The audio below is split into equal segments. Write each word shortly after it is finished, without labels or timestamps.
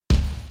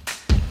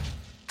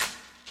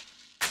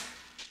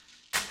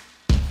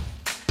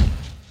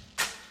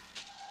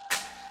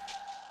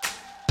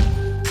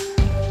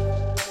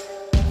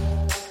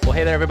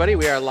Hey there, everybody.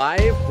 We are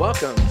live.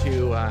 Welcome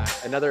to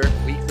another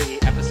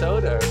weekly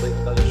episode, or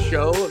another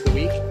show of the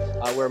week,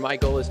 where my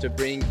goal is to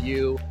bring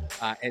you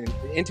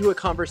into a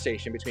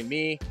conversation between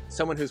me,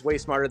 someone who's way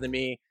smarter than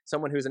me,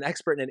 someone who's an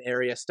expert in an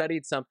area,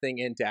 studied something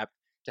in depth,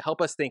 to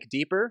help us think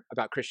deeper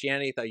about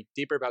Christianity, think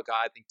deeper about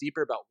God, think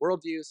deeper about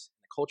worldviews,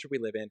 and the culture we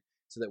live in,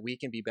 so that we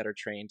can be better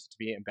trained to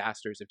be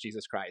ambassadors of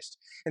Jesus Christ.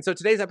 And so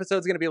today's episode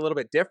is going to be a little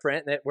bit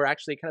different, that we're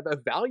actually kind of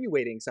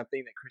evaluating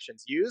something that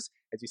Christians use,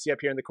 as you see up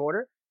here in the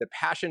corner, the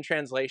Passion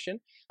Translation.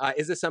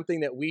 Is this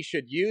something that we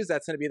should use?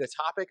 That's going to be the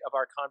topic of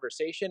our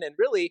conversation. And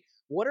really,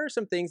 what are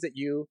some things that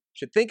you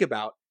should think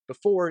about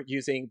before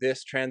using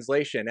this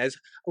translation? As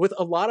with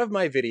a lot of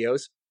my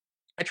videos,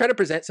 I try to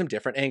present some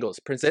different angles,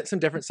 present some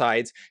different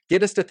sides,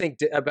 get us to think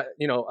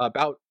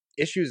about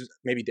issues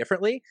maybe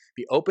differently,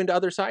 be open to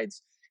other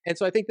sides. And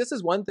so I think this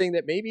is one thing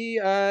that maybe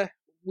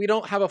we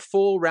don't have a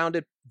full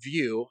rounded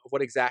view of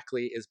what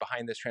exactly is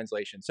behind this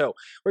translation. So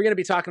we're going to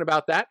be talking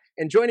about that.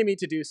 And joining me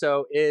to do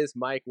so is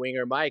Mike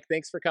Winger. Mike,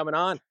 thanks for coming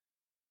on.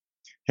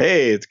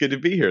 Hey, it's good to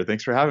be here.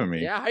 Thanks for having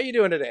me. Yeah, how are you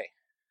doing today?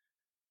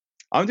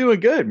 I'm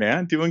doing good,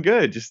 man. Doing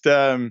good. Just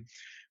been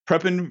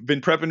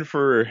prepping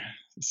for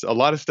a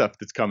lot of stuff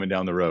that's coming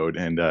down the road,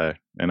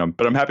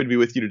 but I'm happy to be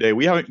with you today.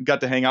 We haven't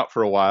got to hang out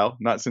for a while,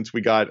 not since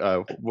we got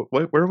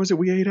where was it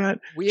we ate at?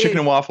 Chicken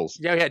and waffles.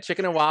 Yeah, we had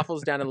chicken and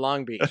waffles down in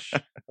Long Beach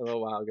a little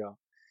while ago.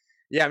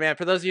 Yeah, man.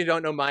 For those of you who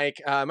don't know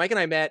Mike, Mike and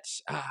I met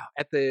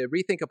at the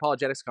Rethink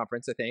Apologetics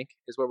conference. I think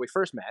is where we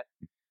first met.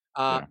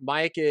 Yeah.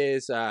 Mike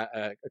is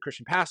a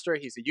Christian pastor.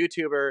 He's a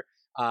YouTuber.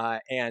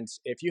 And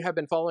if you have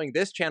been following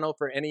this channel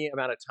for any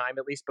amount of time,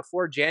 at least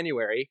before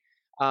January,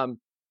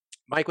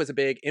 Mike was a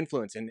big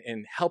influence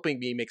in helping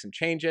me make some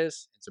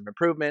changes and some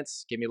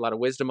improvements, gave me a lot of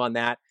wisdom on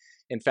that.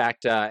 In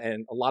fact,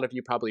 and a lot of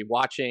you probably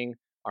watching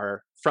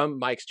are from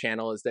Mike's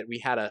channel, is that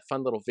we had a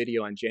fun little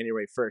video on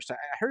January 1st. I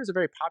heard it was a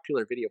very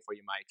popular video for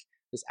you, Mike,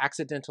 this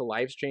accidental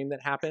live stream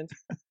that happened.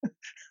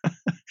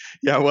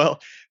 Yeah, well,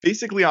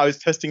 basically I was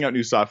testing out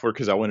new software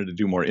because I wanted to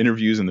do more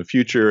interviews in the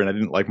future, and I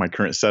didn't like my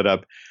current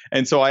setup.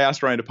 And so I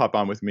asked Ryan to pop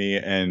on with me,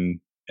 and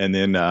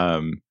then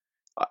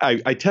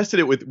I tested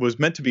it with, was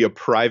meant to be a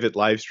private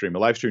live stream, a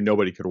live stream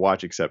nobody could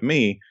watch except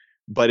me,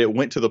 but it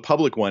went to the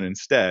public one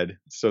instead.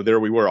 So there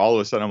we were. All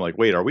of a sudden, I'm like,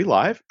 wait, are we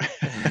live?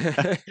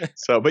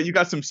 But you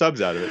got some subs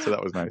out of it, so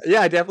that was nice.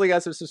 Yeah, I definitely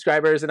got some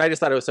subscribers, and I just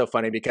thought it was so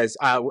funny because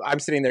I'm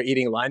sitting there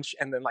eating lunch,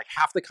 and then like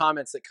half the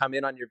comments that come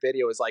in on your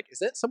video is like, is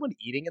that someone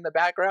eating in the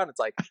background? It's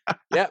like,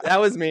 yeah, that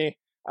was me.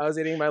 I was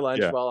eating my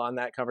lunch while on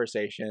that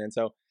conversation. And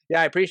so,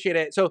 yeah, I appreciate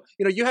it. So,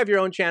 you have your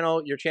own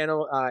channel. Your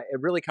channel, it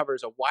really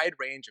covers a wide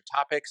range of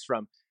topics,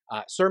 from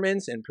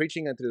sermons and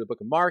preaching through the book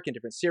of Mark and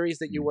different series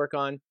that you work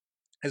on,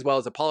 as well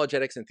as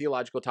apologetics and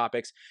theological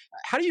topics.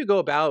 How do you go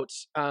about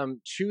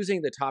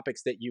choosing the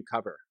topics that you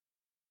cover?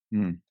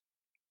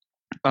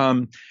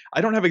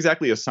 I don't have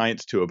exactly a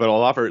science to it, but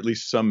I'll offer at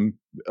least some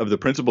of the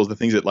principles, the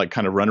things that like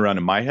kind of run around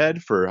in my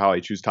head for how I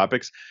choose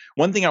topics.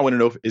 One thing I want to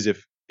know is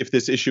if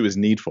this issue is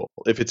needful,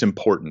 if it's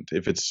important,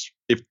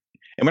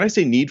 and when I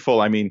say needful,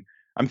 I mean,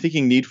 I'm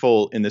thinking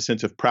needful in the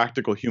sense of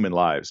practical human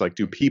lives. Like,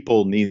 do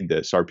people need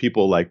this? Are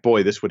people like,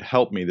 boy, this would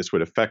help me. This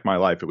would affect my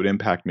life. It would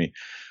impact me.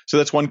 So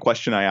that's one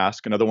question I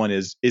ask. Another one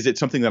is it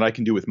something that I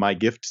can do with my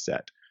gift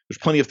set? There's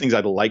plenty of things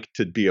I'd like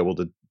to be able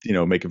to,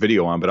 make a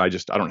video on, but I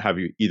don't have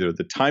either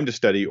the time to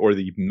study or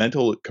the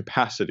mental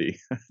capacity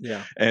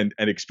and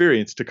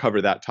experience to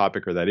cover that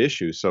topic or that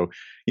issue. So,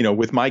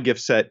 with my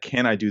gift set,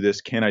 can I do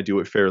this? Can I do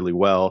it fairly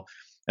well?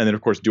 And then,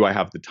 of course, do I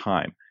have the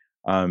time?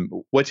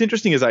 What's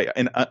interesting is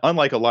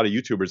unlike a lot of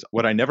YouTubers,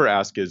 what I never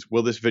ask is,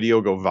 will this video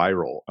go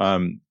viral?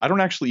 I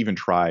don't actually even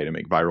try to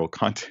make viral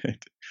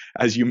content,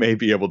 as you may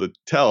be able to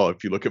tell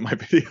if you look at my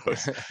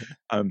videos.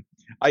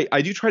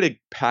 I do try to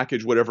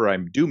package whatever I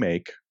do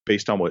make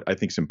based on what I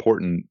think is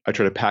important. I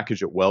try to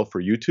package it well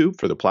for YouTube,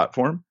 for the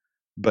platform,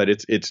 but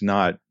it's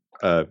not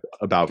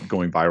about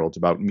going viral. It's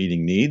about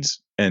meeting needs.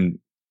 And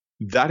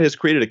that has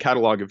created a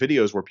catalog of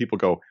videos where people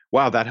go,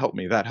 wow, that helped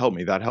me, that helped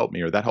me, that helped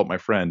me, or that helped my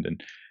friend.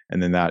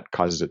 And then that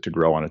causes it to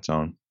grow on its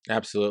own.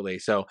 Absolutely.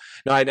 So,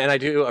 no, and I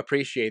do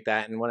appreciate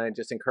that, and want to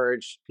just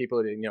encourage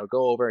people to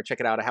go over and check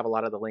it out. I have a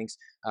lot of the links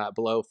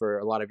below for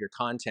a lot of your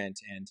content,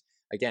 and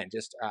again,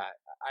 just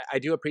I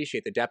do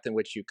appreciate the depth in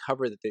which you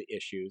cover the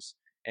issues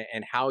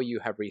and how you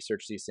have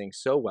researched these things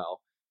so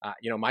well.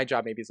 My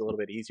job maybe is a little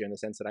bit easier in the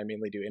sense that I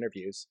mainly do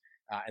interviews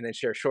and then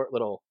share short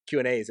little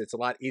Q&As. It's a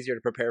lot easier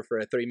to prepare for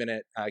a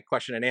 3-minute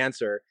question and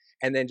answer,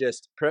 and then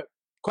just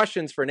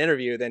questions for an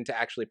interview than to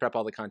actually prep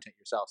all the content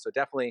yourself. So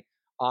definitely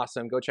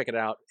awesome. Go check it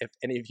out. If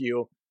any of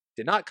you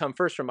did not come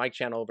first from Mike's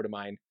channel over to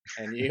mine,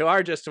 and you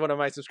are just one of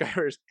my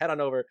subscribers, head on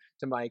over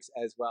to Mike's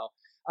as well.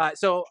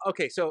 So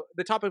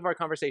the topic of our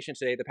conversation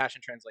today, the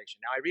Passion Translation.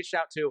 Now, I reached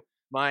out to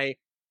my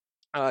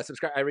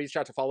I reached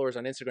out to followers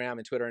on Instagram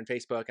and Twitter and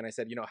Facebook, and I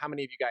said, how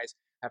many of you guys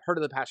have heard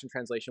of the Passion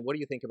Translation? What do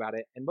you think about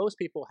it? And most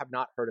people have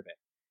not heard of it.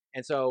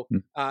 And so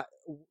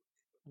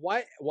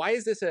why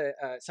is this a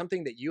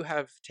something that you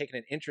have taken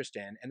an interest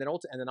in, and then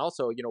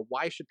also,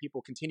 why should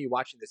people continue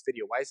watching this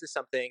video? Why is this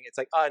something? It's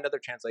like, oh, another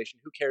translation.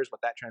 Who cares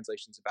what that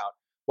translation's about?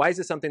 Why is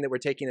this something that we're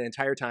taking an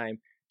entire time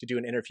to do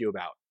an interview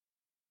about?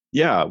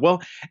 Yeah,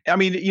 well, I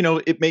mean,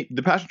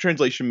 the Passion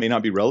Translation may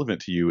not be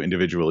relevant to you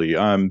individually.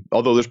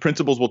 Although there's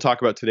principles we'll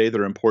talk about today that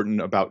are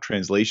important about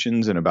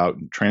translations and about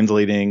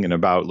translating and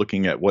about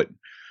looking at what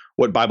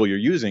Bible you're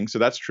using. So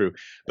that's true.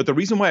 But the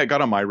reason why it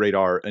got on my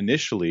radar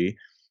initially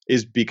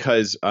is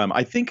because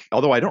I think,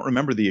 although I don't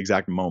remember the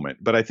exact moment,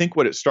 but I think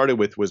what it started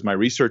with was my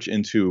research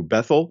into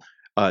Bethel,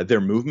 their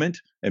movement,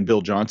 and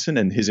Bill Johnson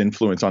and his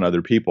influence on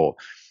other people.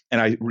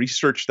 And I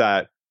researched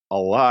that a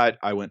lot.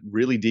 I went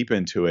really deep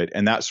into it,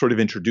 and that sort of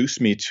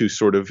introduced me to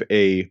sort of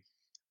a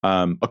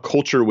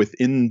culture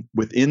within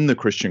the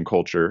Christian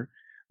culture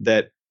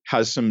that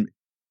has some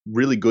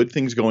really good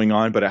things going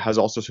on, but it has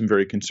also some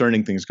very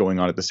concerning things going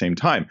on at the same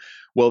time.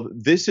 Well,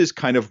 this is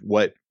kind of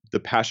what the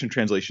Passion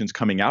Translation is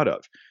coming out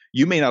of.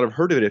 You may not have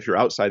heard of it if you're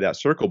outside that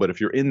circle, but if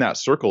you're in that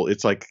circle,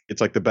 it's like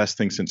the best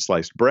thing since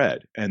sliced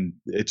bread. And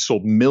it's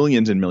sold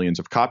millions and millions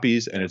of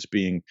copies, and it's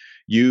being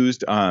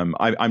used.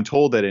 I'm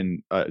told that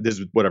this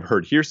is what I've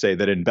heard hearsay,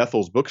 that in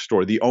Bethel's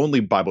bookstore, the only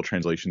Bible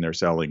translation they're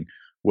selling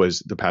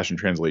was the Passion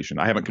Translation.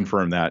 I haven't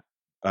confirmed that.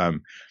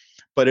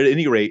 But at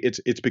any rate,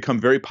 it's become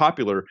very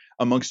popular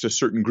amongst a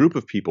certain group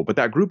of people. But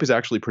that group is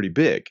actually pretty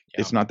big.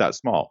 Yeah. It's not that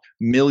small.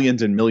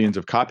 Millions and millions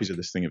of copies of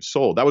this thing have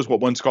sold. That was what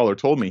one scholar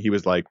told me. He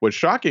was like, what's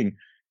shocking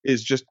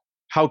is just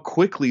how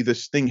quickly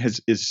this thing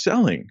is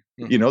selling.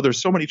 Mm-hmm.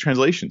 There's so many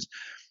translations.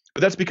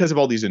 But that's because of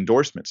all these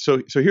endorsements.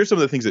 So here's some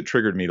of the things that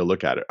triggered me to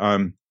look at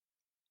it.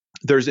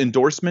 There's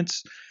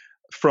endorsements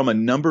from a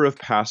number of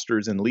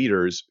pastors and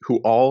leaders who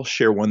all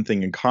share one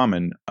thing in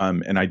common.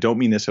 And I don't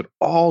mean this at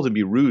all to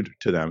be rude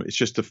to them. It's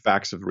just the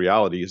facts of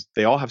reality. Is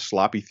they all have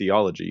sloppy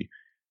theology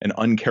and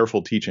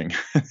uncareful teaching.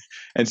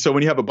 And so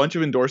when you have a bunch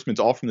of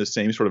endorsements all from the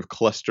same sort of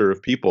cluster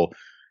of people,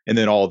 and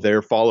then all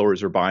their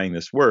followers are buying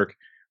this work,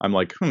 I'm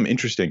like,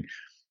 interesting.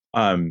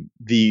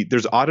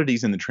 There's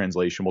oddities in the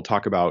translation. We'll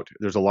talk about,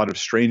 there's a lot of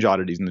strange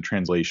oddities in the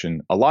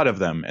translation, a lot of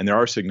them, and they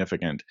are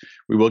significant.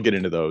 We will get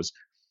into those.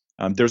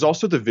 There's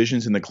also the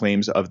visions and the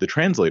claims of the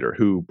translator,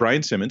 who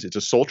Brian Simmons, it's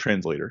a sole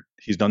translator.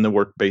 He's done the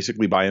work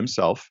basically by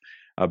himself,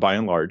 by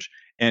and large.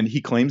 And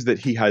he claims that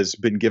he has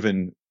been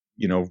given,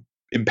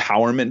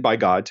 empowerment by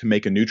God to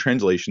make a new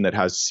translation that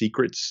has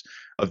secrets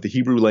of the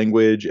Hebrew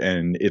language,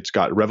 and it's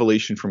got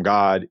revelation from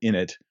God in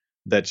it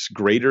that's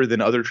greater than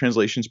other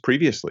translations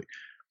previously.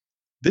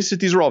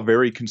 These are all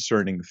very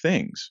concerning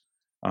things.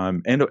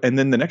 And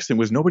then the next thing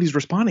was nobody's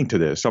responding to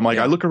this. I'm like,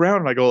 I look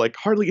around and I go, like,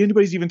 hardly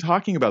anybody's even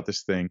talking about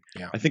this thing.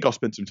 Yeah. I think I'll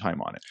spend some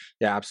time on it.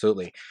 Yeah,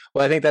 absolutely.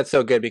 Well, I think that's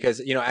so good because,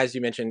 as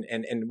you mentioned,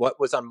 and what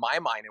was on my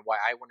mind and why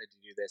I wanted to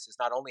do this is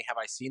not only have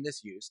I seen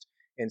this used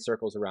in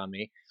circles around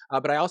me,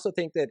 but I also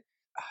think that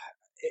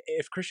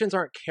if Christians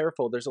aren't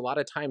careful, there's a lot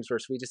of times where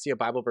we just see a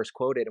Bible verse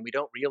quoted and we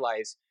don't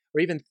realize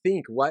or even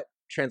think what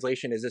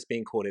translation is this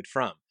being quoted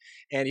from.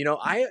 And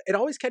it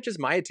always catches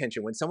my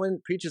attention when someone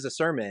preaches a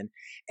sermon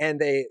and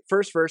the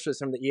first verse is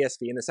from the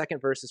ESV and the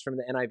second verse is from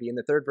the NIV and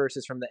the third verse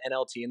is from the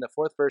NLT and the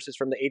fourth verse is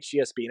from the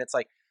HGSB, and it's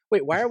like,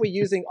 wait, why are we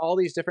using all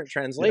these different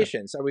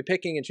translations? Are we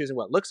picking and choosing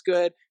what looks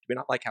good? Do we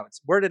not like how it's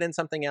worded in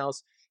something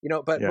else?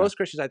 But most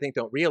Christians, I think,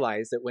 don't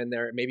realize that when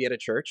they're maybe at a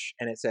church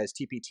and it says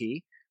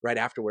TPT right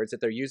afterwards,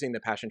 that they're using the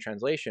Passion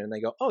Translation, and they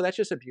go, oh, that's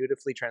just a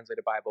beautifully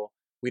translated Bible.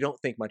 We don't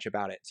think much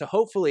about it. So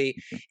hopefully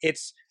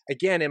it's,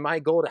 again, in my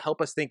goal to help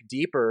us think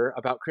deeper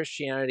about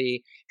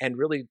Christianity and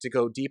really to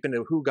go deep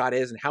into who God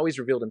is and how he's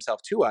revealed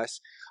himself to us.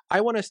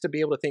 I want us to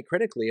be able to think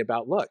critically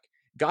about, look,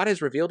 God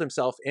has revealed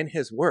himself in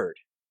his word,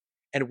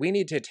 and we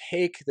need to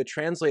take the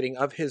translating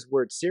of his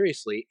word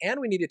seriously, and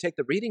we need to take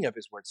the reading of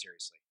his word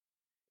seriously,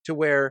 to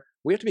where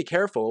we have to be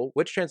careful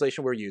which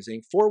translation we're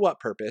using, for what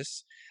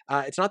purpose.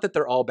 It's not that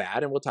they're all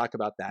bad, and we'll talk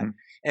about that.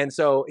 And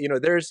so,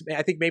 there's,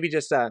 I think maybe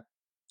just a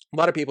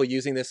lot of people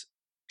using this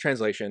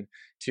translation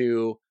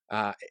to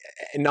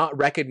not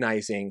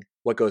recognizing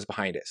what goes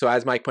behind it. So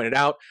as Mike pointed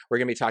out, we're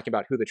going to be talking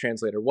about who the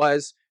translator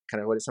was,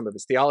 kind of what some of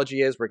his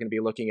theology is. We're going to be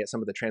looking at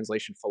some of the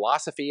translation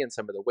philosophy and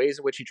some of the ways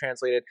in which he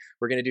translated.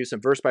 We're going to do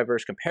some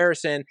verse-by-verse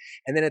comparison.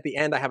 And then at the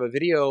end, I have a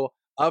video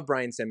of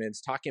Brian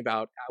Simmons talking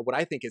about what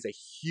I think is a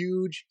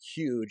huge,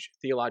 huge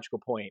theological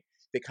point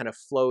that kind of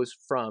flows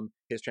from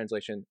his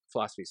translation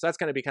philosophy. So that's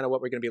going to be kind of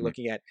what we're going to be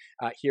looking at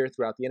here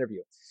throughout the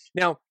interview.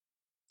 Now,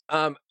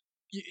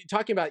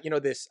 talking about,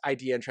 this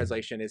idea in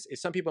translation is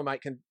some people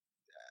might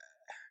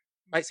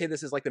say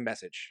this is like the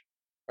Message,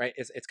 right?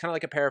 It's kind of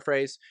like a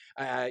paraphrase.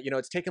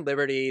 It's taken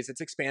liberties, it's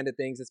expanded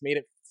things, it's made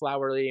it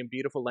flowery and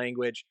beautiful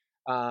language.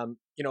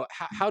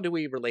 How do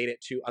we relate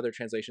it to other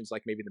translations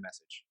like maybe the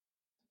Message?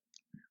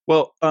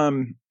 Well,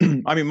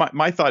 I mean,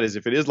 my thought is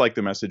if it is like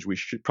the Message, we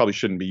probably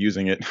shouldn't be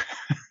using it.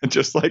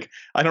 Just like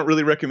I don't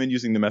really recommend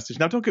using the Message.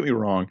 Now, don't get me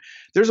wrong.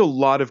 There's a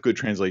lot of good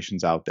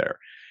translations out there.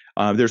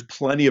 There's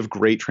plenty of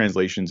great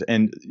translations,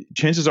 and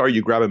chances are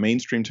you grab a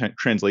mainstream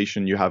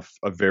translation, you have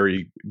a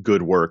very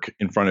good work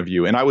in front of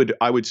you. And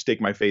I would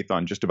stake my faith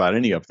on just about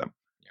any of them.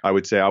 I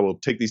would say I will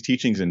take these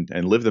teachings and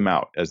live them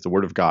out as the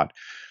word of God.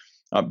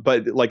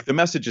 But like the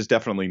Message is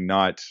definitely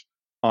not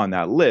on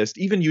that list.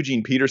 Even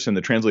Eugene Peterson,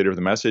 the translator of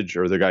the Message,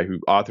 or the guy who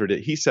authored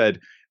it, he said,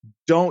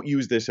 don't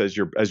use this as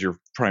your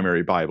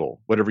primary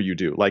Bible, whatever you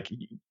do. Like,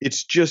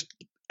 it's just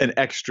an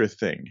extra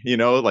thing,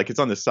 like it's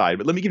on the side.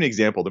 But let me give you an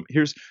example.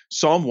 Here's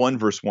Psalm 1,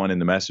 verse 1 in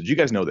the Message. You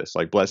guys know this,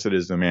 like, blessed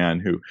is the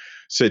man who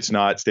sits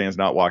not, stands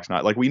not, walks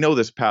not. Like, we know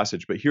this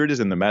passage, but here it is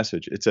in the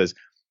Message. It says,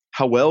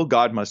 how well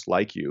God must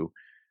like you.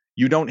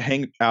 You don't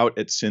hang out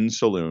at Sin's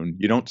Saloon.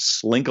 You don't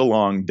slink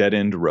along dead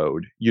end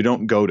road. You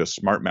don't go to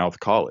smart mouth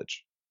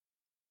college.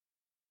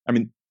 I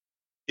mean,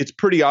 it's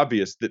pretty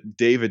obvious that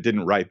David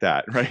didn't write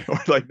that, right? Or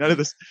like none of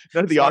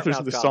the authors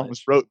of the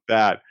Psalms wrote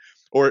that,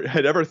 or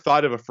had ever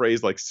thought of a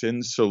phrase like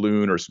Sin's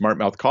Saloon or smart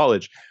mouth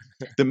college.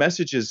 The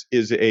Message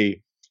is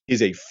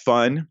a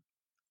fun,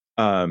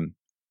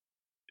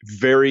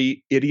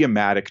 very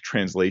idiomatic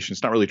translation.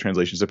 It's not really a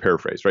translation, it's a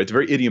paraphrase, right? It's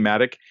very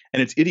idiomatic,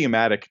 and it's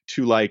idiomatic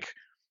to like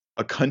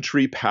a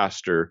country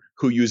pastor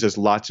who uses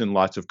lots and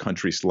lots of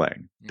country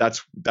slang.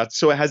 That's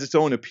so it has its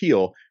own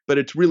appeal, but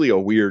it's really a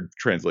weird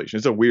translation.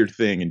 It's a weird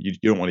thing, and you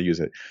don't want to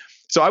use it.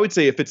 So I would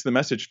say if it's the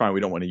Message, fine,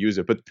 we don't want to use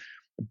it.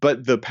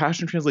 But the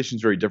Passion Translation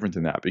is very different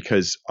than that,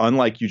 because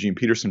unlike Eugene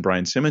Peterson,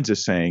 Brian Simmons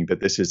is saying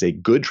that this is a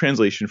good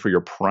translation for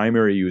your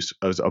primary use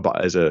as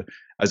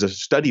a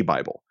study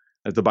Bible,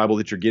 as the Bible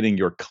that you're getting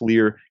your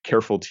clear,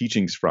 careful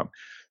teachings from.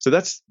 So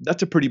that's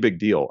a pretty big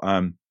deal.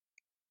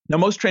 Now,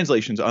 most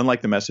translations,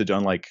 unlike the Message,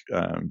 unlike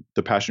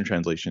the Passion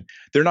Translation,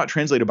 they're not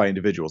translated by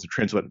individuals.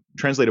 They're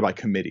translated by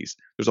committees.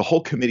 There's a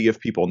whole committee of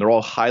people, and they're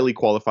all highly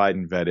qualified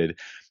and vetted.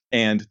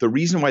 And the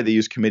reason why they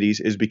use committees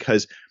is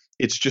because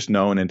it's just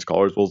known, and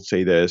scholars will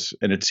say this,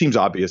 and it seems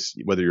obvious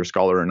whether you're a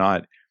scholar or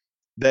not,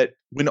 that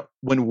when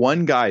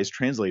one guy is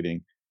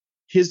translating,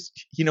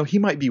 he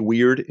might be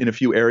weird in a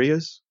few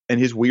areas, and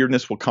his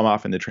weirdness will come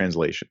off in the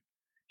translation.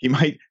 He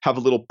might have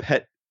a little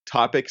pet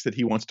topics that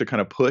he wants to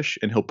kind of push,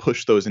 and he'll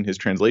push those in his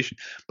translation.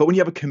 But when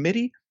you have a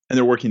committee and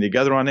they're working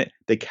together on it,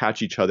 they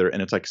catch each other,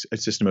 and it's like a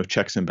system of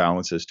checks and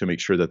balances to make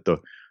sure that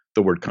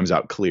the word comes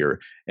out clear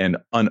and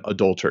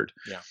unadulterated.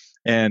 Yeah.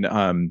 And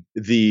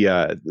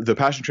the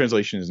Passion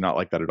Translation is not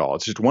like that at all.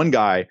 It's just one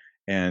guy,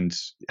 and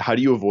how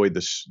do you avoid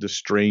the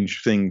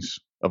strange things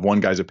of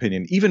one guy's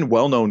opinion? Even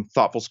well-known,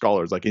 thoughtful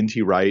scholars like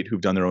N.T. Wright,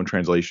 who've done their own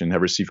translation,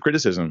 have received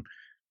criticism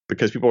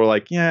because people are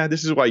like, yeah,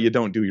 this is why you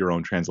don't do your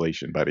own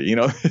translation, buddy.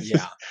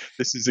 Yeah.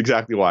 This is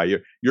exactly why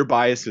your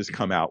biases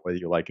come out whether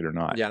you like it or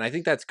not. Yeah, and I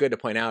think that's good to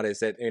point out is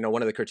that,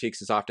 one of the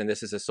critiques is often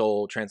this is a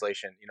sole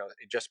translation,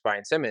 just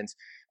Brian Simmons.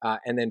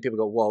 And then people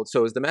go, well,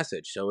 so is the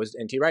Message, so is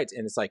N.T. Wright's.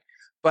 And it's like,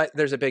 but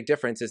there's a big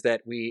difference is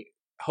that we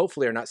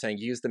hopefully are not saying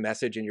use the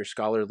Message in your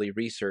scholarly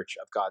research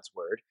of God's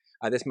word.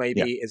 This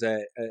maybe is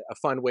a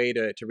fun way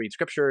to read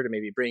scripture, to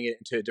maybe bring it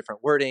into a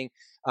different wording.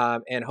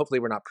 And hopefully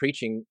we're not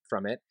preaching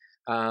from it.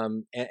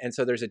 And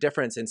so there's a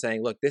difference in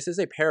saying, look, this is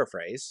a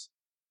paraphrase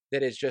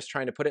that is just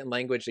trying to put it in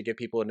language to give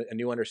people a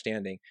new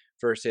understanding,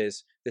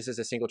 versus this is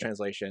a single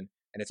translation.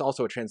 And it's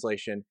also a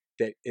translation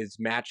that is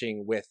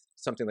matching with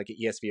something like an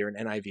ESV or an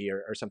NIV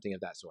or something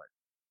of that sort.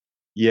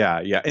 Yeah.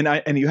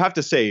 And you have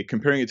to say,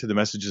 comparing it to the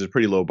Message is a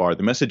pretty low bar.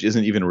 The Message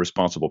isn't even a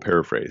responsible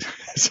paraphrase.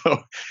 So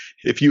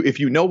if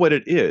you know what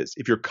it is,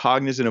 if you're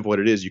cognizant of what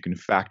it is, you can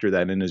factor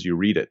that in as you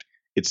read it.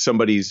 It's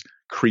somebody's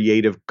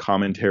creative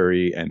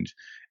commentary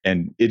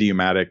and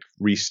idiomatic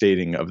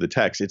restating of the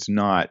text. It's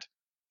not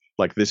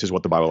like this is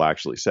what the Bible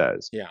actually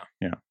says. Yeah.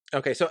 Yeah.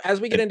 Okay. So as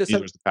we get into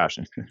some, the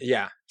Passion.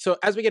 Yeah. So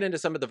as we get into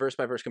some of the verse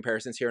by verse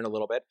comparisons here in a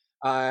little bit,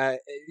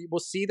 we'll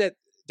see that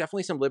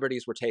definitely some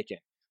liberties were taken.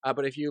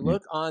 But if you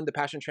look on the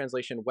Passion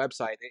Translation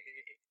website,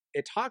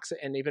 it talks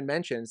and even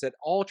mentions that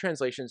all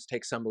translations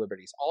take some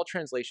liberties. All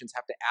translations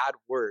have to add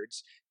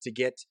words to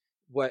get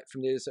what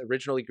from this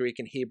originally Greek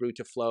and Hebrew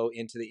to flow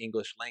into the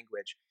English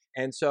language.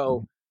 And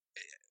so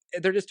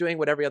they're just doing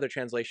what every other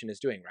translation is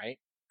doing, right?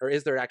 Or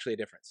is there actually a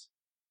difference?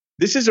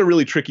 This is a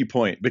really tricky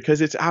point,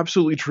 because it's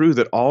absolutely true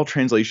that all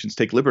translations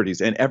take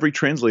liberties, and every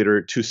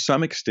translator to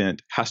some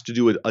extent has to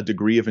do with a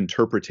degree of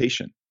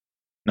interpretation,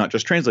 not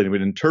just translating,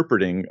 but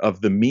interpreting of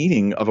the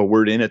meaning of a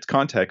word in its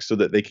context so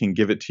that they can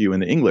give it to you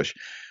in the English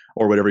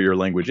or whatever your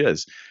language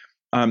is.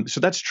 So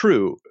that's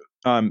true.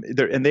 And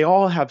they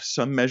all have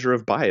some measure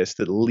of bias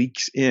that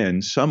leaks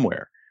in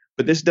somewhere.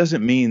 But this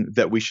doesn't mean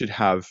that we should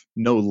have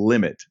no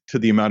limit to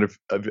the amount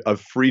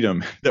of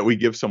freedom that we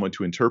give someone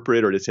to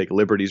interpret or to take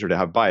liberties or to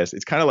have bias.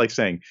 It's kind of like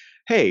saying,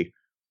 hey,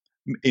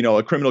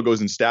 a criminal goes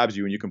and stabs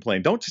you and you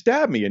complain, don't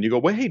stab me. And you go,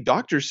 well, hey,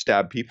 doctors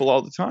stab people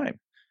all the time.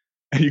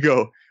 And you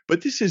go,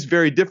 but this is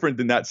very different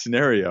than that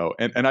scenario.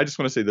 And I just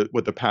want to say that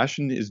what the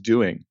Passion is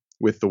doing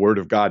with the Word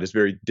of God is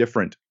very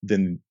different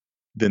than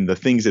the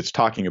things it's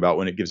talking about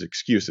when it gives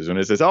excuses. When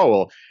it says, oh,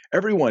 well,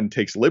 everyone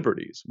takes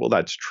liberties. Well,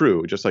 that's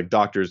true. Just like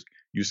doctors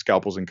use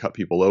scalpels and cut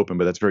people open,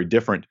 but that's very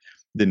different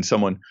than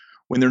someone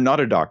when they're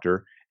not a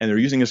doctor and they're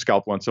using a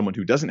scalpel on someone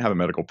who doesn't have a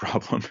medical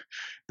problem.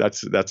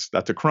 That's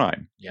a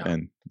crime. Yeah.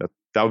 And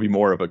that would be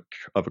more of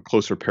a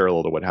closer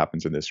parallel to what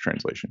happens in this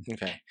translation.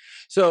 Okay.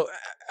 So,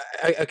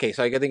 so I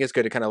think it's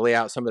good to kind of lay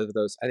out some of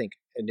those, I think,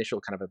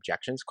 initial kind of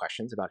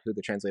questions about who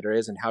the translator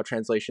is and how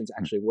translations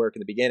actually work in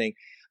the beginning.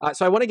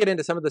 So I want to get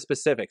into some of the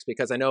specifics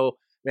because I know,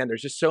 man,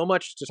 there's just so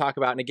much to talk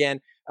about. And again,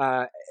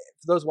 for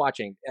those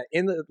watching,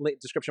 in the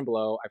description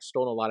below, I've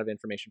stolen a lot of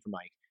information from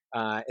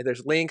Mike.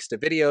 There's links to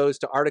videos,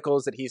 to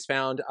articles that he's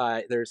found.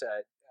 There's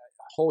a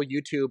whole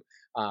YouTube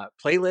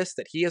playlist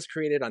that he has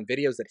created on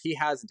videos that he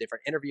has and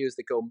different interviews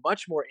that go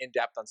much more in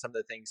depth on some of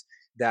the things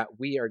that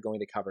we are going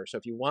to cover. So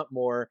if you want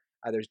more,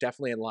 there's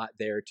definitely a lot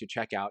there to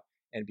check out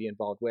and be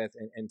involved with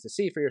and to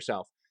see for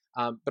yourself.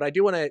 But I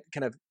do want to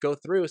kind of go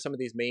through some of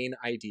these main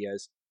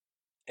ideas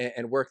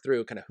and work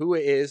through kind of who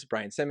is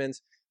Brian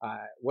Simmons,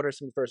 what are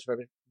some verse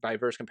by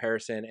verse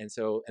comparison, and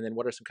then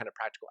what are some kind of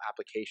practical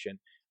application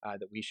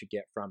that we should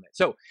get from it.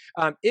 So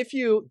if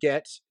you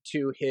get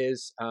to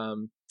his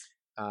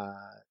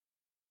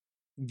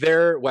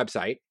their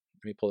website,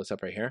 let me pull this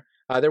up right here.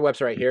 Their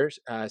website right here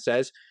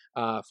says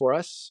for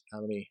us,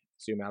 let me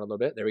zoom out a little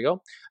bit. There we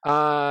go.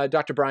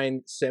 Dr.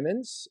 Brian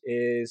Simmons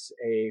is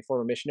a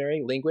former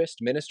missionary, linguist,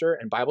 minister,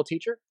 and Bible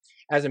teacher.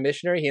 As a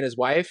missionary, he and his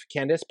wife,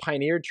 Candace,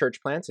 pioneered church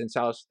plants in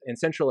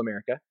Central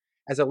America.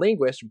 As a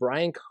linguist,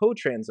 Brian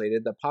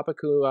co-translated the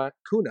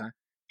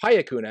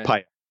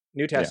Payakuna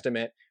New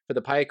Testament for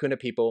the Payakuna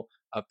people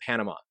of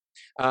Panama.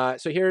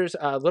 So here's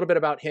a little bit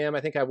about him. I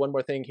think I have one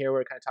more thing here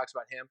where it kind of talks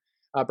about him.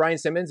 Brian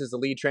Simmons is the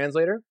lead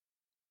translator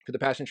for the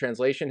Passion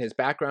Translation. His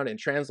background in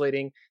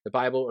translating the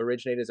Bible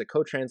originated as a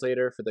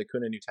co-translator for the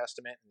Kuna New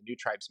Testament and the New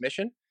Tribes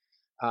Mission,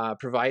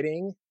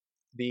 providing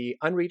the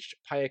unreached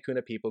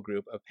Payakuna people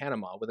group of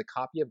Panama with a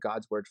copy of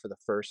God's Word for the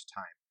first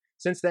time.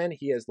 Since then,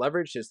 he has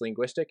leveraged his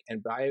linguistic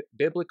and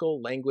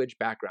biblical language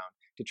background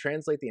to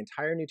translate the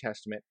entire New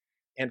Testament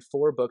and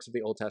 4 books of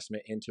the Old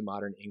Testament into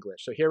modern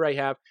English. So here I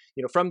have,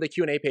 from the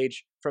Q&A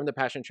page from the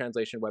Passion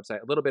Translation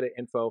website, a little bit of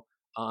info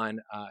on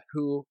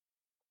who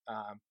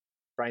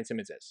Brian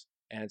Simmons is.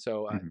 And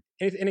so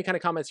any kind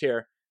of comments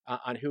here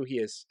on who he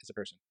is as a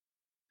person?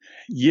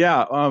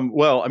 Yeah.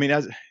 Well, I mean,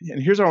 and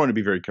here's where I want to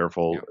be very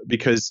careful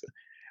because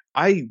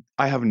I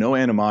have no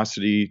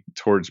animosity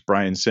towards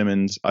Brian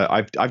Simmons.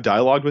 I've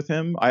dialogued with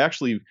him. I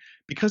actually,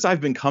 because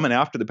I've been coming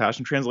after the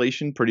Passion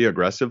Translation pretty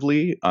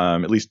aggressively,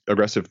 at least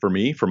aggressive for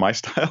me, for my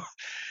style.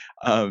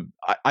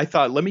 I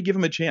thought, let me give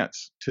him a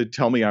chance to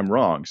tell me I'm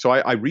wrong. So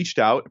I reached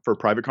out for a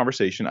private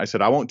conversation. I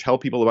said, I won't tell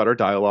people about our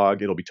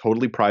dialogue. It'll be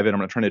totally private. I'm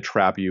not trying to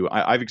trap you.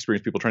 I've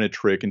experienced people trying to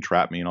trick and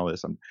trap me and all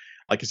this.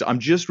 I'm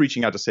just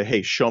reaching out to say,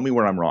 hey, show me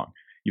where I'm wrong.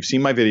 You've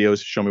seen my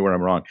videos. Show me where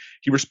I'm wrong.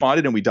 He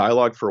responded and we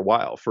dialogued for a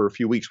while. For a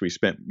few weeks, we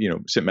sent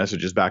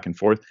messages back and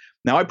forth.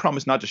 Now I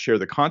promise not to share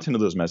the content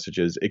of those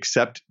messages,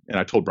 except, and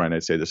I told Brian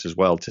I'd say this as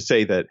well, to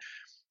say that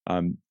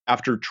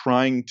after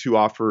trying to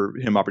offer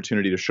him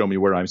opportunity to show me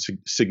where I'm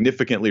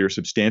significantly or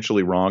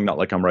substantially wrong, not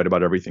like I'm right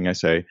about everything I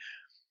say,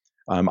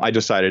 I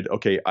decided,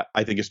 okay,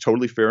 I think it's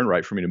totally fair and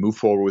right for me to move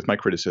forward with my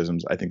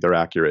criticisms. I think they're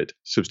accurate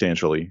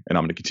substantially, and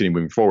I'm going to continue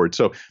moving forward.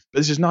 So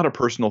this is not a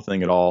personal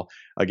thing at all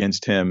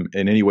against him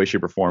in any way,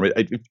 shape, or form.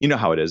 You know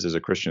how it is as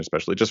a Christian,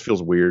 especially. It just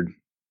feels weird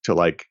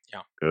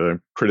to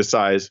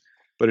criticize,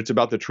 but it's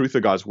about the truth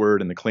of God's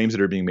word and the claims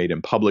that are being made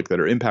in public that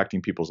are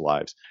impacting people's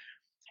lives.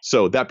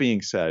 So that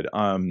being said,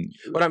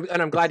 but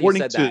I'm glad you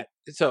said that.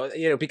 So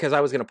because I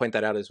was going to point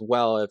that out as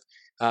well.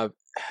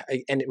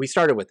 And we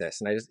started with this,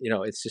 and I just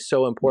it's just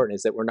so important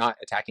is that we're not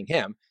attacking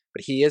him,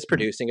 but he is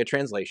producing a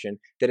translation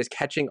that is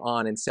catching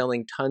on and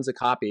selling tons of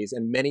copies,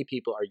 and many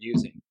people are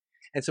using.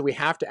 And so we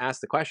have to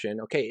ask the question: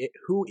 okay,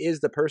 who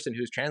is the person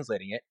who's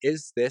translating it?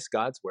 Is this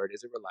God's word?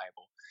 Is it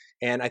reliable?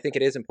 And I think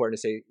it is important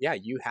to say, yeah,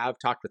 you have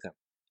talked with him,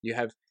 you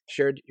have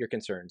shared your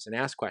concerns and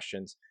asked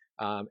questions,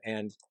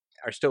 and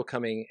are still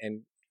coming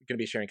and going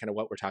to be sharing kind of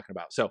what we're talking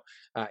about. So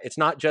it's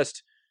not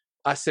just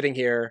us sitting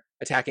here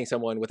attacking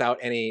someone without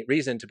any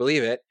reason to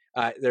believe it.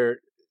 There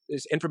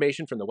is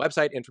information from the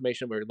website,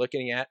 information we're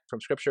looking at from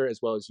Scripture, as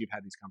well as you've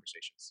had these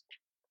conversations.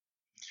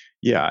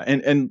 Yeah,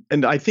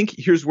 and I think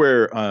here's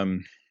where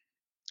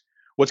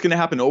what's going to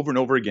happen over and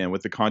over again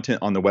with the content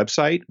on the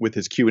website, with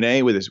his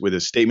Q&A, with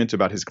his statements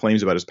about his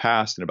claims about his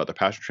past and about the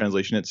Passion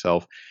Translation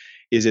itself,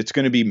 is it's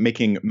going to be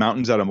making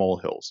mountains out of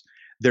molehills.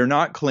 They're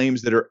not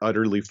claims that are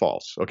utterly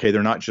false. Okay,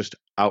 they're not just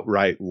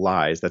outright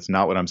lies. That's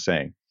not what I'm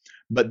saying.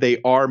 But they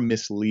are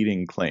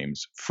misleading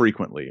claims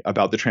frequently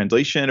about the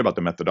translation, about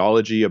the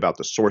methodology, about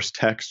the source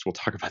text. We'll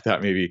talk about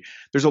that maybe.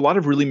 There's a lot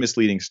of really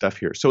misleading stuff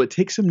here. So it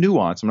takes some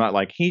nuance. I'm not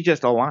like, he's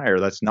just a liar.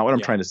 That's not what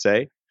I'm trying to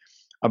say.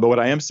 But what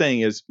I am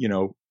saying is,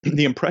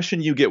 the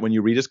impression you get when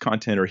you read his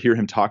content or hear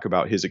him talk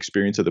about his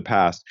experience of the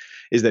past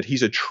is that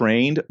he's a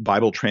trained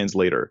Bible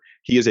translator.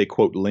 He is a,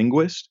 quote,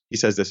 linguist. He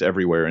says this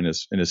everywhere in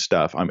his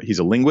stuff. He's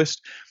a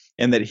linguist,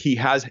 and that he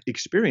has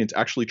experience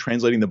actually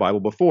translating the Bible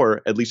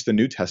before, at least the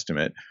New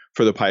Testament,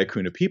 for the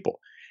Payakuna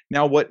people.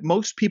 Now, what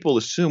most people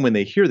assume when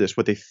they hear this,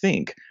 what they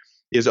think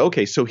is,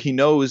 okay, so he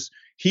knows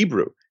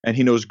Hebrew and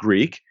he knows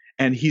Greek,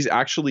 and he's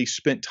actually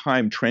spent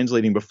time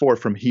translating before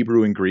from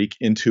Hebrew and Greek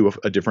into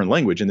a different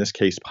language, in this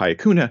case,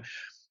 Payakuna.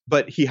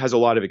 but he has a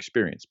lot of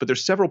experience. But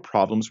there's several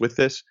problems with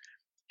this.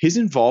 His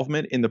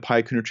involvement in the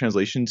Paya Kuna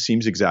translation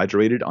seems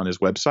exaggerated on his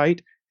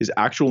website. His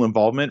actual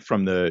involvement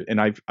and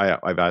I've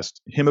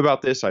asked him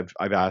about this. I've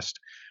asked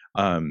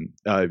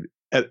Ethnos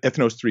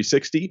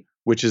 360,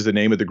 which is the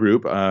name of the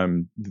group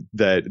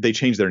that they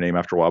changed their name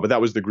after a while, but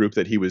that was the group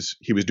that he was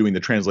doing the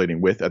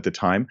translating with at the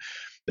time.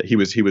 That he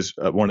was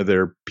one of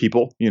their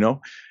people,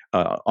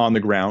 on the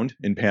ground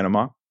in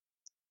Panama.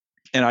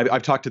 And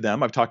I've talked to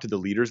them. I've talked to the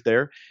leaders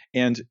there,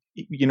 and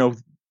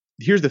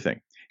here's the thing.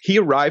 He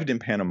arrived in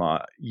Panama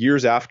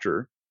years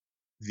after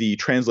the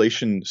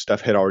translation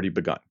stuff had already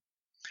begun.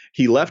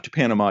 He left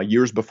Panama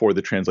years before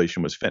the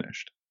translation was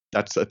finished.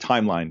 That's a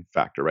timeline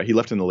factor, right? He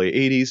left in the late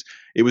 80s.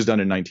 It was done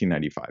in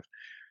 1995.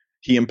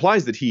 He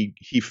implies that he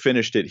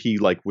finished it. He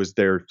was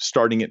there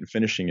starting it and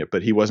finishing it,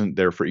 but he wasn't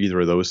there for either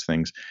of those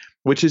things,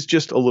 which is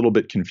just a little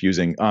bit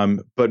confusing.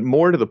 But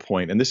more to the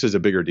point, and this is a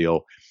bigger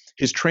deal,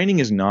 his training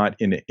is not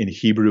in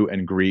Hebrew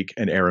and Greek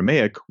and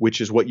Aramaic,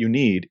 which is what you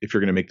need if you're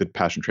going to make the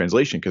Passion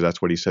Translation, because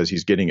that's what he says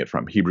he's getting it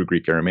from, Hebrew,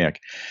 Greek, Aramaic.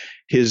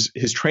 His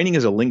training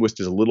as a linguist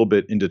is a little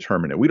bit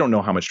indeterminate. We don't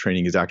know how much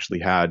training he's actually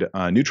had.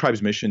 New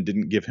Tribes Mission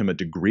didn't give him a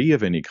degree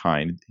of any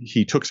kind.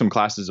 He took some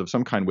classes of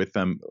some kind with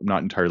them. I'm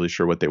not entirely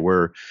sure what they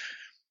were.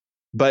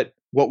 But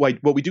what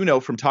we do know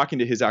from talking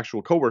to his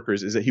actual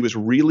coworkers is that he was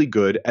really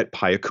good at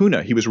Paya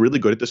Kuna. He was really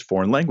good at this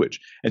foreign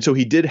language. And so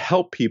he did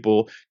help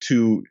people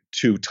to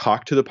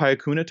talk to the Paya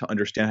Kuna, to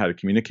understand how to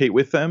communicate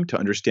with them, to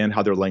understand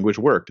how their language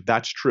worked.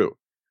 That's true.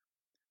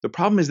 The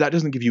problem is that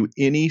doesn't give you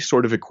any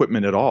sort of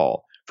equipment at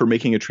all for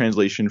making a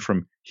translation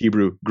from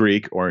Hebrew,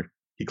 Greek, or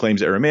he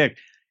claims Aramaic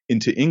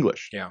into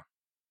English. Yeah.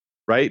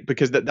 Right?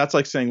 Because that's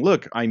like saying,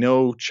 look, I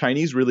know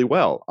Chinese really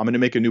well. I'm going to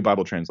make a new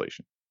Bible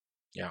translation.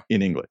 Yeah.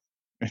 In English.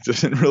 It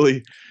doesn't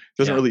really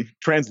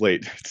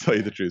translate, to tell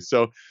you the truth.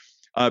 So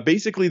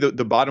basically,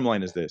 the bottom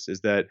line is this,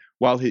 is that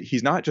while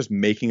he's not just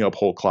making up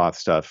whole cloth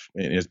stuff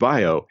in his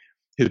bio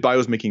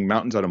is making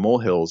mountains out of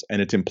molehills,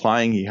 and it's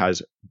implying he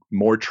has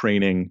more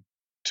training.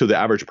 To the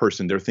average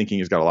person, they're thinking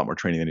he's got a lot more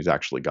training than he's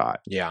actually got.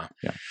 Yeah.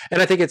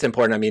 And I think it's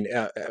important. I mean,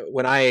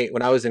 when I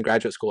was in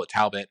graduate school at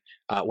Talbot,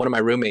 one of my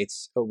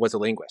roommates was a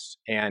linguist,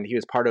 and he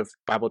was part of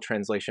Bible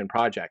translation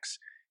projects.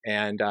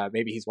 And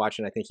maybe he's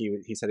watching. I think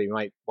he said he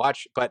might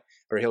watch,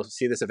 or he'll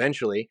see this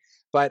eventually.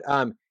 But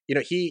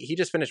he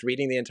just finished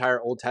reading the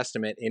entire Old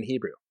Testament in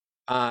Hebrew,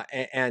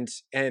 and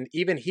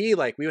even he,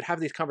 we would have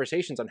these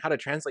conversations on how to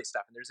translate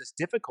stuff. And there's this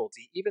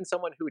difficulty. Even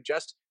someone who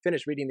just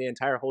finished reading the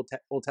entire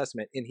Old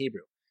Testament in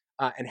Hebrew,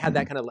 and had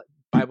that kind of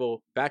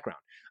Bible background.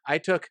 I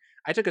took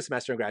a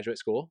semester in graduate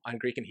school on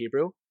Greek and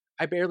Hebrew.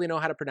 I barely know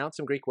how to pronounce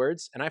some Greek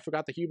words, and I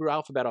forgot the Hebrew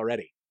alphabet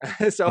already.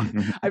 So,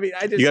 I mean,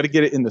 you got to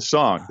get it in the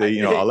song.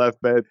 Aleph,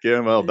 Bet,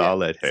 Gimel,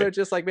 Dalet. So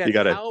just man,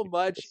 how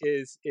much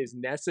is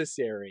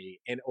necessary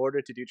in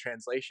order to do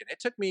translation? It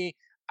took me.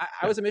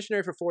 I was a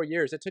missionary for 4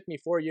 years. It took me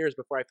 4 years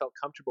before I felt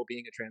comfortable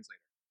being a translator,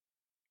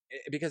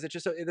 because it's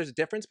just there's a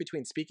difference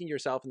between speaking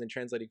yourself and then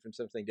translating from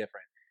something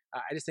different.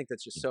 I just think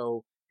that's just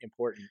so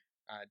important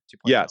to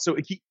point out. So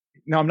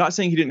now, I'm not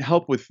saying he didn't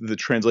help with the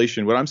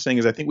translation. What I'm saying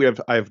is I think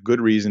I have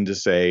good reason to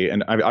say,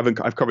 and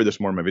I've covered this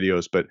more in my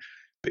videos, but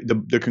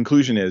the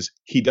conclusion is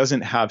he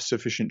doesn't have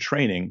sufficient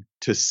training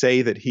to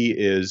say that he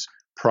is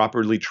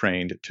properly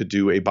trained to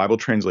do a Bible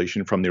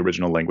translation from the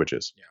original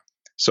languages. Yeah.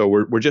 So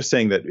we're just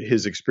saying that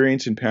his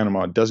experience in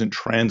Panama doesn't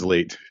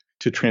translate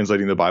to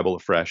translating the Bible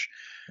afresh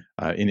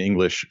in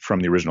English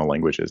from the original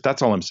languages.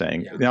 That's all I'm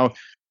saying. Yeah. Now,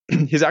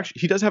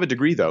 he does have a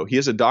degree, though. He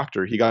is a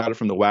doctor. He got it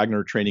from the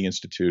Wagner Training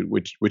Institute,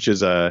 which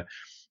is a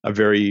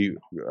very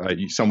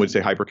some would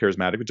say hyper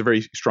charismatic. It's a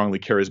very strongly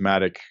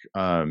charismatic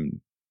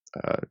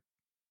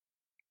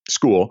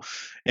school.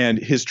 And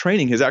his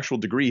training, his actual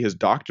degree, his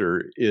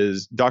doctorate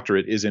is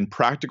in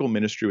practical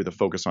ministry with a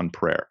focus on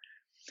prayer.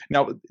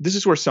 Now, this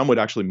is where some would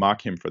actually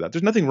mock him for that.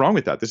 There's nothing wrong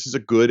with that. This is a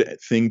good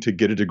thing to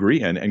get a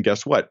degree in. And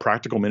guess what?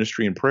 Practical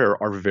ministry and prayer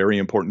are very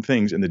important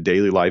things in the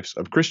daily lives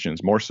of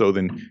Christians, more so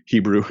than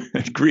Hebrew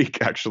and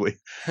Greek, actually.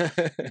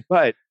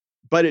 But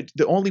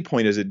the only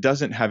point is it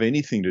doesn't have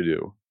anything to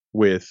do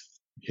with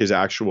his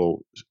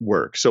actual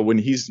work. So when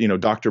he's,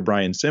 Dr.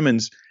 Brian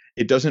Simmons,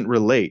 it doesn't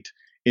relate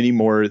any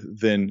more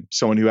than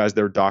someone who has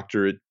their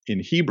doctorate in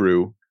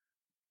Hebrew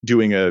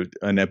doing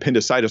an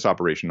appendicitis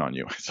operation on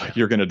you. It's like,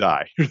 you're going to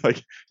die. You're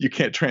like, you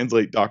can't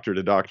translate doctor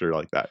to doctor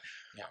like that.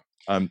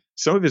 Yeah.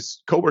 Some of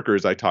his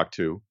coworkers I talked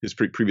to, his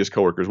previous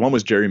coworkers, one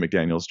was Jerry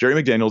McDaniels. Jerry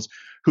McDaniels,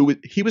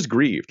 he was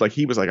grieved.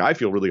 He was like, I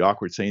feel really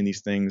awkward saying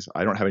these things.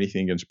 I don't have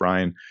anything against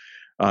Brian.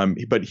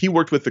 But he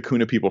worked with the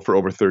Kuna people for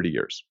over 30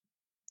 years.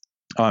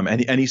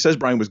 And he says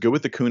Brian was good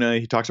with the Kuna.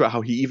 He talks about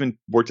how he even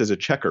worked as a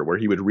checker, where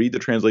he would read the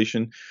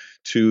translation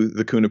to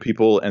the Kuna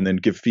people and then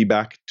give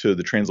feedback to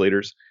the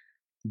translators.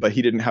 But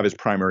he didn't have his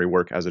primary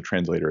work as a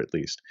translator, at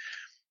least.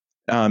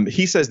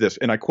 He says this,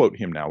 and I quote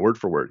him now, word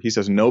for word. He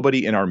says,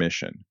 nobody in our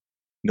mission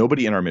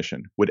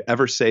would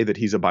ever say that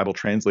he's a Bible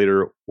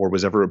translator or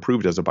was ever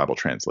approved as a Bible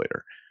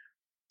translator.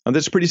 And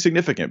that's pretty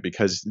significant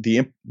because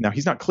now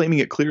he's not claiming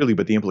it clearly,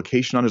 but the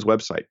implication on his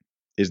website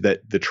is that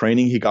the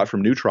training he got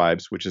from New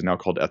Tribes, which is now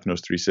called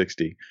Ethnos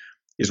 360,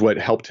 is what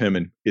helped him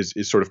and is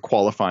sort of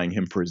qualifying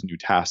him for his new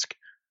task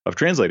of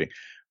translating.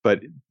 But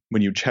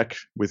when you check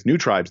with New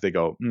Tribes, they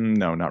go,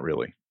 no, not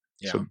really.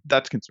 Yeah. So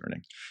that's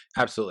concerning.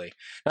 Absolutely.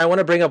 Now, I want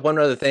to bring up one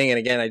other thing. And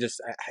again, I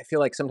feel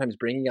like sometimes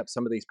bringing up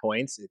some of these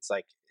points, it's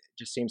like, it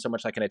just seems so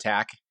much like an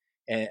attack.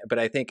 But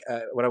I think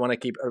what I want to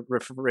keep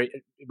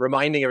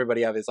reminding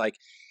everybody of is like,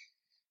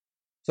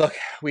 look,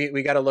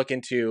 we got to look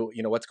into,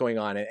 what's going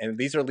on. And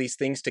these are at least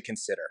things to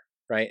consider,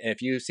 right? And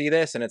if you see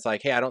this and it's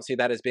like, hey, I don't see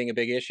that as being a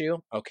big issue.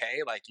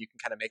 Okay. Like you can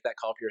kind of make that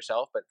call for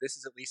yourself, but this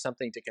is at least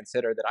something to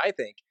consider that I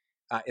think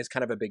is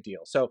kind of a big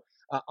deal. So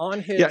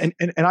on his,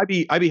 and I'd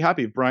be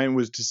happy if Brian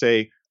was to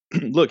say,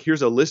 look,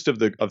 here's a list of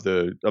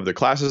the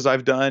classes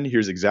I've done.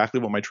 Here's exactly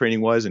what my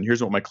training was, and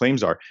here's what my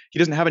claims are. He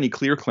doesn't have any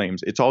clear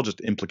claims. It's all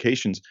just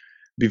implications.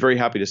 Be very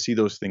happy to see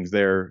those things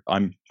there.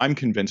 I'm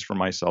convinced for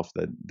myself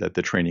that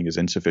the training is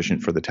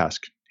insufficient for the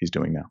task he's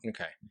doing now.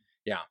 Okay.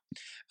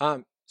 Yeah.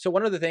 So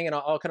one other thing, and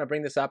I'll kind of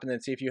bring this up and then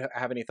see if you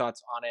have any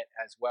thoughts on it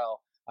as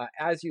well.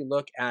 As you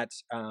look at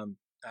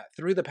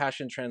through the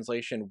Passion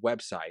Translation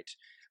website,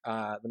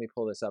 let me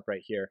pull this up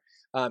right here.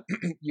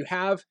 You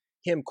have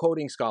him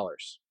quoting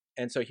scholars.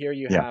 And so here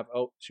you have,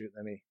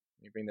 let me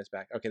bring this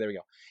back. Okay, there we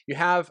go. You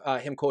have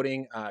him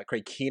quoting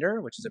Craig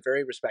Keener, which is a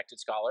very respected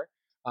scholar,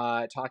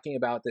 talking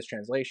about this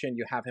translation.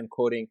 You have him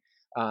quoting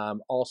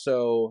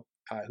also,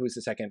 who's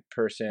the second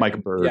person?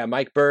 Mike Bird. Yeah,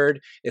 Mike Bird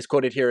is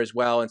quoted here as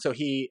well. And so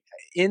he,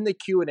 in the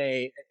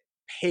Q&A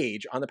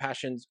page on the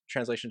Passion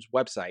Translation's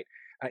website,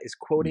 is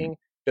quoting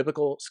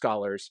biblical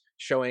scholars,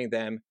 showing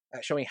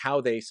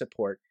how they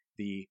support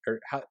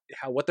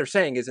how what they're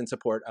saying is in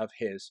support of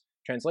his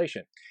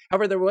translation.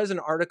 However, there was an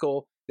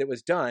article that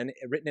was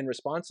written in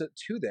response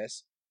to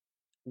this,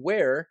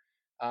 where,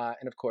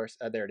 and of course,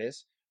 there it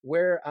is,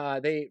 where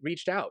they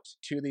reached out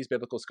to these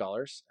biblical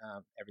scholars.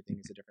 Everything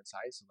is a different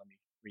size, so let me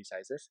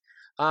resize this.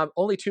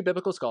 Only 2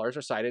 biblical scholars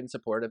are cited in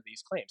support of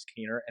these claims,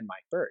 Keener and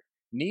Mike Bird.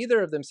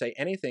 Neither of them say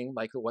anything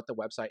like what the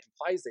website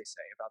implies they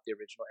say about the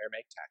original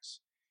Aramaic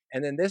text.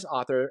 And then this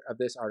author of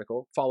this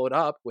article followed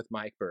up with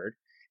Mike Bird,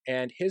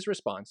 and his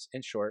response,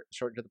 in short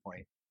and to the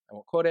point, I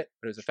won't quote it,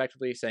 but it was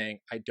effectively saying,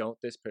 I don't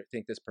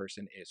think this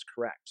person is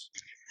correct.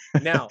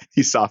 Now,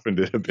 he softened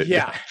it a bit.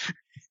 Yeah.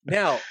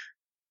 Now,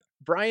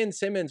 Brian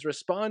Simmons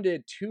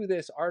responded to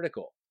this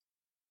article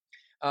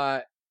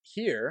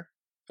here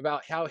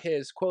about how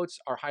his quotes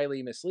are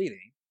highly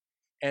misleading,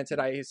 and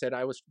he said,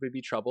 I would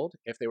be troubled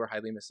if they were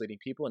highly misleading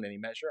people in any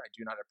measure. I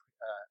do not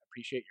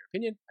appreciate your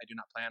opinion. I do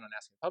not plan on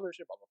asking the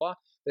publisher, blah, blah, blah.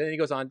 But then he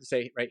goes on to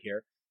say right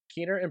here,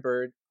 Keener and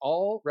Bird,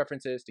 all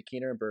references to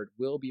Keener and Bird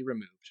will be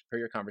removed per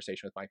your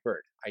conversation with Mike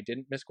Bird. I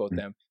didn't misquote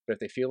them, but if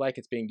they feel like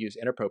it's being used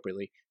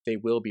inappropriately, they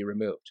will be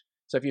removed.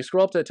 So if you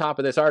scroll up to the top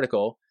of this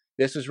article,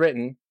 this was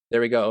written, there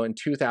we go, in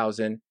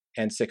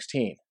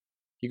 2016.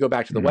 You go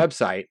back to the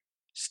website,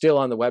 still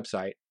on the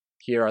website,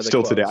 here are the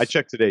still quotes. Today. I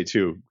checked today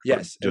too.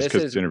 Yes, this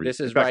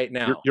is right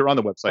now. You're on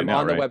the website now,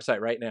 I'm on the website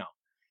right now.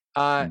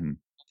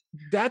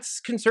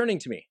 That's concerning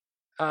to me.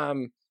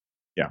 Do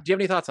you have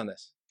any thoughts on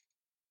this?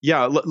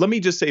 Yeah, let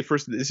me just say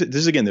first, this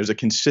is again, there's a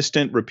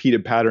consistent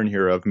repeated pattern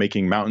here of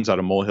making mountains out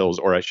of molehills,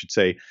 or I should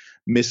say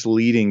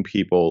misleading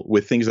people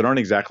with things that aren't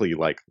exactly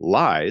like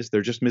lies.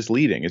 They're just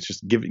misleading. It's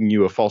just giving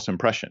you a false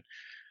impression.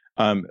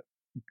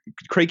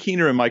 Craig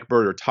Keener and Mike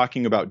Bird are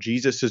talking about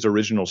Jesus's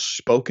original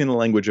spoken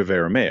language of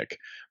Aramaic.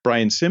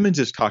 Brian Simmons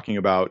is talking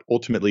about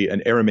ultimately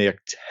an Aramaic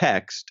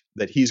text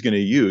that he's going to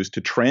use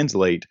to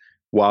translate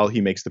while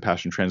he makes the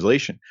Passion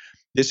Translation.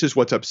 This is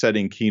what's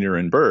upsetting Keener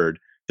and Bird.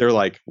 They're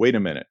like, wait a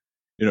minute.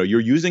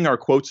 You're using our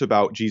quotes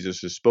about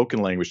Jesus'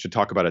 spoken language to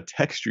talk about a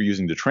text you're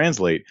using to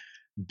translate.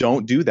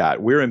 Don't do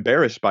that. We're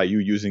embarrassed by you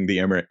using the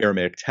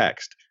Aramaic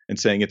text and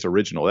saying it's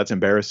original. That's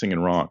embarrassing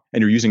and wrong.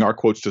 And you're using our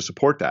quotes to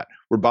support that.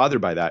 We're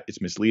bothered by that. It's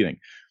misleading.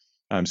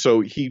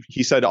 So he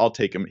said, I'll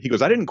take him. He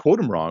goes, I didn't quote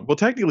him wrong. Well,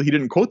 technically, he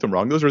didn't quote them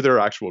wrong. Those are their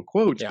actual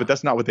quotes, but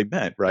that's not what they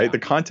meant, right? Yeah. The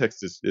context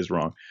is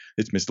wrong.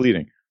 It's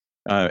misleading.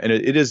 And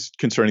it is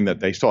concerning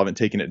that they still haven't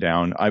taken it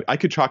down. I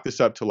could chalk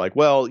this up to like,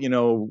 well,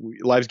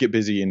 lives get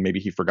busy and maybe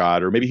he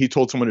forgot, or maybe he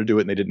told someone to do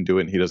it and they didn't do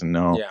it and he doesn't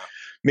know. Yeah.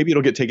 Maybe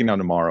it'll get taken down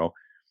tomorrow.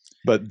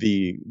 But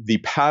the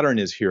pattern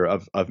is here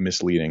of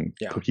misleading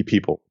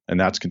people, and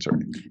that's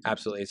concerning.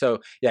 Absolutely. So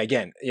yeah,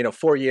 again,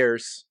 4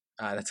 years,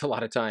 that's a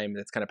lot of time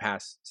that's kind of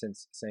passed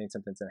since saying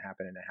something's going to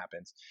happen, and it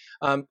happens.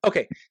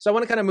 Okay, so I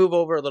want to kind of move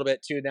over a little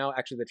bit to now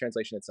actually the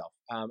translation itself.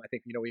 I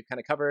think we've kind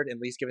of covered and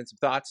at least given some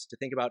thoughts to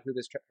think about who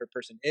this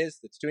person is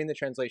that's doing the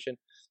translation.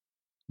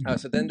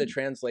 So then the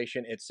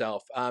translation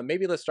itself.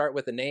 Maybe let's start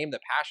with the name, the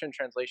Passion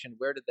Translation.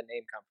 Where did the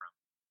name come from?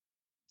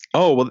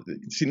 Oh, well,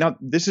 see, now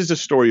this is a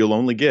story you'll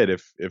only get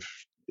if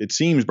it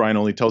seems Brian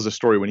only tells a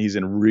story when he's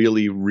in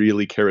really,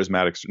 really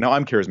charismatic. Now,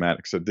 I'm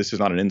charismatic, so this is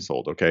not an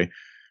insult, okay?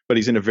 But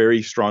he's in a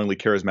very strongly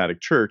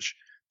charismatic church.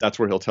 That's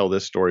where he'll tell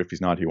this story. If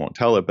he's not, he won't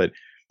tell it. But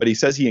he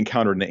says he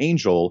encountered an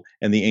angel,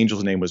 and the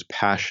angel's name was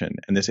Passion.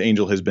 And this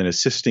angel has been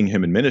assisting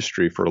him in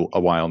ministry for a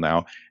while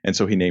now. And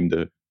so he named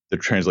the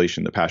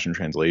translation the Passion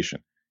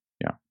Translation.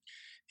 Yeah.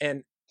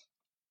 And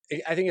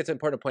I think it's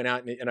important to point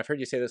out, and I've heard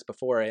you say this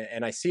before,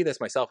 and I see this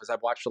myself as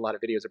I've watched a lot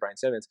of videos of Brian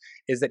Simmons,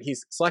 is that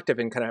he's selective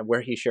in kind of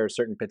where he shares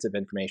certain bits of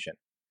information.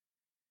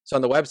 So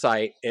on the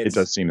website, it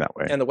does seem that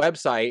way. And the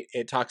website,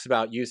 it talks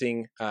about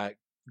using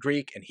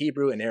Greek and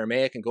Hebrew and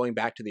Aramaic and going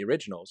back to the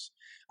originals.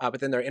 But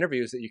then there are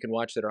interviews that you can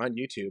watch that are on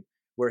YouTube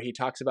where he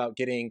talks about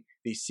getting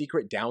these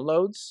secret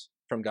downloads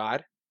from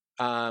God,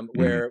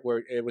 where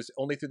it was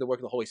only through the work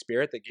of the Holy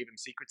Spirit that gave him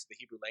secrets of the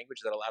Hebrew language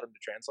that allowed him to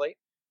translate.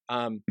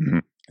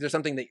 Is there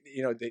something that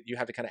that you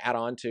have to kind of add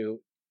on to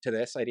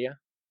this idea?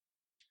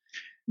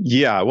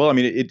 Yeah, well, I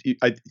mean,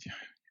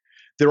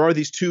 there are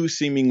these two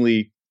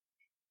seemingly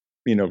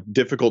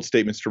difficult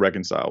statements to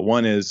reconcile.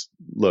 One is,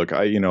 look,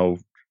 I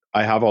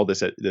have all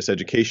this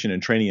education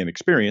and training and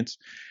experience,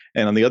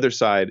 and on the other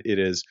side, it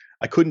is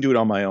I couldn't do it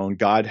on my own.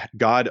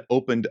 God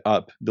opened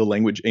up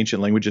the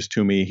ancient languages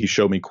to me. He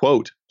showed me,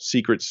 quote,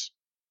 secrets,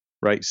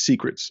 right?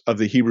 Secrets of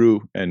the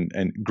Hebrew and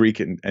Greek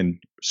and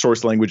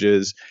source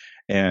languages,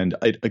 and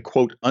it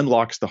quote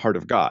unlocks the heart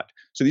of God.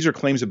 So these are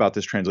claims about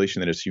this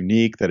translation that it's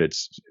unique, that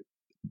it's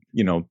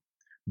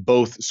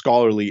both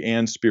scholarly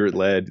and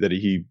spirit-led, that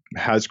he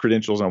has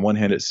credentials. On one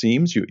hand, it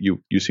seems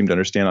you seem to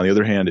understand. On the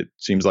other hand, it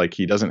seems like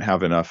he doesn't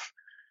have enough,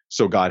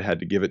 so God had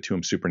to give it to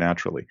him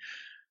supernaturally.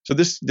 So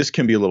this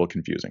can be a little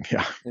confusing.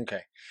 Yeah.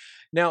 Okay.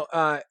 Now,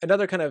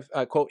 another kind of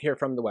quote here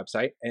from the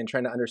website, and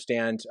trying to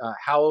understand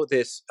how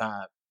this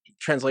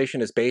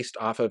translation is based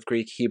off of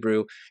Greek,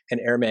 Hebrew, and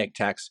Aramaic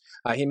texts.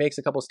 He makes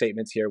a couple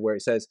statements here where he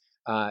says,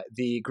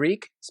 the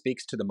Greek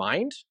speaks to the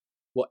mind,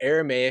 while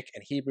Aramaic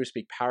and Hebrew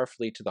speak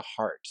powerfully to the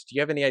heart. Do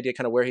you have any idea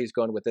kind of where he's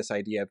going with this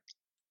idea?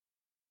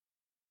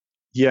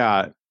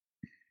 Yeah.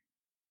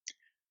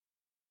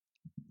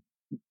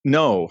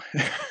 No,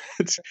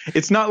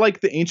 it's not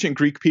like the ancient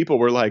Greek people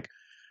were like,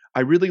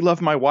 I really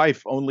love my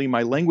wife, only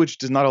my language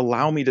does not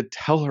allow me to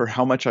tell her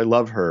how much I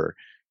love her,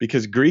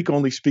 because Greek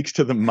only speaks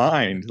to the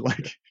mind.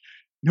 Like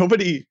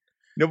nobody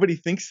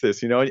thinks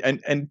this,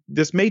 and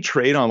this may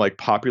trade on like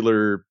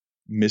popular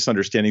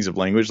misunderstandings of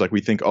language. Like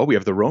we think, oh, we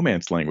have the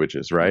Romance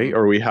languages, right?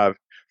 Or we have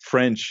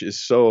French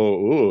is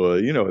so,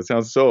 it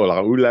sounds so la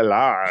ooh la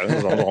la,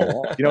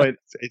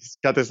 it's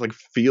got this like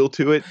feel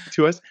to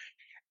us.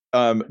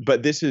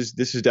 But this is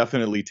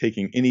definitely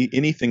taking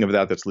anything of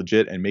that's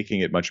legit and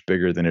making it much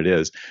bigger than it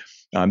is.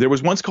 There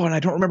was one scholar, and I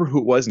don't remember who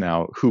it was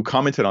now, who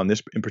commented on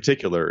this in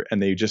particular,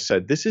 and they just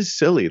said, "This is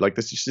silly. Like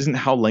this just isn't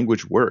how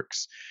language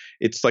works.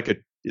 It's like a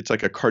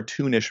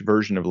cartoonish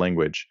version of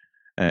language,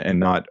 and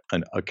not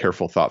a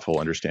careful, thoughtful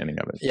understanding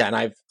of it." Yeah,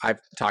 and I've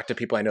talked to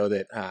people I know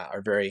that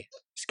are very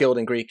skilled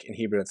in Greek and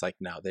Hebrew. It's like,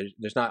 no,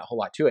 there's not a whole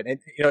lot to it. And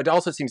it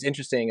also seems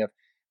interesting.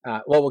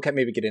 We'll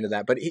maybe get into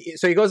that. But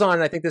so he goes on,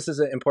 and I think this is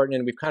important,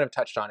 and we've kind of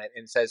touched on it.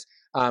 And it says,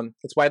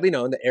 it's widely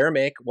known that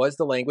Aramaic was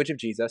the language of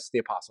Jesus, the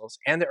apostles,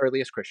 and the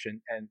earliest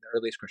Christian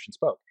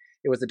spoke.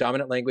 It was the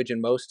dominant language in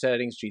most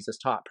settings Jesus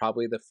taught,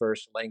 probably the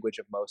first language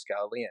of most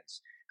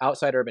Galileans,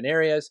 outside urban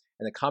areas,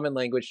 and the common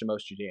language to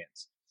most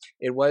Judeans.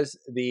 It was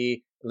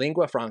the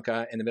lingua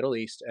franca in the Middle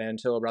East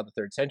until around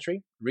the 3rd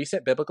century.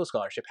 Recent biblical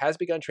scholarship has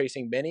begun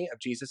tracing many of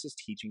Jesus'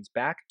 teachings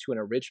back to an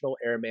original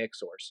Aramaic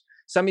source.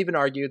 Some even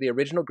argue the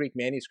original Greek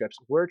manuscripts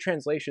were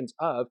translations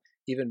of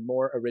even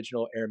more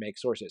original Aramaic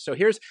sources. So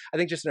here's, I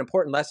think, just an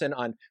important lesson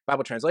on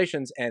Bible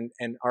translations and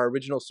our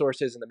original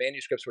sources and the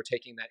manuscripts we're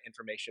taking that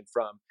information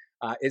from.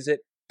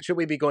 Should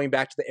we be going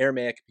back to the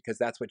Aramaic because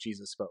that's what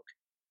Jesus spoke?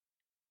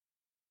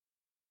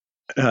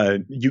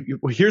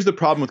 Here's the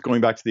problem with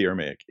going back to the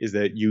Aramaic is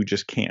that you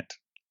just can't.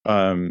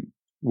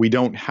 We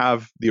don't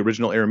have the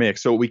original Aramaic.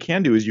 So what we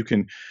can do is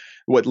from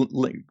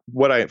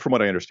what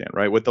I understand,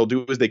 right? What they'll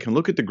do is they can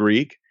look at the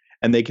Greek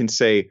and they can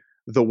say,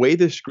 the way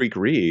this Greek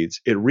reads,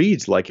 it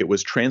reads like it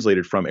was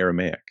translated from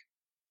Aramaic.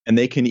 And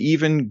they can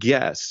even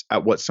guess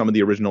at what some of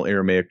the original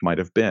Aramaic might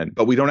have been.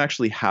 But we don't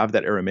actually have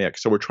that Aramaic.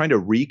 So we're trying to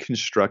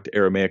reconstruct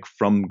Aramaic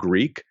from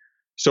Greek.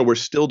 So we're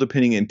still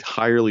depending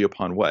entirely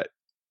upon what?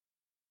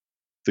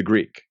 The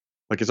Greek.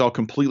 Like it's all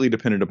completely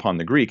dependent upon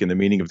the Greek and the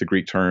meaning of the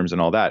Greek terms and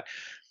all that.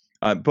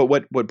 But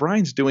what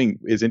Brian's doing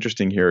is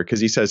interesting here because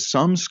he says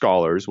some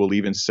scholars will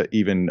even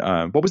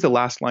what was the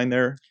last line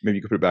there? Maybe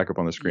you could put it back up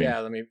on the screen. Yeah,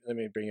 let me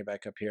bring it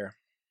back up here.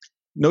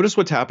 Notice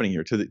what's happening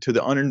here to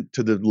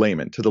the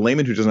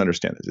layman who doesn't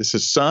understand this. It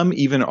says some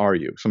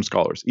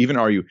scholars even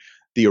argue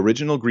the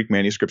original Greek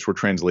manuscripts were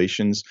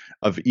translations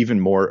of even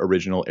more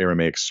original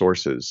Aramaic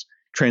sources.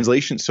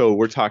 So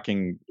we're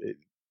talking.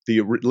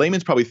 The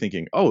layman's probably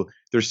thinking, oh,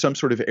 there's some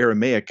sort of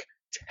Aramaic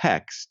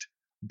text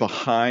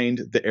behind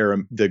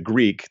the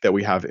Greek that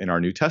we have in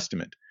our New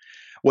Testament.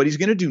 What he's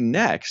going to do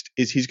next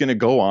is he's going to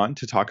go on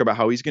to talk about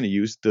how he's going to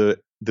use the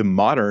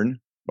modern,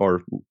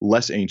 or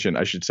less ancient,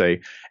 I should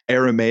say,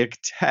 Aramaic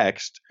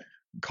text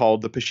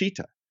called the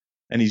Peshitta.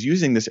 And he's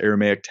using this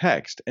Aramaic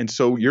text. And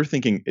so you're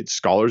thinking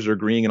scholars are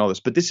agreeing and all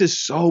this, but this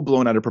is so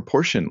blown out of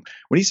proportion.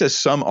 When he says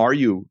some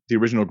argue the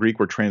original Greek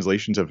were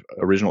translations of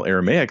original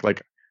Aramaic,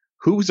 like,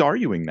 who's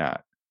arguing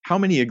that? How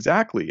many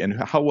exactly?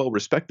 And how well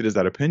respected is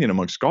that opinion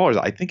among scholars?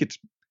 I think it's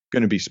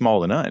going to be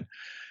small to none.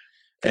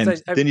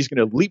 And then he's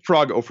going to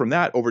leapfrog from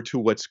that over to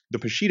what's the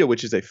Peshitta,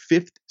 which is a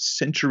 5th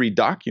century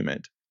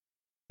document.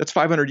 That's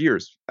 500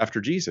 years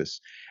after Jesus.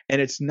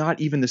 And it's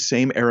not even the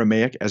same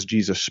Aramaic as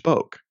Jesus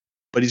spoke,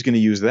 but he's going to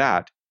use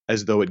that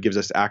as though it gives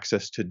us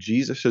access to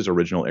Jesus's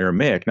original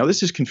Aramaic. Now,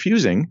 this is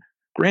confusing.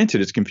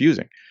 Granted, it's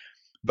confusing,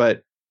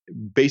 but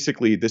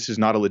basically, this is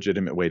not a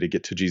legitimate way to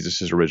get to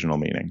Jesus's original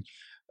meaning.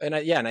 And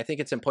I think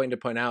it's important to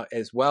point out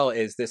as well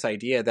is this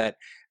idea that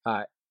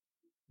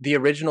the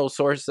original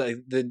source,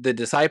 the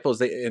disciples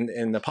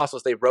and the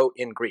apostles, they wrote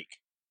in Greek,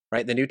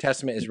 right? The New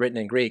Testament is written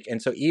in Greek.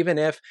 And so even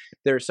if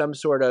there's some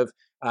sort of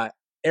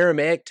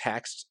Aramaic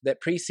text that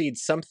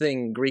precedes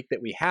something Greek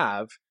that we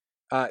have,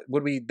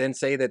 would we then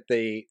say that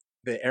the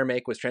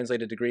Aramaic was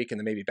translated to Greek and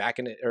then maybe back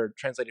in it, or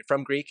translated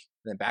from Greek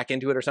and then back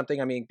into it or something?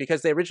 I mean,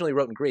 because they originally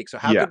wrote in Greek. So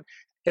how could,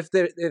 if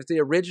the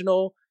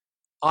original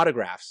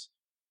autographs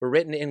were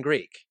written in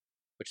Greek,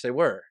 which they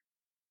were,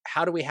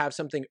 how do we have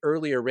something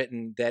earlier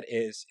written that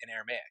is in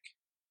Aramaic?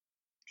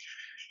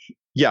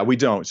 Yeah, we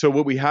don't. So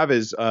what we have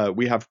is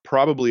we have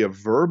probably a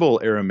verbal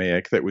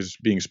Aramaic that was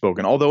being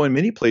spoken, although in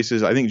many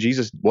places I think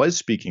Jesus was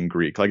speaking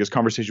Greek, like his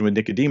conversation with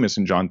Nicodemus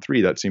in John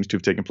 3, that seems to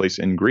have taken place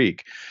in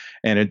Greek.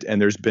 And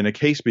there's been a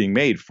case being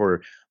made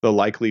for the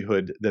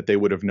likelihood that they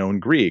would have known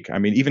Greek. I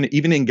mean,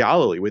 even in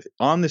Galilee,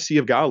 on the Sea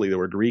of Galilee, there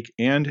were Greek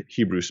and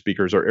Hebrew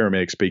speakers or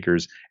Aramaic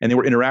speakers, and they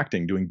were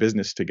interacting, doing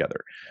business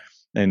together.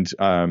 And,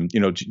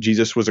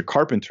 Jesus was a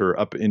carpenter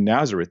up in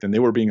Nazareth, and they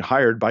were being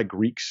hired by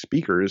Greek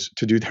speakers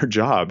to do their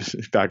jobs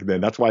back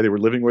then. That's why they were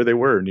living where they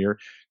were,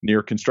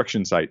 near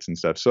construction sites and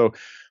stuff. So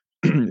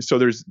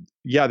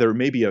there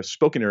may be a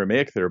spoken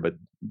Aramaic there, but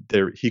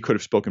he could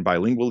have spoken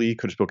bilingually, he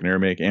could have spoken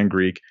Aramaic and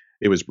Greek.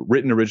 It was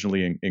written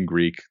originally in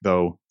Greek,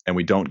 though, and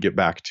we don't get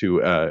back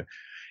to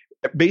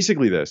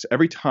basically this.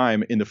 Every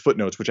time in the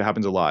footnotes, which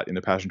happens a lot in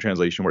the Passion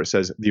Translation, where it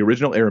says the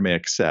original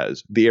Aramaic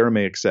says,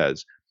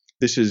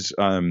 this is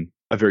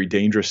a very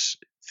dangerous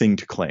thing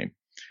to claim.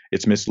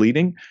 It's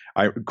misleading.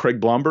 Craig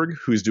Blomberg,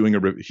 who's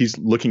he's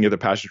looking at the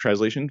Passion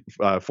Translation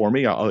for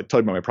me. I'll tell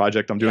you about my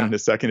project I'm doing in a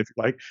second if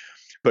you like.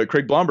 But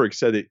Craig Blomberg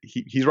said that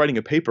he's writing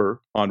a paper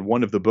on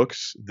one of the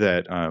books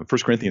that 1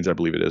 Corinthians, I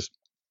believe it is,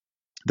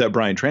 that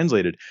Brian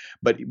translated.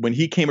 But when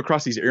he came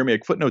across these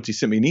Aramaic footnotes, he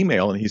sent me an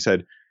email and he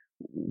said,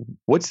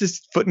 "What's this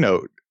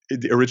footnote?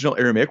 The original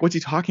Aramaic? What's he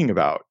talking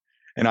about?"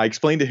 And I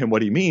explained to him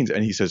what he means,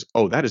 and he says,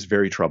 "Oh, that is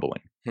very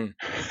troubling."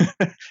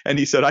 And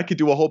he said, "I could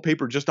do a whole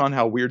paper just on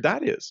how weird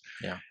that is."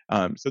 Yeah.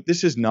 So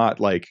this is not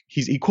like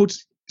he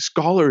quotes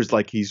scholars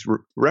like he's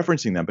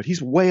referencing them, but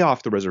he's way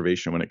off the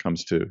reservation when it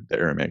comes to the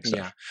Aramaic stuff.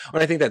 Yeah,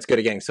 well, I think that's good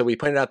again. So we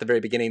pointed out at the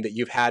very beginning that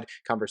you've had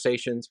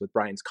conversations with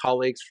Brian's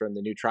colleagues from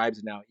the New Tribes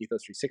and now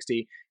Ethos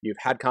 360. You've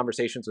had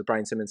conversations with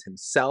Brian Simmons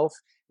himself,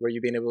 where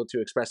you've been able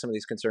to express some of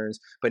these concerns.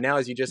 But now,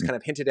 as you just kind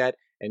of hinted at,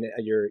 and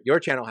your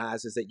channel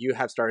has, is that you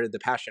have started the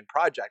Passion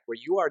Project, where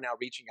you are now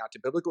reaching out to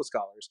biblical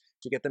scholars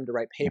to get them to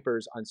write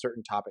papers on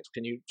certain topics.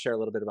 Can you share a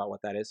little bit about what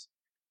that is?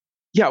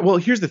 Yeah, well,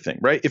 here's the thing,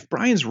 right? If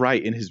Brian's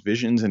right in his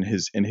visions and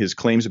his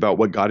claims about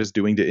what God is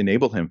doing to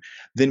enable him,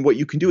 then what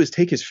you can do is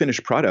take his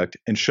finished product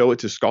and show it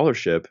to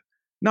scholarship,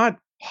 not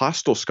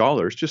hostile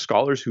scholars, just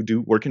scholars who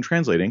do work in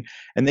translating,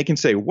 and they can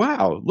say,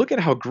 "Wow, look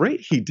at how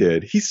great he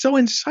did. He's so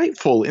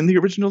insightful in the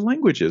original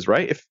languages,"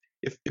 right?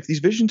 If these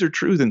visions are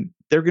true, then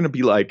they're going to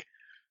be like,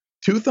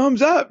 2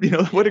 thumbs up,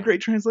 what a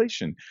great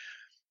translation.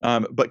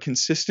 But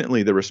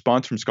consistently, the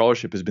response from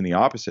scholarship has been the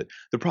opposite.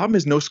 The problem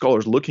is no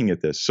scholars looking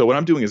at this. So what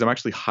I'm doing is I'm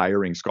actually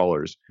hiring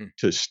scholars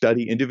to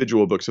study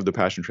individual books of the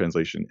Passion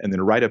Translation and then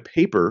write a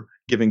paper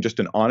giving just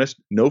an honest,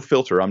 no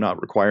filter. I'm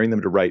not requiring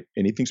them to write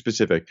anything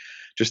specific,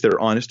 just their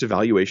honest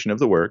evaluation of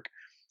the work.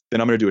 Then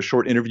I'm going to do a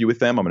short interview with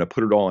them. I'm going to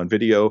put it all on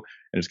video,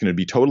 and it's going to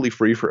be totally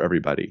free for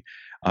everybody.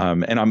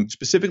 And I'm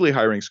specifically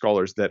hiring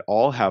scholars that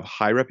all have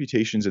high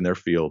reputations in their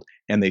field,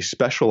 and they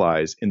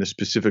specialize in the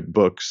specific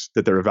books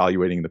that they're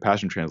evaluating in the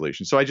Passion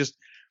Translation. So I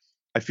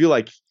feel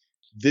like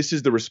this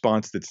is the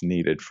response that's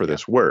needed for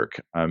this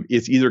work.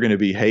 It's either going to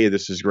be, "Hey,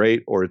 this is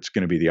great," or it's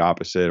going to be the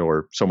opposite,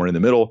 or somewhere in the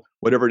middle.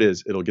 Whatever it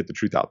is, it'll get the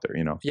truth out there,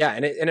 Yeah,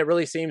 and it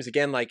really seems,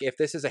 again, like if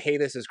this is a "Hey,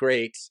 this is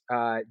great,"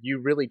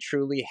 you really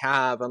truly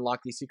have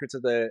unlocked these secrets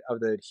of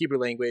the Hebrew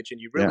language,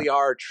 and you really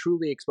are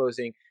truly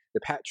exposing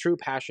the true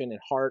passion and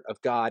heart of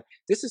God.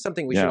 This is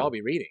something we should all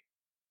be reading.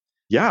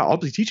 Yeah, I'll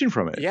be teaching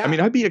from it. Yeah. I mean,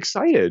 I'd be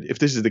excited if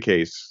this is the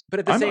case.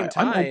 But at the same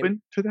time, I'm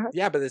open to that.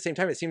 Yeah, but at the same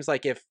time, it seems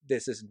like if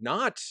this is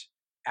not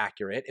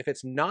accurate, if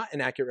it's not an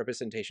accurate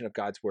representation of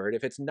God's word,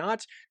 if it's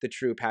not the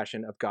true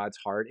passion of God's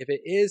heart, if it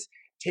is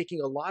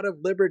taking a lot of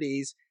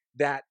liberties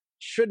that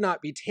should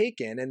not be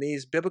taken, and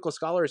these biblical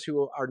scholars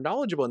who are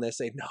knowledgeable in this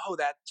say, "No,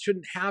 that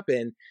shouldn't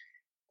happen,"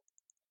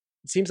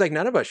 it seems like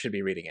none of us should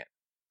be reading it.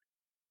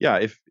 Yeah,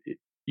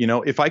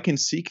 if I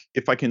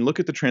can look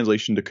at the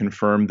translation to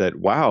confirm that,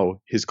 wow,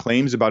 his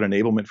claims about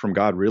enablement from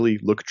God really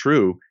look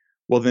true,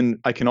 well, then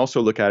I can also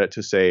look at it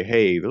to say,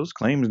 hey, those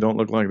claims don't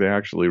look like they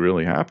actually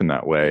really happen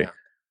that way. Yeah.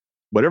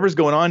 Whatever's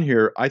going on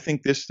here, I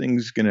think this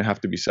thing's going to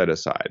have to be set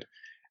aside.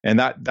 And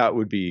that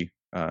would be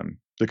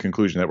the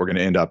conclusion that we're going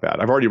to end up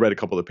at. I've already read a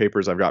couple of the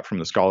papers I've got from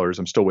the scholars.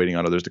 I'm still waiting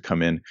on others to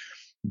come in,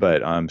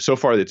 but so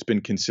far it's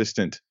been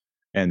consistent,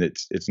 and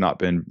it's not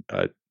been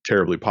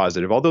terribly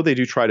positive. Although they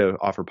do try to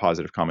offer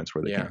positive comments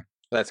where they can.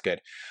 That's good.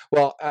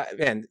 Well,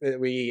 man,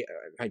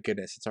 my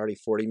goodness, it's already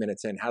 40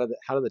 minutes in. How did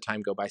the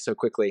time go by so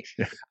quickly?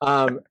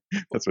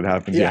 That's what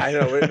happens. Yeah, I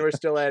know. We're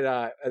still at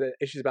the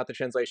issues about the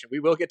translation. We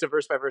will get to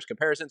verse by verse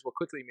comparisons. We'll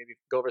quickly maybe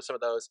go over some of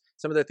those,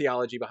 some of the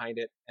theology behind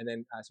it, and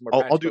then some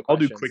more. I'll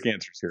do quick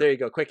answers here. There you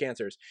go, quick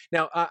answers.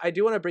 Now, I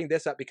do want to bring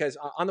this up because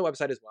on the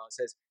website as well, it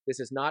says this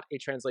is not a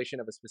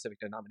translation of a specific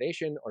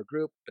denomination or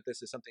group, but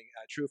this is something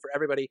true for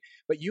everybody.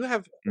 But you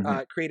have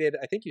created,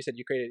 I think you said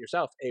you created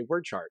yourself, a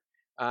word chart.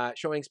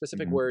 Showing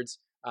specific words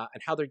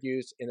and how they're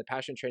used in the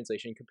Passion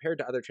Translation compared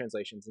to other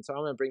translations. And so I'm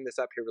going to bring this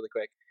up here really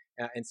quick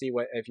and see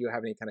if you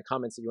have any kind of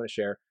comments that you want to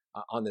share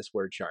on this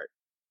word chart.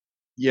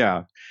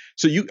 Yeah.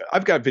 So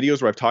I've got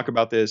videos where I've talked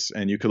about this,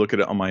 and you can look at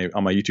it on my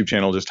YouTube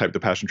channel. Just type the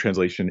Passion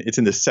Translation. It's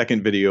in the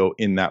second video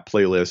in that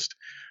playlist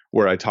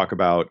where I talk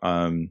about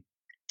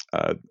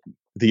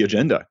the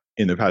agenda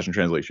in the Passion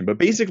Translation. But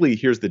basically,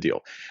 here's the deal.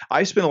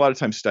 I spent a lot of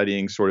time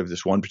studying sort of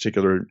this one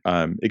particular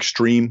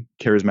extreme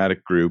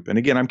charismatic group. And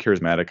again, I'm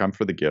charismatic. I'm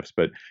for the gifts,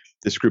 but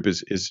this group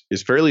is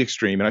fairly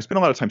extreme. And I spent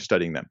a lot of time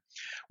studying them.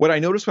 What I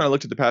noticed when I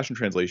looked at the Passion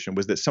Translation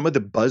was that some of the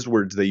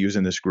buzzwords they use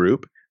in this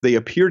group, they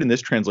appeared in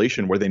this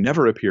translation where they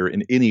never appear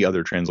in any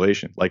other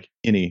translation, like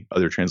any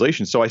other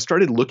translation. So I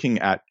started looking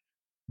at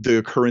the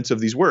occurrence of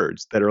these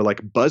words that are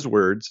like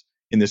buzzwords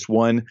in this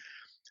one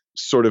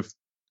sort of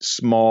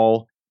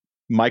small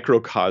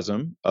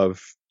microcosm of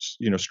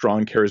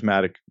strong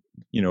charismatic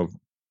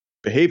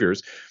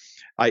behaviors.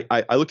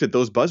 I looked at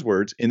those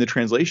buzzwords in the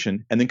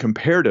translation and then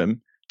compared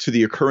them to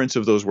the occurrence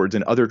of those words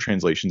in other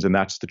translations, and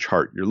that's the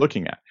chart you're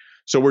looking at.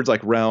 So words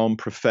like realm,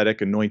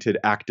 prophetic, anointed,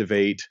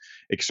 activate,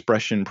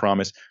 expression,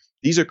 promise,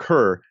 these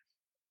occur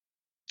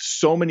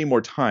so many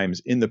more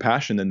times in the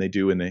Passion than they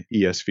do in the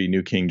ESV,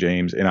 New King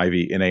James,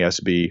 NIV,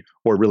 NASB,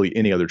 or really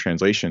any other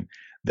translation,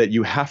 that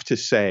you have to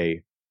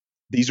say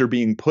these are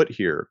being put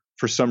here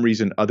for some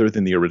reason other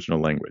than the original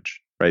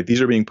language, right?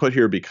 These are being put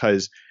here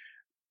because,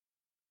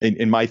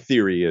 in my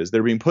theory, is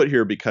they're being put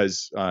here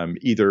because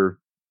either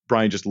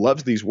Brian just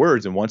loves these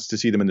words and wants to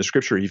see them in the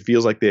scripture. He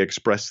feels like they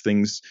express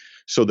things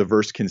so the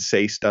verse can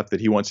say stuff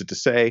that he wants it to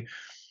say.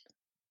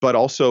 But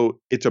also,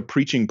 it's a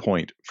preaching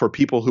point for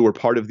people who are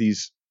part of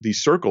these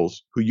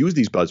circles who use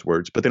these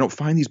buzzwords, but they don't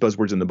find these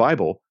buzzwords in the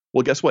Bible.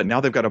 Well, guess what?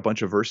 Now they've got a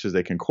bunch of verses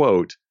they can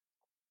quote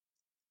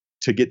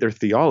to get their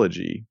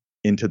theology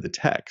into the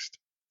text.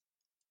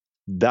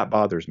 That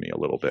bothers me a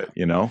little bit,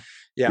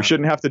 Yeah. We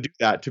shouldn't have to do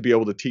that to be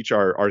able to teach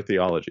our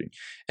theology.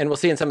 And we'll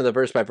see in some of the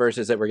verse by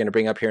verses that we're going to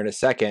bring up here in a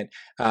second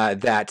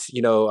that,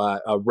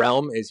 a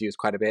realm is used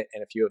quite a bit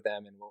in a few of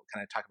them. And we'll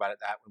kind of talk about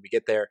that when we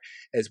get there,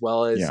 as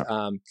well as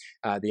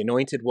the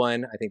anointed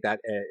one. I think that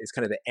is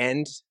kind of the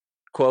end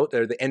quote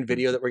or the end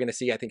video that we're going to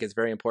see. I think is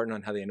very important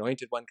on how the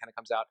anointed one kind of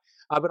comes out.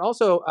 But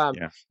also,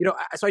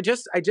 so I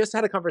just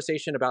had a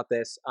conversation about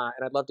this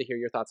and I'd love to hear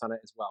your thoughts on it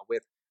as well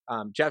with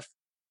Jeff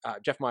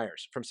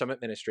Myers from Summit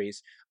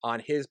Ministries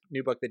on his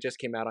new book that just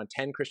came out on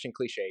 10 Christian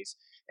cliches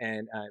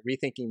and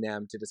rethinking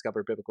them to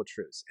discover biblical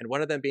truths. And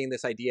one of them being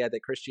this idea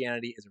that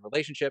Christianity is a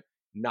relationship,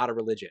 not a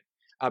religion.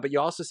 But you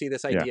also see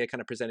this idea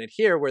kind of presented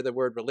here where the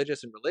word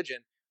religious and religion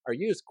are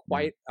used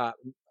quite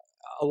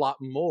a lot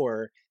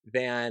more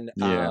than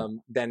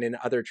in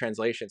other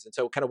translations. And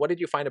so kind of what did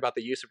you find about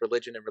the use of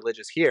religion and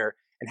religious here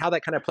and how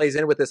that kind of plays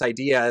in with this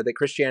idea that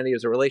Christianity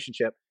is a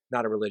relationship,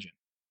 not a religion?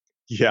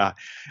 Yeah.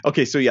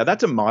 Okay. So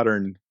that's a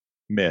modern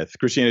myth.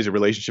 Christianity is a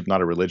relationship,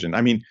 not a religion.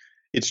 I mean,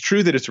 it's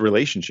true that it's a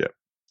relationship,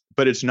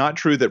 but it's not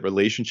true that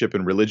relationship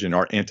and religion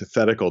are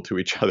antithetical to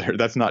each other.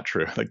 That's not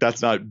true. Like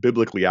that's not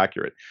biblically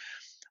accurate.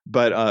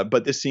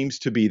 But this seems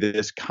to be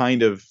this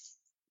kind of,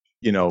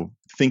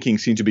 thinking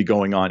seems to be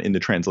going on in the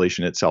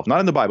translation itself, not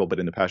in the Bible, but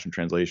in the Passion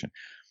Translation.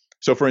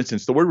 So for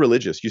instance, the word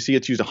religious, you see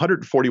it's used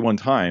 141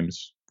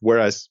 times,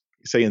 whereas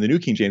say in the New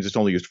King James, it's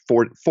only used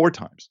four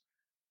times.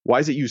 Why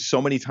is it used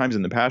so many times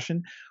in the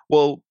Passion?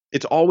 Well,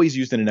 it's always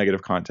used in a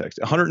negative context.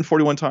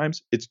 141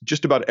 times, it's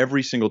just about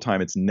every single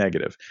time it's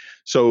negative.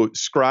 So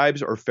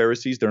scribes or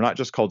Pharisees, they're not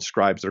just called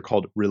scribes, they're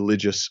called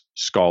religious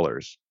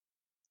scholars,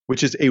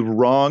 which is a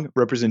wrong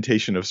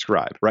representation of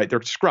scribe, right?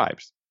 They're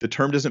scribes. The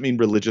term doesn't mean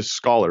religious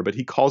scholar, but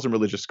he calls them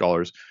religious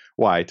scholars.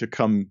 Why? To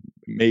come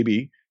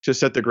maybe to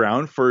set the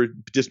ground for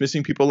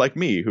dismissing people like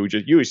me who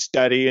just, you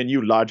study and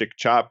you logic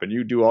chop and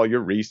you do all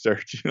your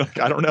research.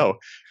 I don't know.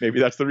 Maybe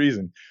that's the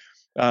reason.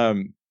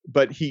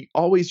 But he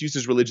always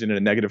uses religion in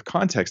a negative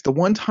context. The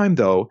one time,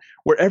 though,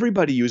 where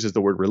everybody uses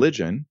the word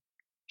religion,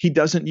 he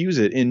doesn't use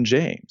it in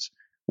James,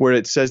 where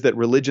it says that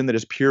religion that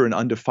is pure and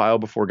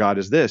undefiled before God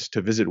is this,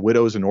 to visit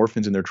widows and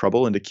orphans in their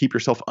trouble and to keep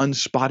yourself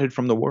unspotted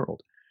from the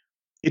world.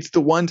 It's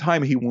the one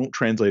time he won't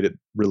translate it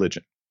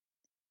religion.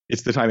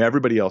 It's the time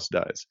everybody else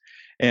does.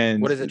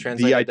 And what is it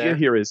translated the idea there?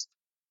 Here is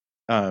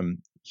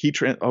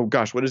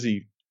what is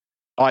he?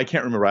 Oh, I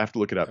can't remember. I have to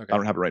look it up. Okay. I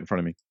don't have it right in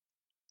front of me.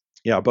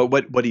 Yeah, but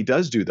what he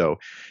does do though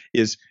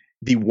is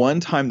the one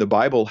time the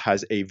Bible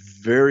has a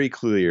very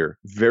clear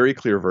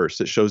verse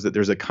that shows that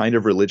there's a kind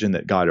of religion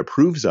that God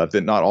approves of,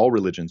 that not all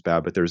religion's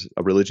bad, but there's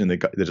a religion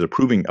that is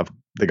approving of,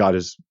 that God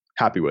is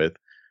happy with,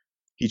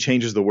 he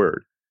changes the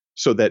word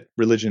so that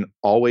religion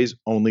always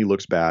only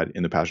looks bad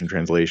in the Passion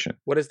Translation.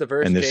 What is the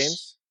verse, And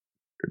James?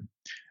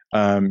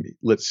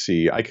 Let's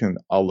see.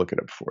 I'll look it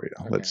up for you.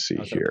 Okay. Let's see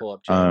I was gonna here. pull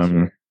up James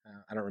here.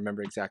 I don't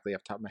remember exactly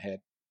off the top of my head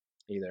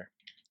either.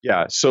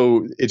 Yeah,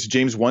 so it's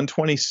James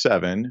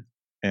 1:27,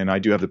 and I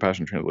do have the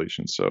Passion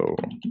Translation. So,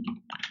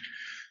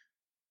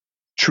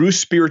 true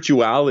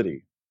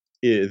spirituality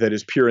that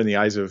is pure in the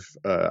eyes of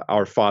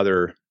our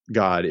Father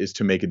God is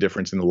to make a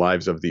difference in the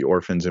lives of the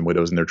orphans and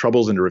widows in their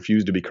troubles, and to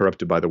refuse to be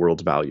corrupted by the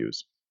world's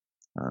values.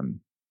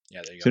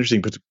 Yeah, there you It's go.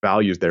 interesting, puts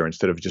values there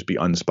instead of just be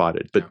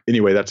unspotted. But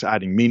anyway, that's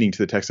adding meaning to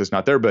the text that's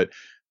not there. But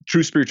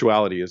true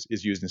spirituality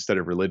is used instead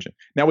of religion.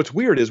 Now, what's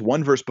weird is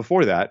one verse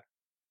before that,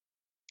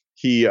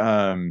 he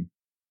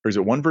or is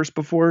it one verse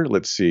before?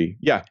 Let's see.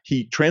 Yeah,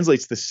 he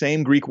translates the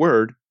same Greek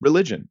word,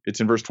 religion.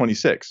 It's in verse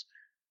 26.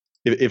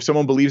 If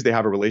someone believes they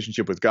have a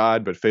relationship with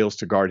God but fails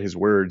to guard his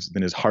words,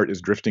 then his heart is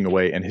drifting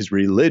away and his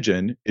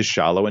religion is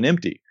shallow and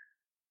empty.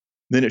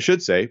 Then it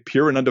should say,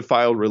 pure and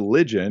undefiled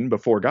religion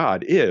before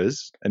God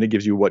is, and it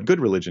gives you what good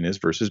religion is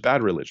versus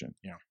bad religion.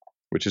 Yeah.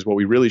 Which is what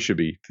we really should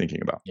be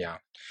thinking about. Yeah.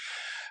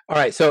 All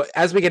right. So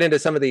as we get into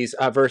some of these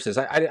verses,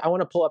 I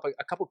want to pull up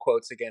a couple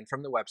quotes again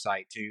from the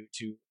website to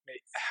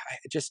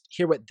just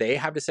hear what they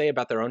have to say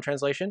about their own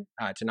translation,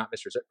 to not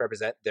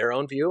misrepresent their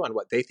own view on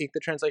what they think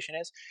the translation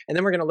is. And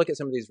then we're going to look at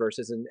some of these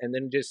verses, and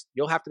then just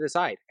you'll have to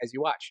decide as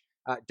you watch,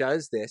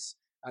 does this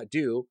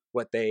do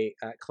what they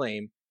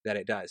claim that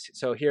it does?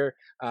 So here,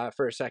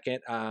 for a second,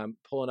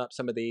 pulling up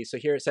some of these. So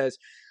here it says,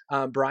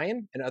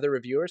 Brian and other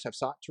reviewers have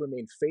sought to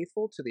remain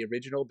faithful to the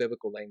original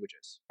biblical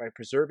languages by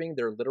preserving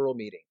their literal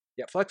meaning,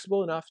 yet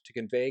flexible enough to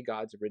convey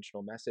God's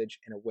original message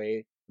in a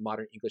way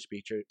modern English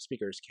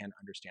speakers can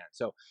understand.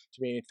 So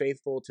to remain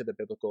faithful to the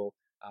biblical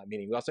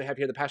meaning. We also have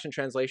here the Passion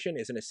Translation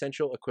is an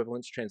essential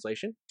equivalence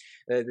translation.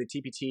 The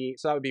TPT,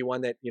 so that would be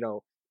one that,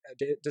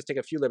 just take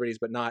a few liberties,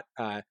 but not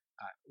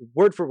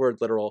word for word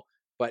literal,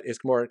 but is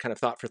more kind of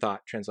thought for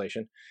thought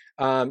translation.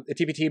 The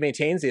TPT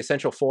maintains the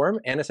essential form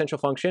and essential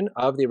function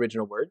of the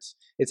original words.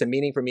 It's a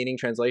meaning for meaning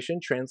translation,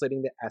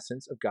 translating the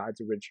essence of God's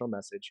original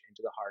message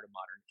into the heart of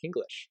modern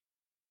English.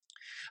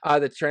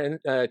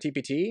 The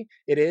TPT,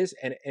 it is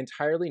an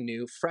entirely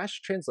new,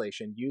 fresh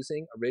translation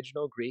using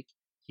original Greek,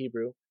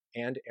 Hebrew,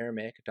 and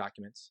Aramaic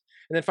documents.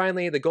 And then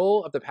finally, the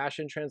goal of the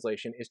Passion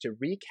Translation is to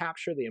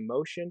recapture the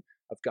emotion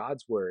of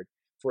God's word,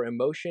 for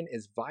emotion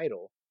is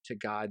vital to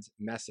God's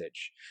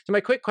message. So my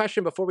quick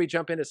question before we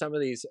jump into some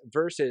of these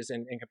verses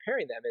and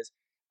comparing them is,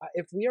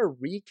 if we are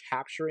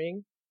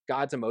recapturing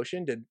God's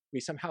emotion, did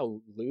we somehow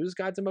lose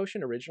God's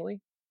emotion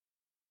originally?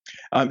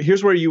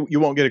 Here's where you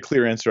won't get a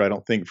clear answer, I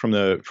don't think, from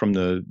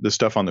the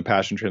stuff on the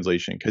Passion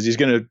Translation, because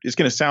it's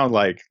gonna sound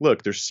like,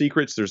 look, there's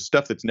secrets, there's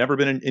stuff that's never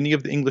been in any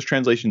of the English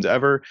translations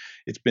ever.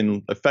 It's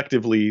been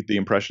effectively, the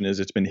impression is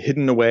it's been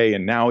hidden away,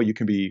 and now you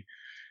can be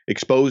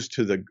exposed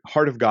to the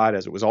heart of God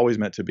as it was always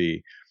meant to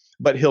be.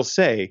 But he'll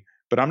say,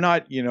 but I'm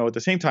not, at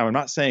the same time, I'm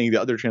not saying the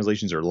other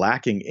translations are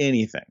lacking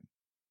anything.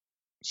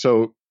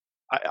 So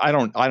I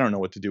don't know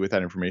what to do with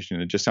that information.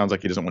 It just sounds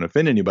like he doesn't want to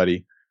offend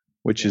anybody,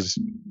 which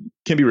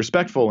can be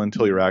respectful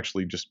until you're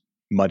actually just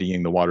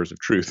muddying the waters of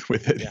truth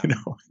with it,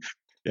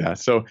 Yeah.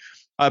 So,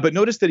 but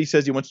notice that he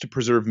says he wants to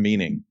preserve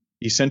meaning,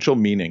 essential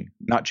meaning,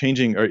 not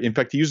changing, or in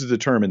fact, he uses the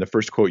term in the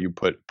first quote you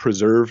put,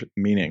 preserve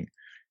meaning.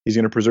 He's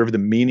going to preserve the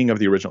meaning of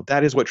the original.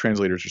 That is what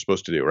translators are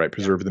supposed to do, right?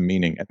 Preserve the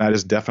meaning. And that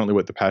is definitely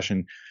what the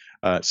Passion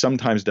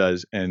sometimes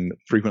does and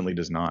frequently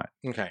does not.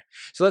 Okay.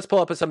 So let's pull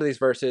up some of these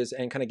verses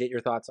and kind of get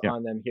your thoughts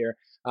on them here.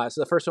 So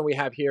the first one we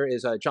have here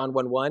is John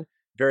 1:1,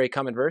 very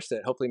common verse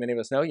that hopefully many of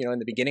us know. In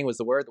the beginning was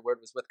the Word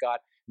was with God,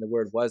 and the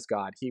Word was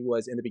God. He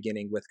was in the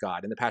beginning with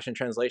God. In the Passion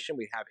Translation,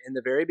 we have in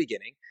the very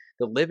beginning,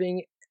 the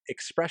living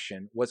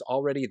expression was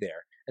already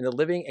there, and the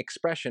living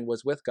expression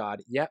was with God,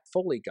 yet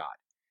fully God.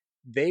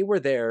 They were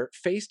there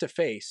face to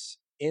face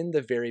in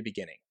the very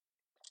beginning.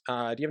 Do you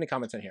have any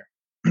comments on here?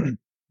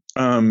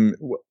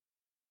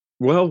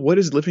 Well, what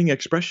does living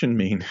expression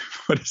mean?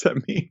 What does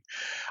that mean?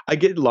 I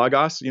get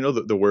logos,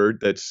 the word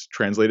that's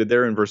translated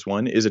there in verse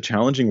 1 is a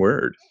challenging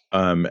word.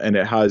 And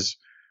it has,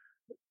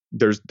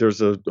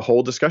 there's a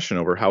whole discussion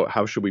over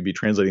how should we be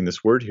translating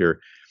this word here.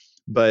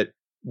 But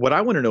what I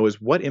want to know is,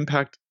 what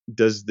impact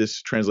does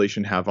this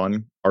translation have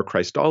on our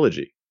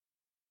Christology?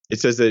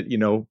 It says that,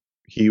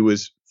 he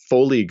was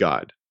fully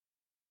God.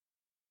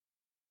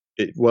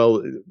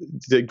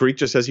 The Greek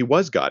just says he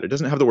was God. It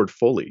doesn't have the word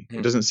fully.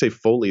 It doesn't say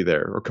fully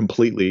there or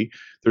completely.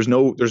 There's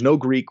no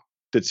Greek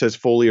that says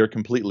fully or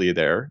completely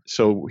there.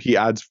 So he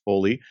adds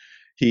fully.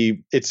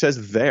 It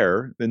says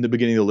there in the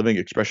beginning, the living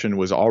expression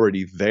was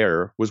already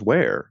there. Was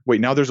where? Wait,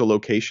 now there's a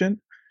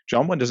location?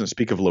 John 1 doesn't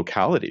speak of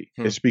locality.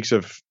 It speaks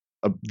of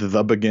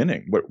the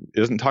beginning. It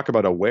doesn't talk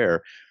about a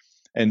where.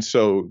 And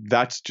so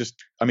that's just,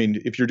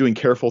 if you're doing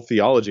careful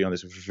theology on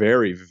this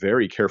very,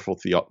 very careful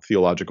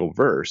theological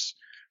verse,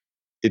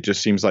 it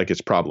just seems like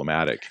it's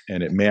problematic,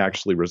 and it may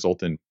actually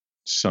result in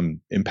some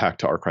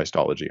impact to our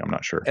Christology. I'm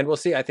not sure. And we'll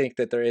see. I think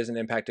that there is an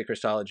impact to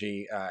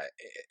Christology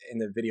in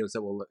the videos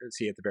that we'll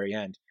see at the very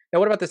end. Now,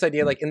 what about this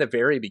idea, like in the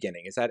very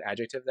beginning? Is that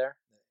adjective there?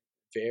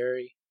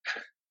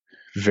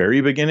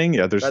 Very beginning?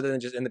 Yeah, rather than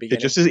just in the beginning.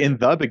 It just is in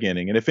the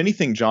beginning. And if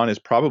anything, John is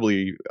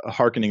probably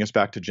hearkening us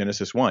back to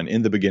Genesis 1.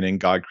 In the beginning,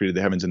 God created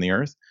the heavens and the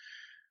earth.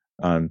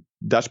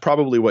 That's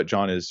probably what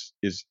John is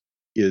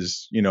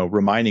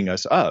reminding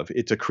us of.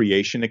 It's a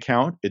creation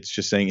account. It's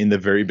just saying in the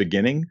very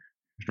beginning,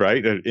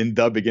 right? In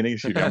the beginning.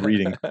 Excuse me, I'm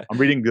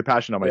reading the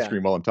Passion on my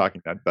screen while I'm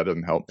talking. That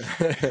doesn't help.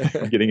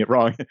 I'm getting it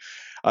wrong.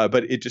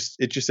 But it's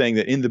just saying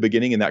that in the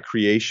beginning, in that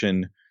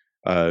creation,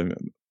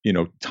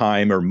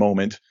 time or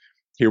moment,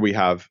 here we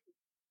have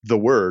the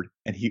Word,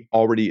 and he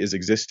already is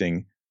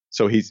existing.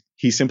 So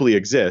he simply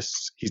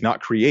exists. He's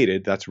not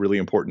created. That's really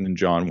important in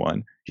John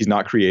 1. He's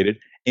not created,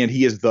 and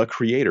he is the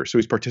creator. So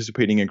he's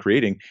participating in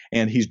creating,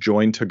 and he's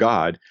joined to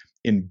God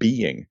in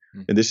being.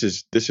 Mm-hmm. And this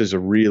is a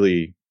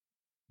really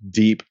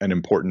deep and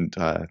important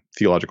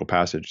theological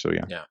passage. So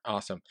yeah,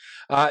 awesome.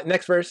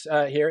 Next verse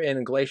here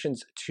in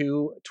Galatians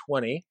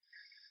 2:20.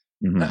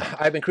 Mm-hmm.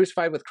 I've been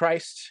crucified with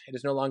Christ. It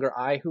is no longer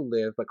I who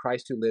live, but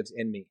Christ who lives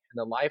in me. And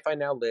the life I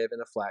now live in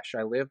the flesh,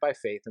 I live by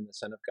faith in the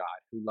Son of God,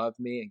 who loved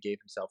me and gave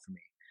himself for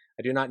me.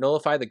 I do not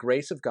nullify the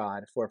grace of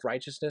God, for if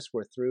righteousness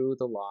were through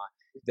the law,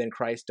 then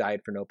Christ died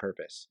for no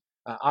purpose.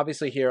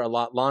 Obviously here a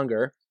lot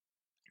longer.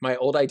 My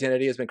old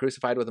identity has been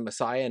crucified with a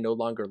Messiah and no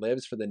longer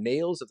lives, for the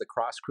nails of the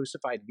cross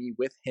crucified me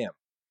with him.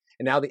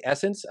 And now the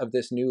essence of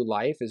this new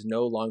life is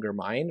no longer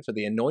mine, for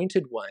the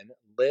Anointed One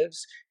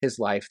lives his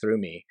life through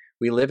me.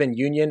 We live in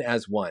union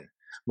as one.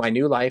 My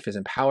new life is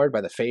empowered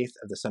by the faith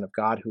of the Son of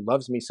God, who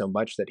loves me so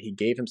much that he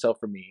gave himself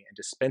for me and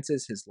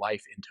dispenses his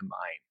life into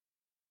mine.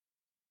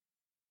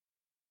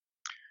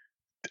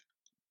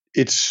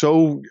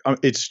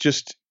 It's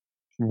just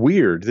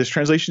weird. This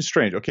translation's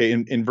strange. Okay,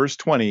 in verse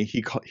 20,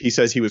 he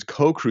says he was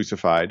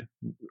co-crucified.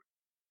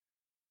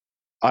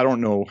 I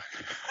don't know.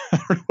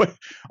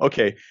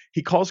 Okay,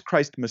 he calls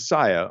Christ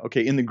Messiah.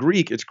 Okay, in the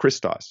Greek, it's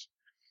Christos.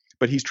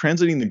 But he's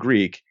translating the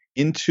Greek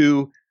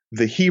into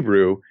the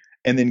Hebrew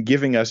and then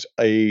giving us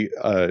a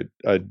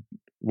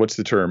what's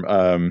the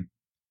term?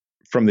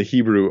 From the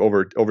Hebrew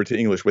over to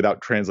English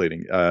without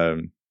translating.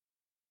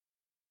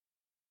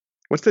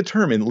 What's the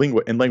term in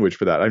language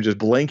for that? I'm just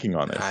blanking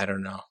on this. I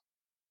don't know.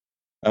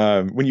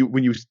 When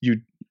you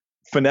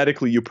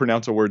phonetically you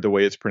pronounce a word the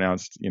way it's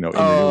pronounced, in the new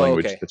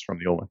language that's from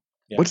the old one.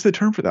 Yeah. What's the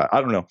term for that? I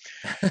don't know.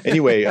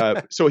 Anyway,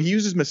 so he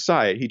uses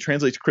Messiah. He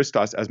translates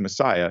Christos as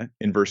Messiah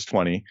in verse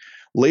 20.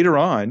 Later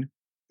on,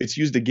 it's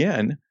used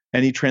again,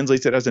 and he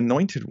translates it as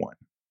Anointed One.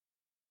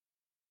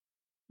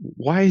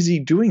 Why is he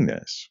doing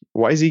this?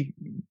 Why is he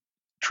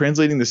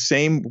translating the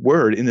same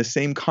word in the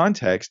same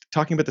context,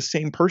 talking about the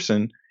same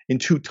person in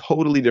two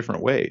totally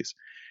different ways?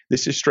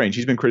 This is strange.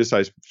 He's been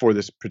criticized for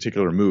this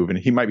particular move, and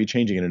he might be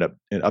changing it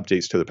in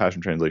updates to the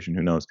Passion Translation.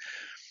 Who knows?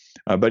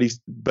 But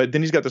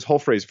then he's got this whole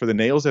phrase, for the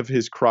nails of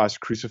his cross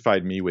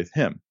crucified me with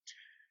him.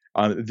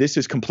 This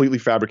is completely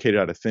fabricated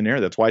out of thin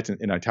air. That's why it's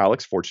in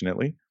italics,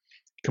 fortunately.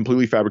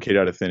 Completely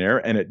fabricated out of thin air.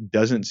 And it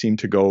doesn't seem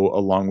to go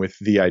along with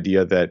the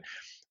idea that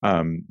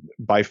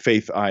by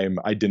faith I'm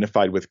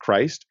identified with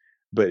Christ.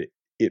 But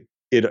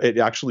it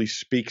actually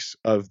speaks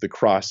of the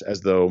cross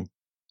as though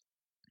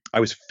I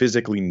was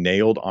physically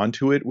nailed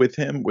onto it with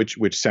him, which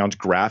sounds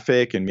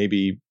graphic and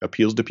maybe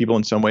appeals to people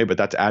in some way, but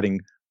that's adding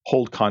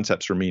whole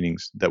concepts or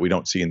meanings that we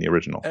don't see in the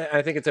original.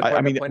 I think it's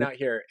important to point out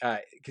here,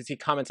 because he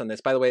comments on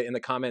this. By the way, in the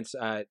comments,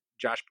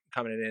 Josh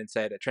commented in and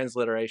said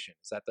transliteration.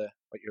 Is that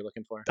what you're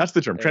looking for? That's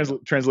the term,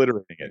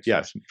 transliterating it.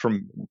 Yes,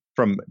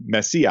 from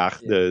Messiah,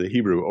 the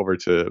Hebrew, over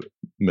to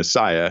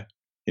Messiah,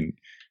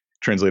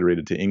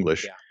 transliterated to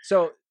English. Yeah.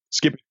 So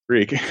skip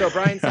Greek. So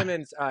Brian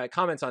Simmons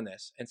comments on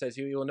this and says,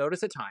 you will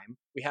notice a time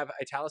we have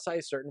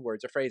italicized certain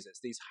words or phrases.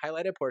 These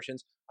highlighted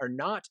portions are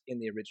not in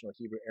the original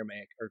Hebrew,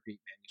 Aramaic, or Greek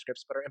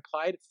manuscripts, but are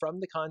implied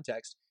from the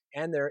context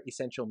and their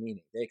essential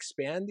meaning. They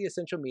expand the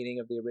essential meaning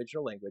of the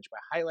original language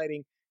by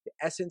highlighting the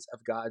essence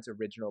of God's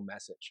original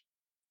message.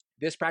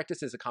 This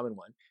practice is a common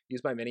one,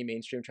 used by many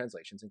mainstream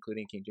translations,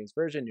 including King James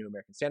Version, New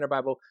American Standard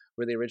Bible,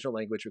 where the original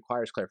language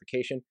requires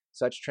clarification.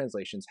 Such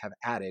translations have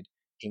added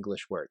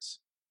English words.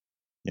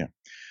 Yeah.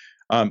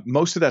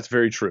 Most of that's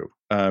very true,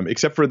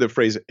 except for the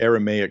phrase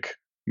Aramaic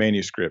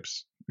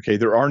manuscripts. Okay,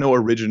 there are no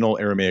original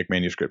Aramaic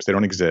manuscripts; they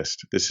don't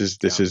exist. This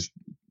is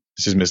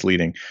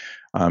misleading.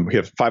 We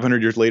have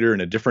 500 years later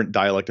in a different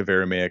dialect of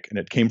Aramaic, and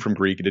it came from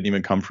Greek. It didn't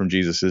even come from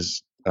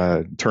Jesus's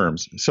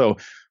terms. So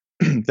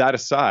that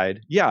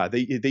aside, yeah, they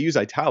use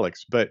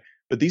italics, but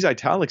these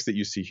italics that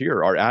you see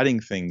here are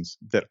adding things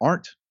that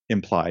aren't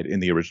implied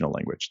in the original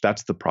language.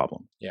 That's the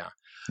problem. Yeah.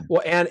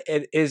 Well, and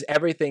it is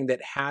everything that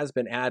has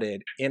been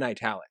added in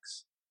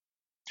italics.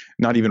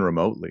 Not even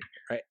remotely.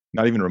 Right.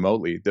 Not even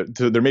remotely.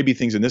 There may be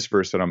things in this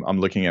verse that I'm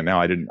looking at now.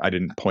 I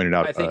didn't point it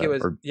out. I think it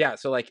was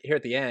So like here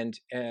at the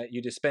end,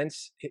 he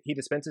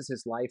dispenses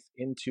his life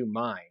into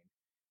mine.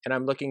 And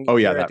I'm looking Oh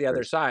yeah, here at that the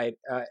other phrase. sthen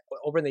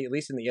at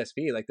least in the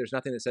ESV, like there's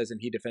nothing that says, and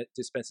he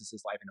dispenses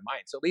his life into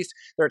mine. So at least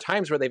there are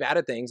times where they've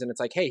added things and it's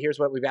like, hey, here's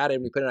what we've added.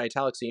 And we put it in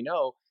italics so you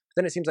know.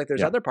 But then it seems like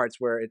there's Yeah. other parts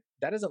where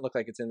that doesn't look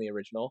like it's in the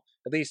original,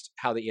 at least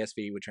how the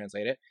ESV would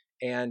translate it.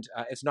 And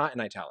it's not in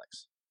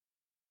italics.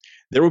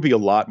 There will be a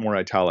lot more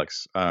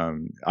italics.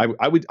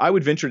 I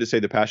would venture to say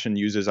the Passion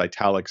uses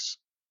italics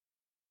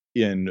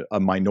in a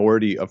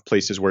minority of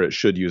places where it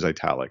should use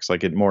italics,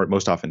 like it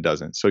most often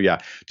doesn't. So yeah,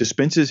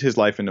 dispenses his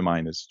life into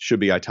mine should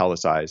be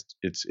italicized.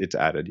 It's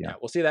added. Yeah.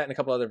 We'll see that in a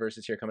couple other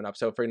verses here coming up.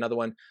 So for another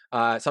one,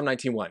 Psalm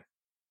 19:1.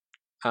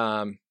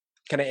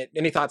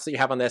 Any thoughts that you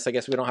have on this? I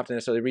guess we don't have to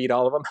necessarily read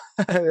all of them.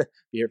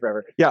 Be here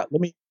forever. Yeah,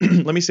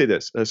 let me say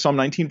this. Psalm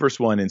 19 verse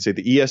 1 and say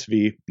the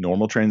ESV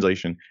normal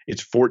translation,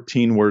 it's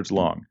 14 words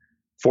long.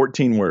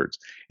 14 words.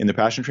 In the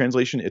Passion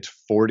Translation, it's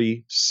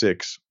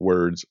 46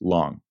 words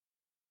long.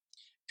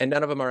 And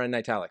none of them are in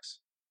italics.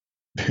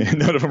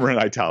 None of them are in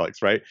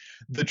italics, right?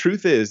 The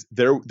truth is,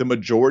 the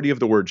majority of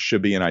the words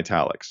should be in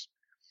italics.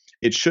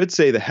 It should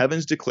say the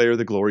heavens declare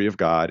the glory of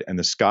God and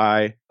the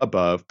sky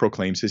above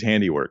proclaims his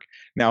handiwork.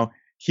 Now,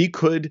 he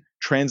could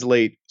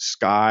translate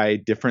sky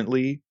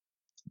differently,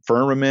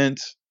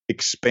 firmament,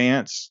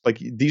 expanse. Like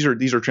these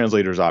are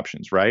translators'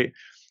 options, right?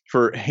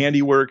 For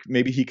handiwork,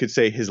 maybe he could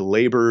say his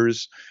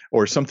labors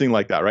or something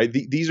like that, right?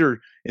 These are,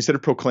 instead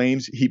of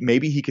proclaims,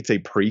 maybe he could say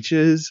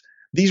preaches.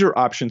 These are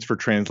options for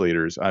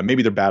translators.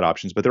 Maybe they're bad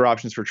options, but they're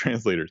options for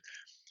translators.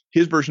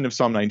 His version of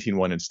Psalm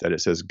 19:1 instead,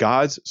 it says,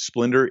 God's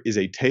splendor is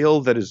a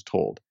tale that is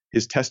told.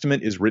 His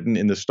testament is written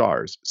in the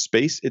stars.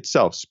 Space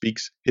itself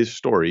speaks his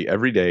story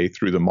every day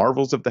through the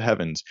marvels of the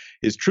heavens.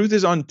 His truth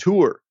is on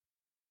tour.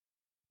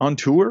 On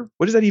tour?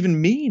 What does that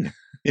even mean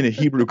in a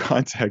Hebrew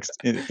context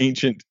in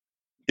ancient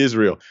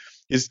Israel?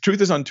 His truth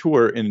is on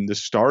tour in the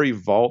starry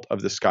vault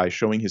of the sky,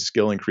 showing his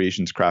skill in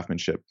creation's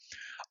craftsmanship.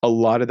 A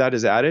lot of that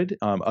is added.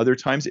 Other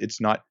times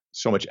it's not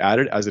so much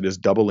added as it is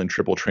double and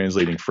triple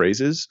translating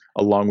phrases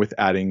along with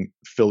adding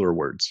filler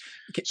words.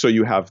 Okay. So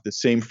you have the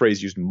same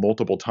phrase used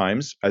multiple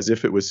times as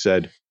if it was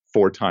said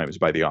 4 times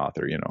by the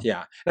author,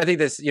 Yeah. And I think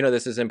this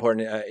is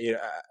important. And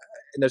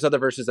there's other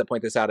verses that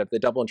point this out of the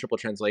double and triple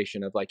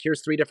translation of like,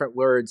 here's 3 different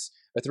words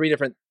or 3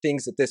 different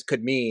things that this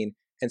could mean.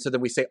 And so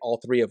then we say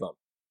all 3 of them,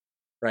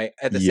 right?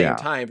 At the same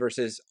time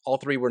versus all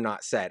 3 were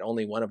not said.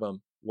 Only one of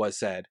them was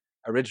said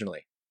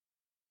originally.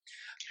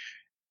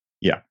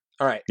 Yeah.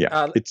 All right.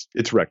 Yeah.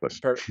 It's reckless.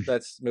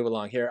 Let's move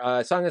along here.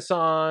 Song of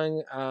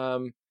Song.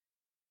 I'm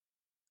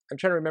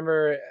trying to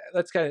remember.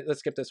 Let's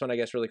skip this one, I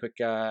guess, really quick.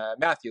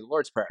 Matthew, the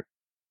Lord's Prayer.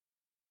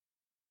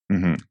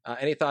 Mm-hmm.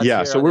 Any thoughts? Yeah.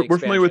 Here So on we're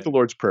familiar with the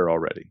Lord's Prayer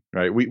already,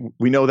 right?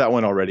 We know that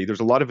one already. There's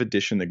a lot of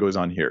addition that goes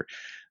on here.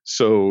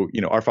 So,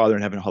 our Father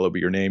in heaven, hallowed be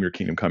your name, your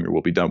kingdom come, your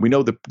will be done. We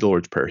know the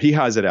Lord's Prayer. He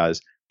has it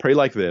as pray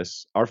like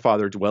this, our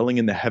Father dwelling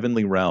in the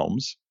heavenly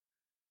realms.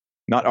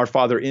 Not our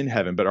Father in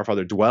heaven, but our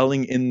Father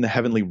dwelling in the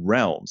heavenly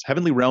realms.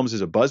 Heavenly realms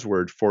is a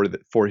buzzword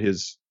for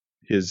his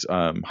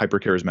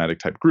hypercharismatic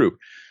type group.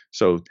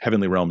 So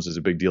heavenly realms is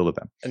a big deal to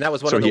them. And that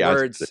was one of the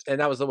words. And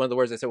that was one of the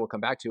words I said we'll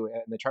come back to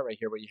in the chart right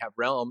here, where you have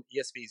realm,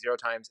 ESV 0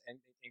 times, and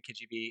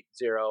KJV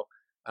 0,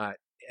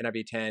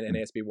 NIV 10, and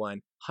ASB 1,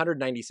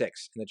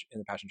 196 in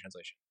the Passion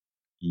Translation.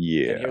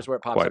 Yeah. And here's where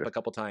it pops up a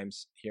couple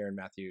times here in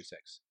Matthew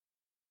 6.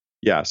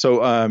 Yeah. So,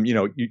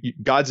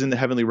 God's in the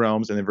heavenly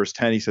realms. And in verse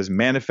 10, he says,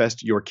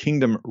 manifest your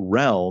kingdom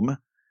realm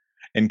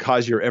and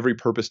cause your every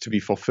purpose to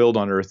be fulfilled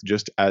on earth,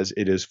 just as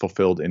it is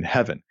fulfilled in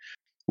heaven.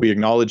 We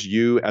acknowledge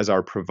you as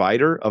our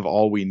provider of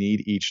all we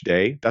need each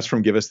day. That's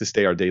from give us this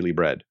day our daily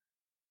bread.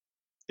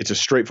 It's a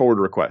straightforward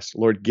request.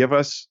 Lord, give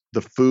us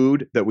the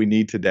food that we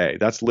need today.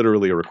 That's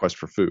literally a request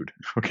for food.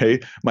 Okay.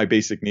 My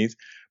basic needs.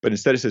 But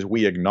instead it says,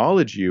 we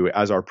acknowledge you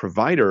as our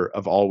provider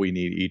of all we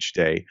need each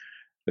day,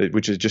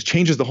 which just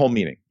changes the whole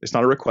meaning. It's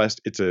not a request.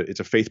 It's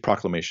a faith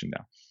proclamation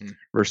now.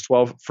 Verse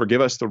 12,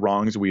 forgive us the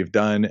wrongs we have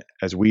done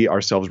as we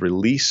ourselves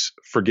release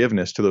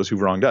forgiveness to those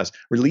who've wronged us.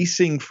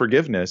 Releasing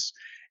forgiveness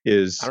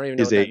is... I don't even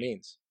know what that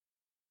means.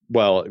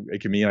 Well,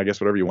 it can mean, I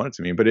guess, whatever you want it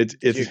to mean, but it's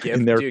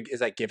in there. Is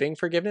that giving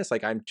forgiveness?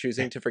 Like I'm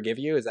choosing to forgive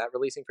you? Is that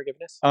releasing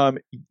forgiveness?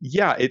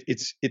 Yeah, it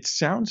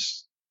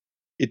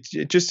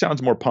just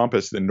sounds more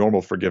pompous than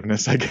normal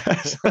forgiveness, I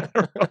guess.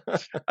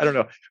 I don't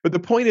know. But the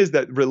point is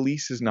that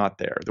release is not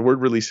there. The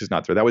word release is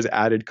not there. That was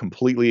added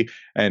completely.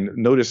 And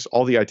notice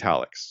all the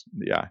italics.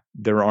 Yeah,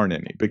 there aren't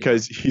any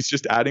because he's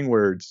just adding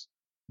words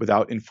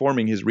without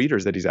informing his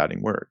readers that he's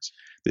adding words.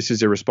 This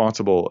is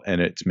irresponsible and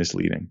it's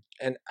misleading.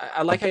 And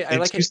I like how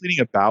it's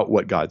misleading about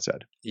what God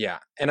said. Yeah.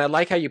 And I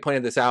like how you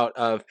pointed this out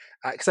of,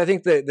 because I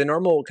think the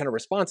normal kind of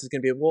response is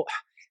going to be, well,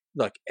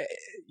 look,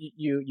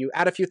 you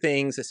add a few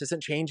things. This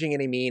isn't changing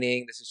any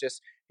meaning. This is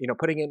just,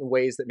 putting it in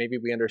ways that maybe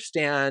we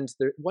understand.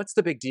 What's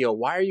the big deal?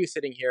 Why are you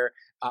sitting here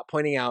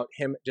pointing out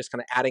him just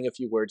kind of adding a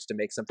few words to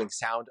make something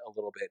sound a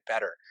little bit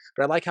better?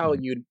 But I like how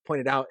you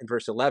pointed out in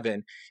verse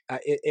 11,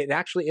 it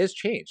actually is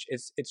changed.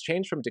 It's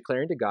changed from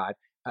declaring to God,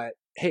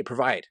 hey,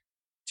 provide,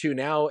 to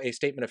now a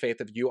statement of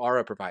faith of you are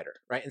a provider,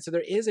 right? And so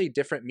there is a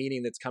different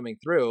meaning that's coming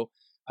through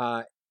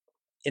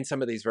in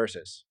some of these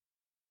verses.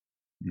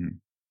 Mm.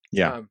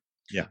 Yeah.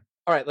 Yeah.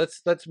 All right,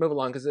 let's move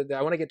along because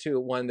I want to get to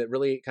one that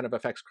really kind of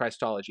affects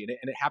Christology, and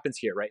it happens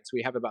here, right? So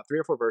we have about 3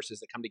 or 4 verses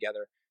that come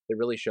together that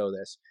really show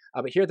this.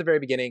 But here at the very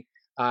beginning,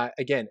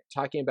 again,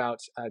 talking about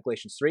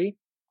Galatians 3,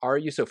 are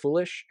you so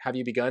foolish? Have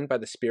you begun by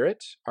the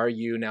Spirit? Are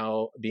you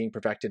now being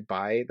perfected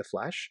by the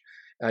flesh?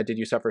 Did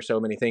you suffer so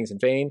many things in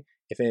vain?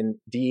 If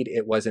indeed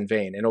it was in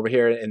vain. And over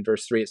here in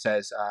verse 3, it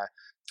says,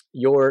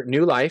 your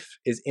new life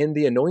is in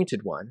the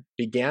Anointed One,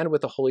 began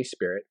with the Holy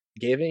Spirit,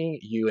 giving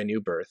you a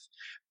new birth.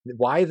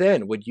 Why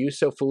then would you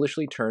so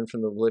foolishly turn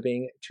from the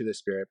living to the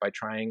Spirit by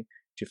trying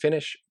to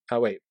finish,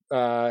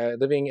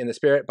 living in the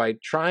Spirit by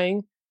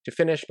trying to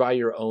finish by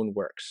your own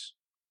works?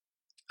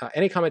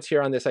 Any comments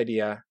here on this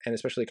idea, and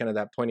especially kind of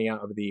that pointing out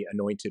of the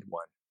Anointed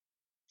One?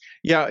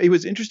 Yeah, it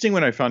was interesting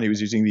when I found he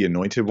was using the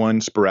Anointed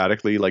One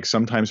sporadically. Like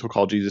sometimes he'll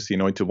call Jesus the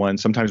Anointed One,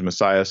 sometimes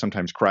Messiah,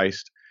 sometimes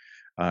Christ.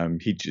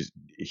 He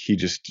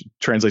just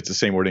translates the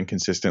same word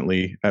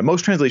inconsistently.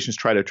 Most translations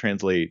try to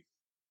translate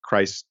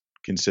Christ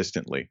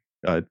consistently.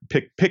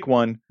 Pick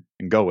one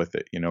and go with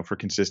it, for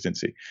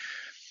consistency.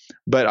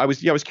 But I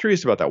was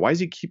curious about that. Why does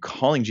he keep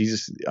calling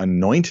Jesus the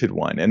Anointed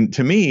One? And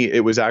to me,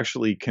 it was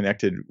actually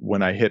connected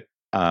when I hit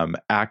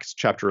Acts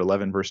chapter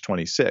 11, verse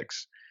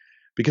 26,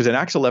 because in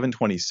Acts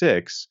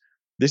 11:26,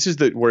 this is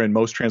where in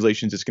most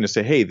translations it's going to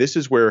say, hey, this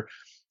is where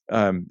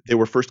they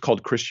were first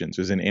called Christians.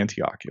 It was in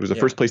Antioch. It was the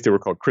first place they were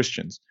called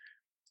Christians.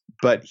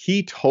 But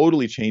he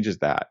totally changes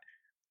that.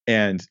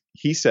 And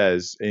he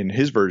says in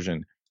his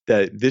version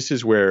that this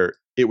is where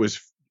it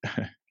was,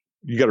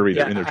 you got to read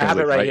it in their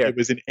translation, right? It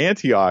was in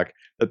Antioch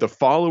that the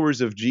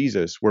followers of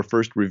Jesus were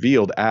first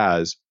revealed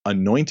as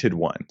anointed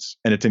ones.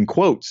 And it's in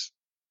quotes.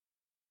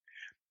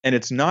 And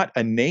it's not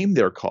a name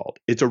they're called.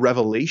 It's a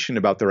revelation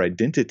about their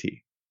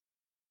identity.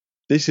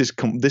 This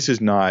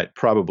is not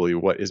probably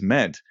what is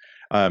meant.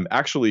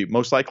 Actually,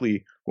 most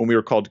likely when we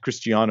were called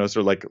Christianos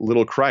or like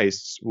little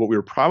Christs, what we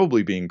were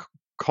probably being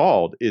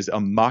called is a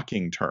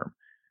mocking term.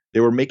 They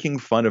were making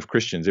fun of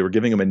Christians. They were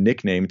giving them a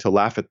nickname to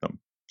laugh at them.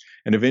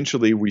 And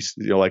eventually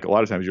like a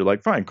lot of times you're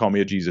like, fine, call me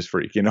a Jesus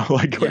freak,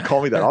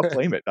 call me that. I'll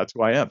claim it. That's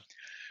who I am.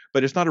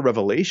 But it's not a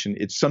revelation.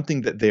 It's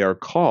something that they are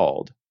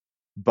called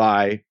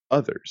by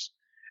others,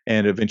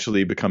 and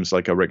eventually becomes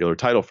like a regular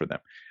title for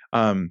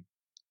them.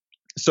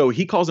 So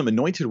he calls them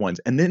anointed ones.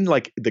 And then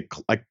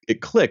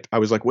it clicked. I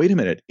was like, wait a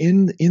minute,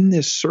 in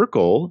this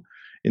circle,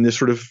 in this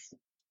sort of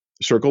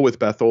circle with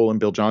Bethel and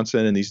Bill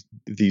Johnson and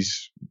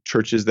these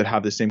churches that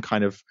have the same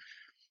kind of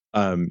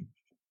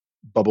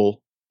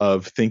bubble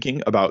of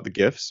thinking about the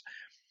gifts,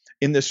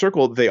 in this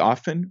circle, they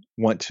often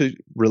want to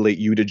relate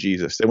you to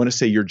Jesus. They want to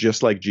say, you're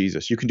just like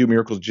Jesus. You can do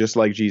miracles just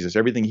like Jesus.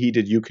 Everything he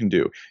did, you can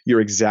do. You're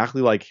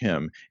exactly like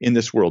him in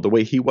this world. The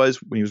way he was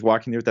when he was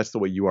walking the earth, that's the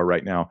way you are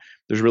right now.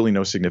 There's really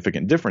no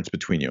significant difference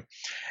between you.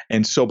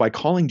 And so by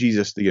calling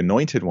Jesus the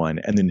Anointed One,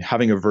 and then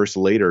having a verse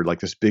later, like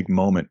this big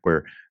moment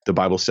where the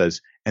Bible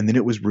says, and then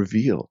it was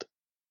revealed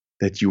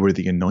that you were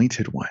the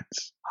Anointed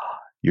Ones.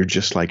 You're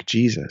just like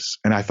Jesus.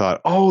 And I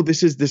thought, oh,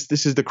 this is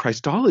the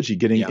Christology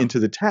getting into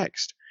the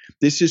text.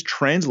 This is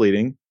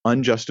translating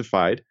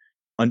unjustified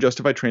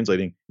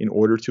translating in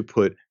order to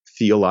put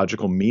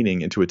theological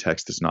meaning into a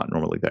text that's not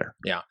normally there.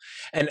 Yeah.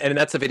 And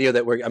that's the video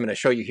that I'm going to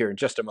show you here in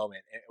just a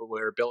moment,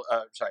 where Bill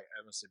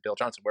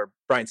Johnson, where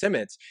Brian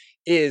Simmons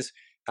is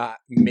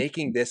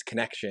making this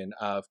connection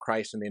of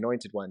Christ and the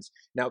anointed ones.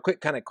 Now, a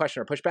quick kind of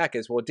question or pushback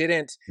is, well,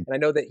 and I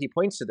know that he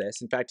points to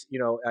this. In fact,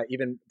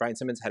 even Brian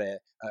Simmons had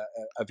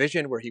a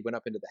vision where he went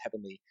up into the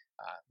heavenly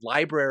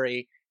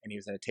library, and he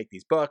was going to take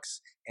these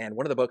books. And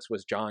one of the books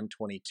was John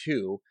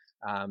 22.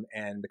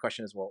 And the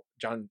question is, well,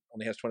 John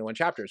only has 21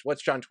 chapters.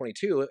 What's John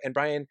 22? And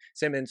Brian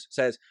Simmons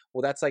says,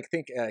 well, that's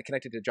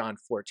connected to John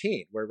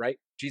 14, where, right,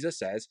 Jesus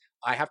says,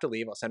 I have to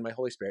leave. I'll send my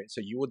Holy Spirit,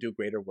 so you will do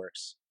greater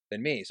works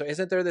than me. So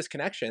isn't there this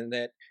connection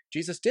that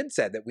Jesus did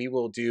say that we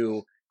will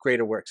do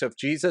greater works? So if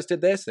Jesus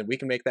did this, then we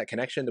can make that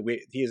connection that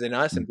he is in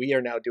us, and we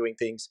are now doing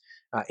things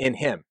in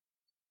him.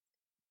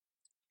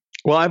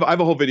 Well, I have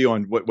a whole video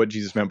on what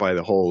Jesus meant by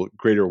the whole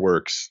greater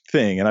works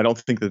thing, and I don't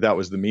think that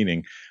was the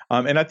meaning.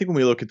 And I think when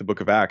we look at the book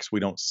of Acts, we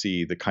don't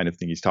see the kind of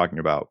thing he's talking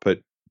about. But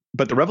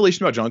the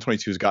revelation about John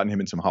 22 has gotten him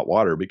in some hot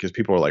water, because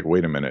people are like,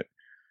 wait a minute,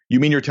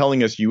 you mean you're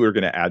telling us you are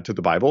going to add to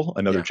the Bible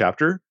another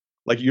chapter?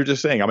 Like, you're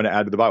just saying, I'm going to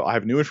add to the Bible. I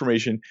have new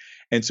information.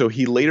 And so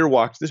he later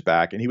walked this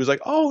back, and he was like,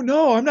 oh,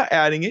 no, I'm not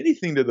adding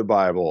anything to the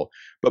Bible.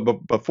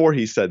 But before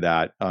he said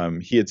that,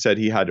 he had said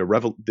he had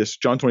to this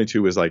John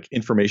 22 is like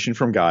information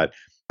from God,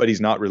 but he's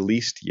not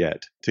released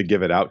yet to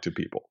give it out to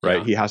people, right?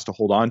 Yeah. He has to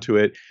hold on to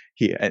it.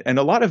 And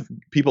a lot of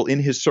people in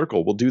his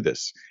circle will do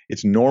this.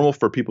 It's normal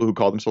for people who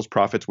call themselves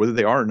prophets, whether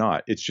they are or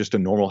not. It's just a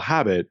normal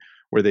habit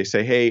where they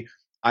say, hey,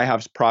 I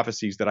have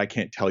prophecies that I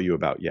can't tell you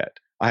about yet.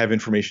 I have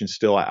information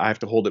still. I have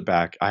to hold it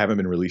back. I haven't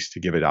been released to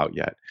give it out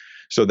yet.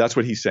 So that's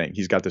what he's saying.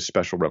 He's got this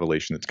special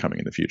revelation that's coming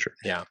in the future.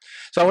 Yeah.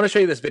 So I want to show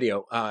you this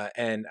video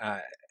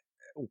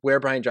where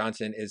Brian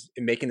Johnson is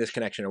making this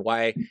connection, and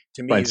why,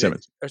 to me, Brian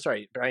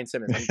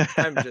Simmons.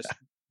 I'm just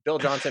Bill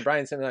Johnson,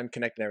 Brian Simmons. I'm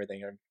connecting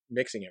everything. I'm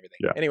mixing everything.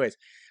 Yeah. Anyways,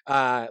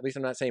 at least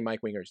I'm not saying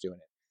Mike Winger is doing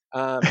it.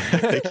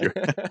 Thank you.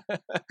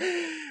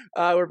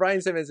 Where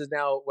Brian Simmons is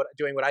now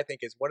doing what I think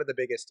is one of the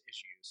biggest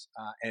issues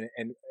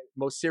and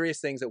most serious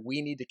things that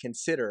we need to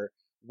consider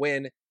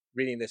when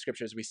reading the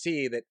scriptures. We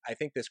see that I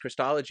think this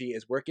Christology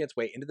is working its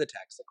way into the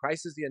text, that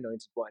Christ is the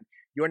anointed one.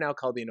 You are now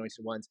called the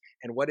anointed ones.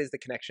 And what is the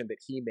connection that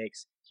he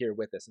makes here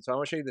with us? And so I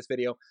want to show you this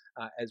video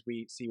as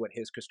we see what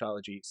his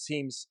Christology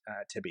seems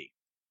to be.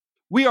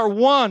 We are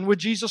one with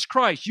Jesus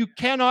Christ. You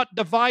cannot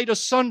divide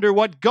asunder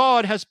what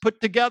God has put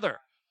together.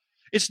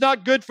 It's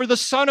not good for the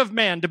Son of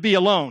Man to be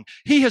alone.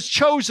 He has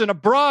chosen a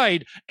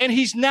bride, and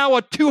he's now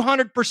a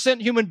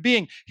 200% human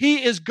being.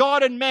 He is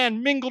God and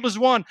man mingled as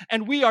one,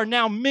 and we are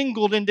now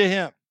mingled into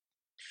him.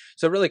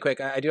 So really quick,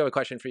 I do have a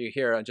question for you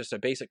here on just a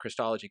basic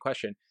Christology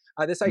question.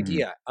 This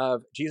idea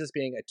of Jesus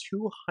being a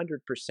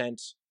 200%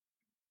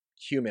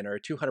 human or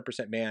a 200%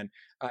 man,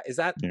 is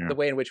that the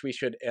way in which we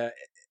should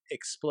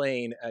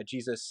explain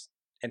Jesus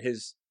and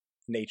his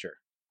nature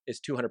is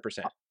 200%?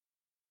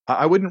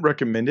 I wouldn't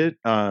recommend it.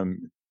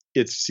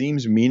 It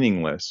seems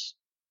meaningless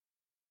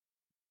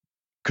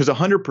because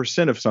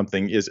 100% of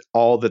something is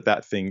all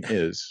that thing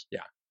is.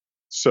 Yeah.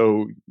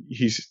 So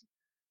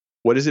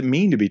what does it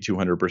mean to be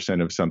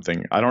 200% of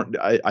something?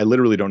 I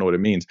literally don't know what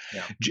it means.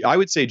 Yeah. I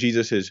would say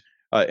Jesus is,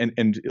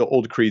 and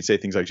old creeds say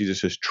things like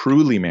Jesus is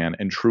truly man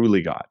and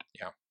truly God.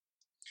 Yeah.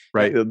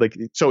 Right. Yeah. Like,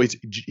 so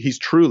he's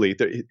truly,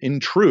 in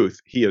truth,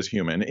 he is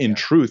human. In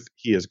truth,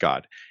 he is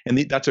God.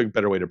 And that's a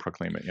better way to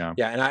proclaim it. Yeah.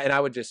 Yeah. And I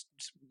would just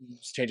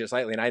change it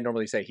slightly. And I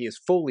normally say he is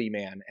fully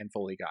man and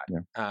fully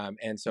God. Yeah.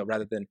 And so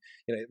rather than,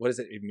 what does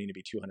it even mean to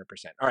be 200%?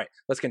 All right,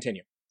 let's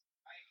continue.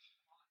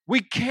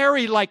 We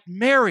carry like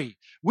Mary.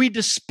 We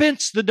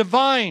dispense the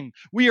divine.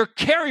 We are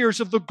carriers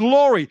of the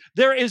glory.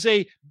 There is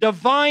a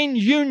divine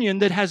union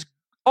that has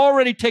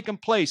already taken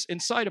place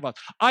inside of us.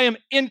 I am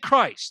in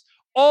Christ.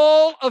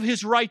 All of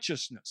his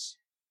righteousness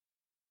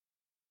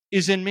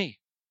is in me.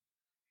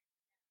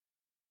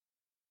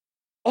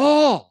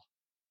 All.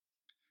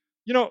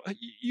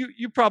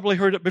 You probably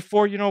heard it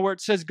before, where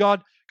it says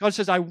God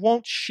says, I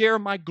won't share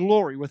my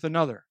glory with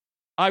another.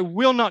 I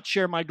will not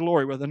share my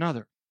glory with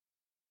another.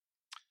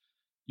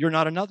 You're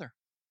not another.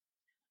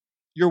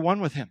 You're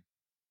one with him.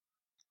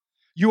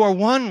 You are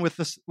one with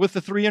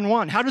the three in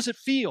one. How does it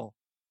feel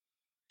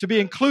to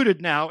be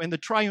included now in the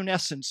triune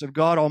essence of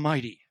God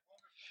Almighty?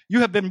 You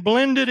have been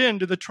blended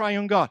into the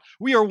triune God.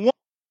 We are one.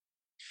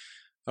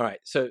 All right.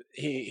 So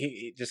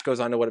he just goes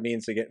on to what it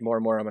means to get more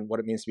and more on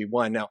what it means to be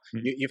one. Now,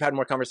 you've had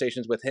more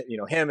conversations with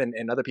him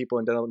and other people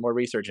and done more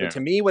research. Yeah. But to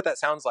me, what that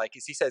sounds like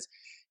is he says,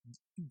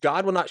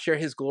 God will not share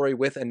his glory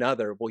with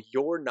another. Well,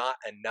 you're not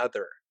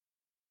another.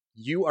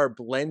 You are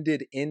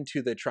blended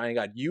into the triune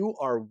God. You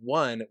are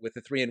one with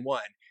the three in one.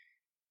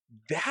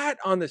 That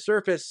on the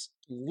surface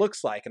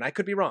looks like, and I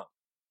could be wrong,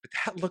 but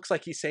that looks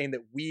like he's saying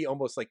that we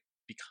almost like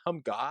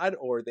become God,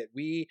 or that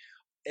we,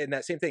 and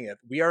that same thing, if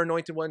we are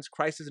anointed ones,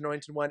 Christ is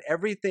anointed one,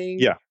 everything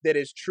that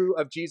is true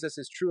of Jesus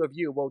is true of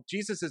you. Well,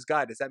 Jesus is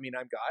God. Does that mean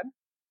I'm God?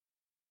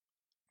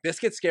 This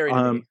gets scary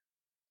to me.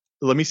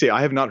 Let me say,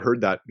 I have not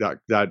heard that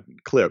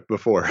clip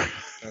before.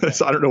 Okay.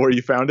 So I don't know where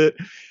you found it.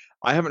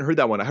 I haven't heard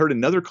that one. I heard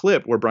another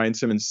clip where Brian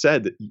Simmons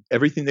said that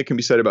everything that can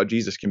be said about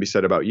Jesus can be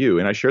said about you.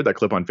 And I shared that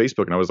clip on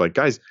Facebook, and I was like,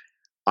 guys,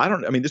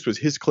 this was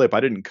his clip. I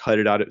didn't cut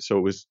it out.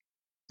 So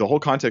the whole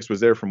context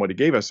was there from what he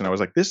gave us. And I was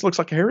like, this looks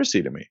like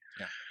heresy to me.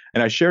 Yeah.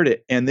 And I shared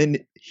it. And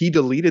then he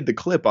deleted the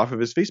clip off of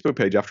his Facebook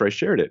page after I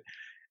shared it.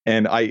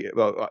 And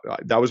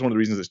that was one of the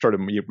reasons that started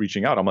me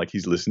reaching out. I'm like,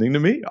 he's listening to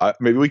me.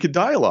 Maybe we could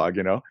dialogue,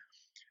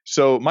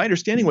 So my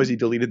understanding was he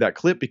deleted that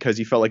clip because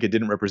he felt like it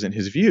didn't represent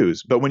his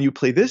views. But when you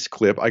play this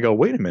clip, I go,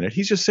 wait a minute,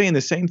 he's just saying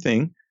the same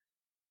thing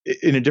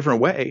in a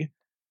different way.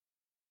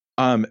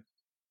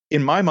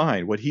 In my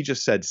mind, what he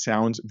just said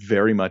sounds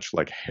very much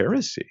like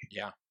heresy.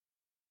 Yeah.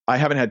 I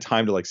haven't had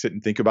time to sit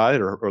and think about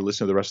it or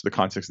listen to the rest of the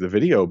context of the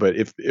video. But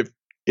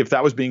if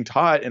that was being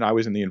taught and I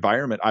was in the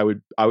environment, I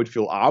would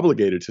feel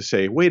obligated to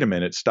say, wait a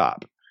minute,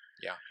 stop.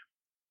 Yeah.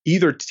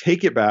 Either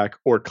take it back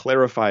or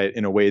clarify it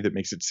in a way that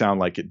makes it sound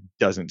like it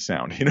doesn't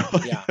sound,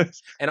 Yeah.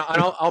 And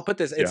I'll put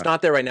this, it's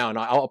not there right now. And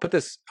I'll put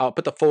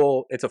the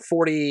full, it's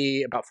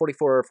about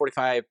 44,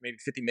 45, maybe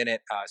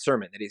 50-minute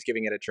sermon that he's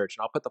giving at a church.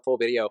 And I'll put the full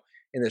video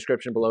in the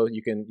description below.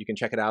 You can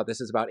check it out.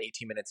 This is about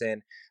 18 minutes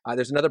in.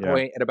 There's another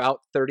point at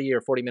about 30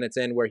 or 40 minutes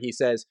in where he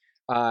says,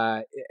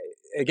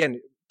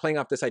 again, playing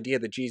off this idea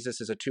that Jesus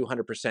is a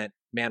 200%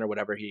 man or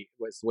whatever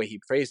was the way he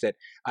phrased it.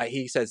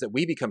 He says that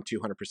we become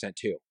 200%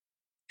 too.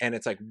 And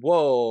it's like,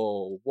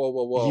 whoa.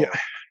 Yeah.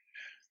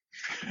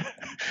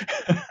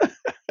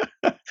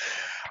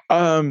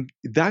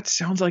 That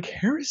sounds like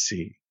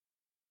heresy.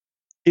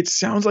 It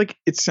sounds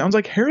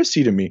like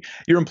heresy to me.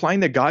 You're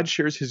implying that God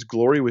shares his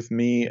glory with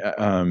me.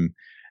 And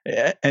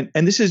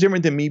this is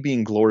different than me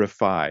being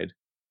glorified,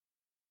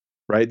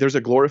 right? There's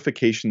a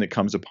glorification that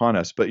comes upon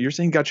us, but you're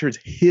saying God shares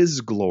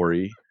his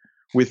glory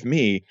with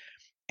me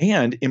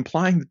and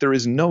implying that there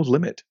is no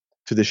limit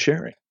to the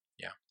sharing.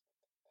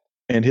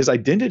 And his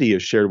identity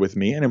is shared with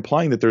me and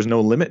implying that there's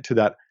no limit to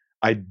that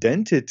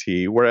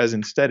identity, whereas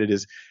instead it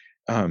is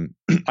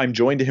I'm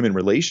joined to him in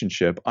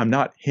relationship. I'm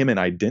not him in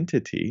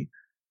identity.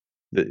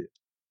 That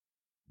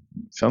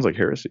sounds like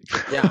heresy.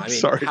 Yeah, I mean,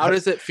 Sorry. how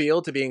does it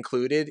feel to be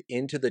included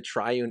into the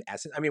triune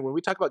essence? I mean, when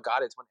we talk about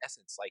God as one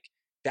essence, like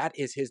that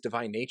is his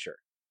divine nature.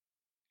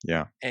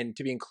 Yeah. And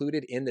to be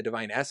included in the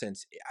divine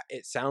essence,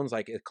 it sounds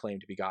like a claim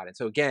to be God. And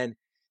so again,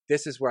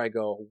 this is where I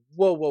go,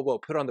 whoa, whoa, whoa,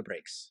 put on the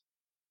brakes.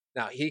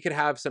 Now, he could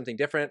have something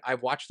different.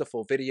 I've watched the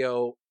full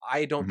video.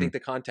 I don't think the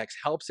context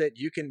helps it.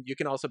 You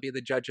can also be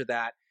the judge of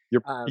that.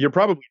 You're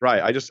probably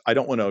right. I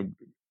don't want to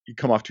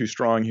come off too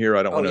strong here.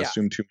 I don't want to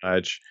assume too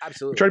much.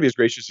 Absolutely. We try to be as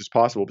gracious as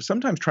possible, but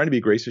sometimes trying to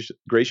be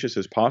gracious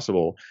as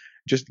possible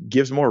just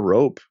gives more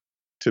rope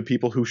to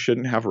people who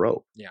shouldn't have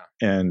rope. Yeah.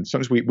 And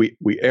sometimes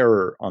we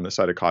err on the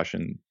side of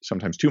caution,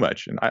 sometimes too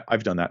much. And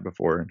I've done that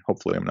before, and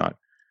hopefully I'm not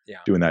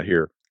doing that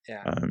here.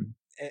 Yeah.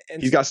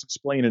 And he's got some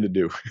explaining to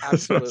do.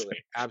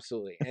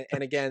 Absolutely.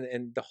 And again,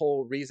 and the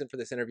whole reason for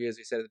this interview, as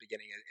we said at the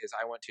beginning, is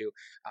I want to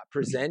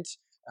present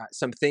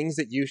some things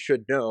that you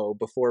should know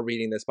before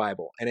reading this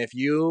Bible. And if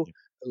you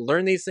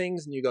learn these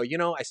things and you go,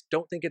 I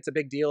don't think it's a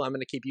big deal, I'm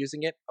going to keep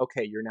using it.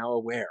 Okay, you're now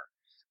aware.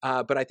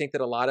 But I think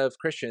that a lot of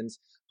Christians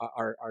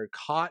are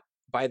caught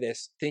by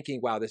this, thinking,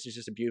 wow, this is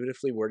just a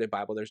beautifully worded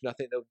Bible. There's no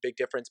big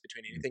difference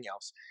between anything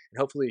else. And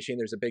hopefully, Shane,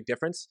 there's a big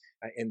difference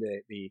in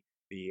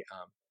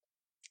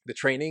the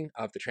training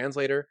of the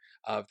translator,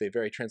 of the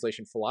very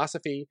translation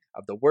philosophy,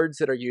 of the words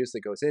that are used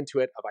that goes into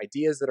it, of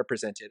ideas that are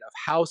presented, of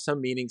how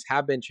some meanings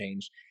have been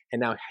changed.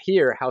 And now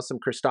here, how some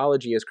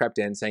Christology has crept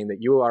in, saying that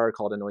you are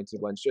called anointed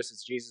ones, just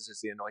as Jesus is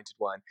the anointed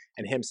one,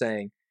 and him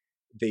saying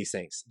these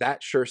things.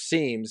 That sure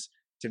seems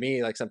to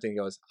me like something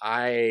that goes,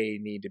 I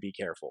need to be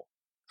careful.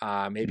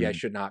 Maybe I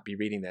should not be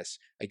reading this.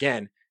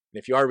 Again,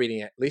 if you are reading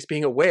it, at least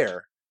being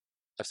aware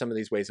of some of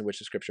these ways in which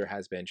the scripture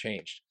has been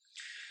changed.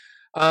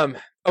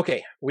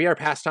 Okay, we are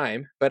past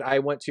time, but I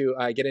want to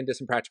get into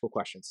some practical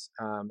questions.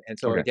 And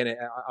so again,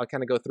 I'll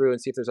kind of go through and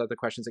see if there's other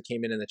questions that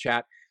came in the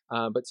chat,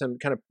 but some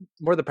kind of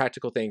more of the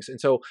practical things. And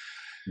so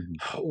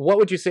what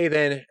would you say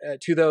then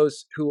to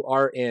those who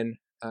are in,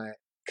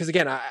 because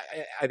again, I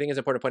think it's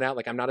important to point out,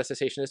 like, I'm not a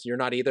cessationist. You're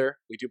not either.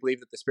 We do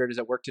believe that the Spirit is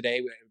at work today.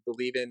 We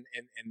believe in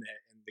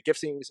the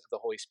giftings of the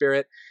Holy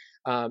Spirit.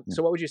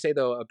 So what would you say,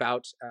 though,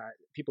 about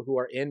people who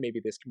are in maybe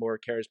this more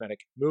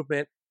charismatic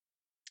movement,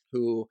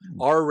 who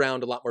are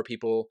around a lot more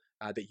people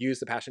that use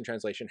the Passion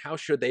Translation? How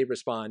should they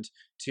respond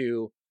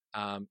to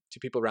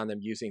people around them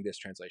using this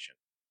translation?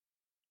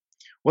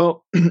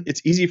 Well,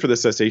 it's easy for the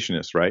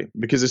cessationists, right?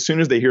 Because as soon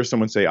as they hear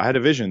someone say, I had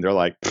a vision, they're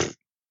like,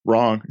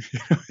 wrong.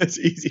 It's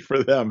easy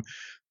for them.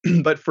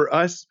 But for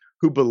us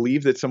who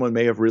believe that someone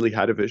may have really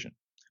had a vision,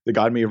 that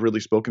God may have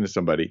really spoken to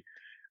somebody,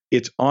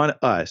 it's on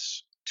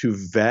us to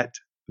vet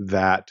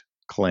that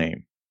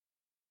claim.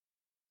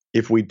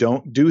 If we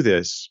don't do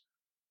this,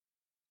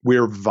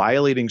 we're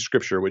violating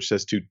scripture, which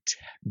says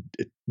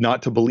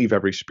not to believe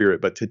every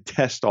spirit, but to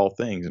test all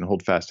things and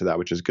hold fast to that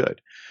which is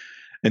good.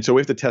 And so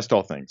we have to test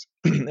all things.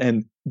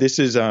 And this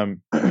is,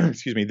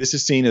 this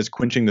is seen as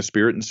quenching the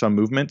spirit in some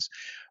movements.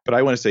 But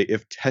I want to say,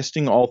 if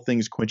testing all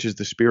things quenches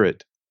the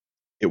spirit,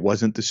 it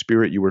wasn't the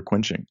spirit you were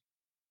quenching.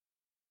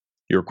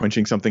 You were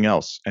quenching something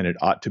else, and it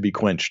ought to be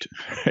quenched.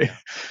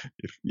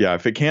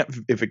 If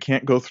it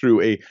can't go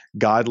through a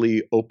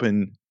godly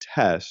open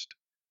test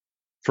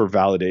for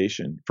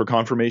validation, for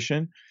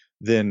confirmation,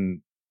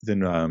 then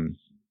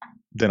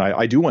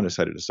I do want to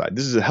set it aside.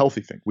 This is a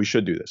healthy thing. We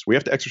should do this. We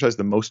have to exercise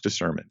the most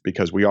discernment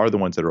because we are the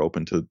ones that are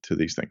open to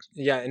these things.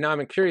 Yeah, and now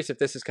I'm curious if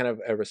this is kind of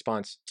a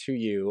response to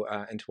you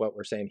and to what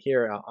we're saying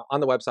here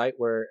on the website,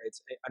 where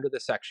it's under the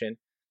section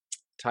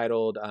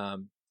titled,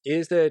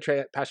 is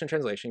the Passion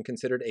Translation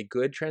considered a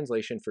good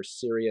translation for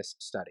serious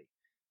study?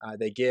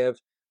 They give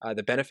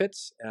the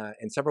benefits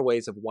in several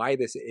ways of why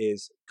this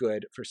is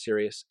good for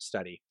serious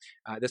study.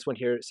 This one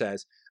here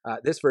says,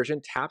 this version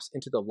taps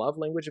into the love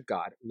language of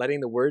God,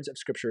 letting the words of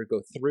Scripture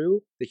go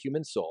through the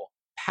human soul,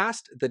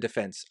 past the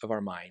defense of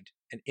our mind,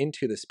 and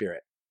into the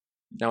spirit.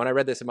 Now, when I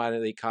read this, it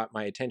immediately caught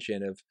my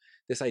attention of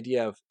this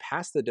idea of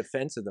past the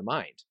defense of the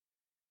mind.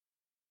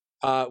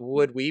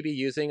 Would we be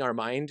using our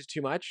mind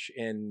too much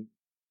in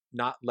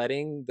not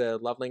letting the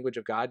love language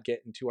of God get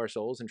into our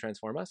souls and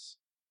transform us?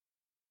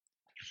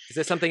 Is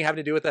this something having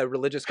to do with a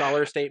religious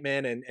scholar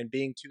statement and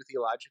being too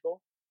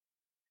theological?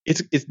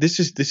 This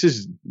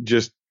is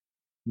just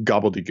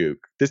gobbledygook.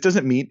 This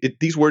doesn't mean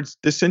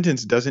this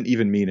sentence doesn't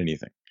even mean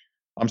anything.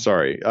 I'm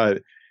sorry.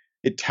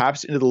 It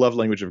taps into the love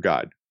language of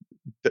God.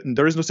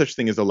 There is no such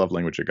thing as the love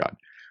language of God.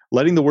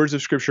 Letting the words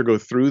of Scripture go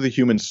through the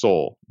human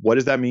soul. What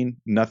does that mean?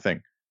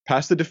 Nothing.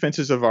 Past the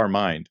defenses of our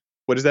mind.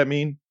 What does that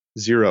mean?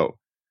 Zero.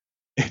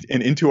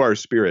 And into our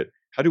spirit.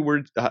 How do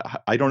words?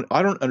 I don't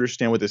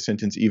understand what this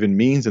sentence even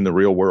means in the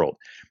real world.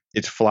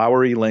 It's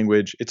flowery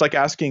language. It's like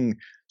asking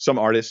some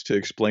artists to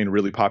explain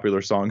really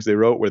popular songs they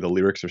wrote where the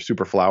lyrics are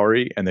super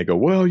flowery, and they go,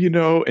 well,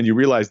 and you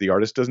realize the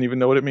artist doesn't even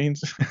know what it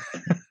means.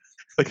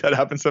 Like that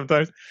happens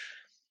sometimes.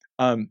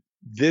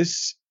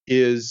 This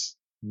is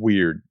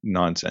weird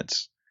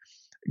nonsense.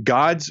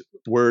 God's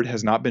word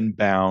has not been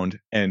bound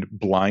and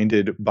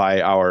blinded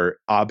by our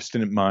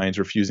obstinate minds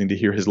refusing to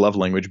hear his love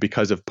language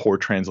because of poor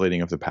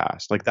translating of the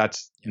past. Like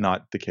that's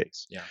not the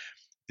case. Yeah.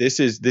 This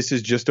is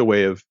just a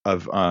way of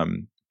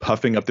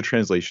puffing up the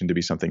translation to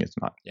be something it's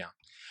not. Yeah.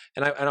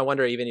 And I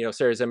wonder, even,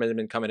 Sarah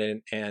Zimmerman coming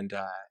in, and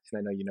I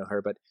know you know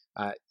her, but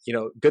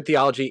good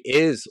theology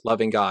is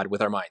loving God with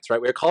our minds,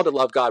 right? We're called to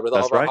love God with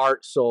all of our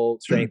heart, soul,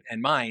 strength,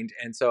 and mind.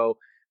 And so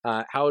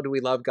how do we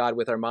love God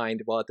with our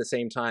mind while at the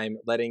same time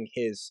letting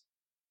his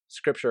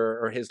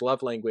scripture or his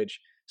love language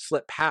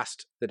slip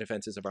past the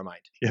defenses of our mind?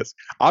 Yes.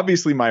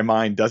 Obviously my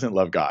mind doesn't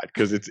love God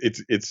because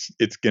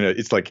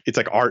it's like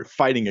art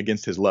fighting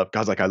against his love.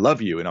 God's like, I love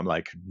you. And I'm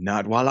like,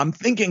 not while I'm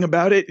thinking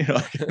about it.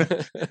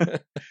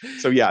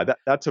 So yeah,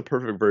 that's a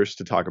perfect verse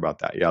to talk about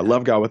that. Yeah.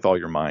 Love God with all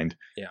your mind.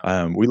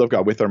 Yeah. We love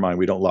God with our mind.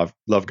 We don't love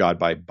God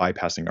by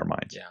bypassing our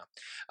minds. Yeah.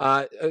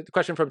 A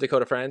question from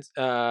Dakota Friends.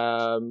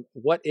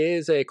 What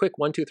is a quick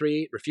 1, 2,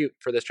 3 refute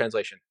for this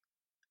translation?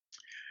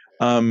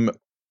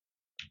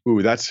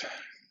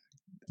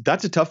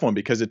 That's a tough one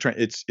because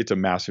it's a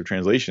massive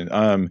translation.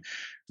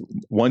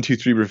 1, 2,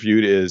 3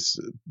 refute is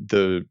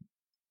the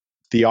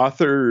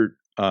author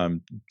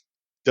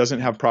doesn't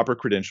have proper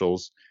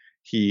credentials.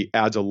 He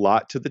adds a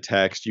lot to the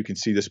text. You can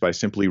see this by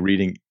simply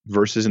reading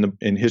verses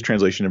in his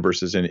translation and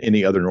verses in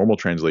any other normal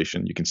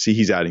translation. You can see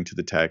he's adding to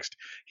the text.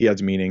 He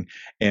adds meaning,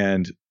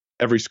 and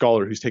every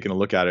scholar who's taken a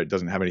look at it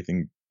doesn't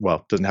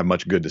have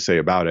much good to say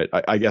about it.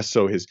 I guess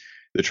so.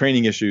 The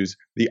training issues,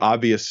 the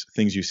obvious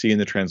things you see in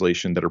the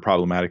translation that are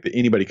problematic that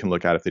anybody can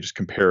look at if they just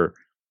compare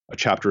a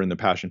chapter in the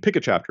Passion, pick a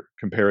chapter,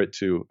 compare it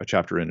to a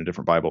chapter in a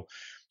different Bible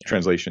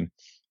translation,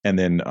 and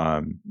then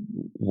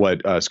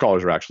what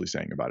scholars are actually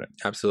saying about it.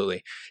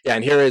 Absolutely. Yeah.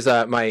 And here is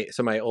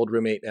my old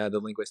roommate, the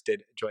linguist,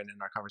 did join in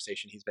our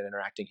conversation. He's been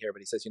interacting here, but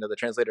he says, the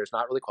translator is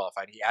not really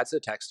qualified. He adds to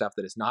the text stuff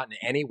that is not in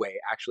any way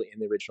actually in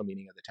the original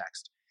meaning of the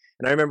text.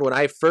 And I remember when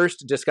I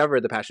first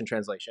discovered the Passion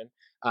Translation,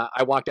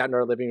 I walked out in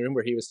our living room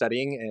where he was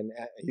studying, and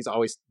he's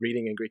always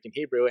reading in Greek and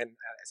Hebrew. And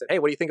I said, hey,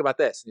 what do you think about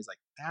this? And he's like,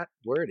 that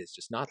word is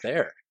just not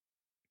there.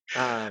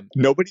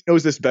 Nobody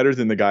knows this better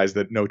than the guys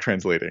that know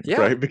translating,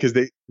 right? Because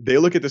they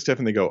look at this stuff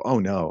and they go, oh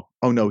no,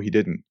 he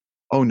didn't.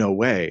 Oh, no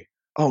way.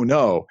 Oh,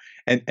 no.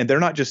 And they're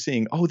not just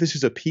seeing, oh, this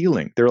is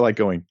appealing. They're like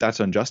going, that's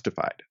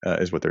unjustified,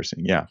 is what they're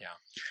saying. Yeah.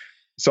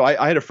 So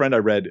I had a friend I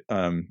read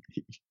a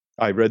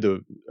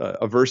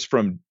verse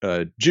from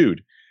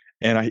Jude,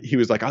 and he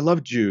was like, I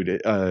love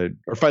Jude,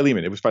 or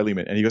Philemon. It was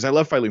Philemon. And he goes, I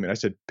love Philemon. I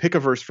said, pick a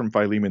verse from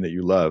Philemon that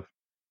you love.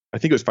 I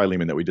think it was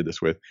Philemon that we did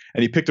this with.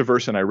 And he picked a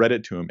verse and I read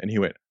it to him and he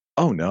went,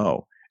 oh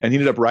no. And he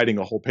ended up writing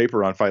a whole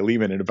paper on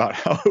Philemon and about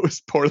how it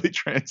was poorly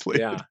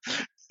translated.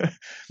 Yeah.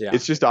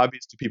 It's just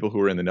obvious to people who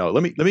are in the know.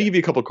 Let me give you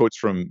a couple quotes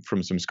from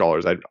some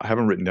scholars. I have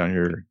them written down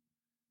here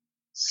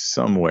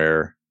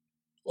somewhere.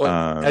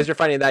 Well, as you're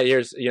finding that,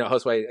 here's,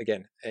 Josue,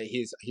 again,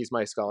 he's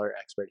my scholar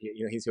expert.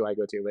 He's who I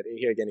go to. But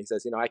here again, he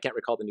says, I can't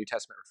recall the New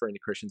Testament referring to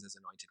Christians as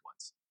anointed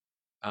ones.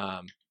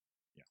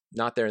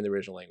 Not there in the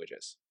original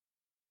languages.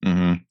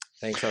 Mm-hmm.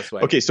 Thanks,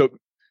 Josue. Okay, so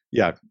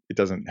yeah, it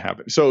doesn't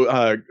happen.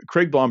 So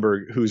Craig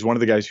Blomberg, who's one of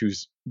the guys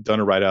who's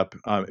done a write-up,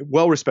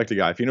 well-respected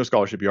guy. If you know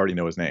scholarship, you already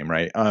know his name,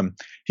 right?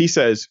 He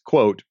says,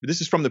 quote, this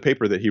is from the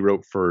paper that he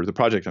wrote for the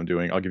project I'm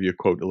doing. I'll give you a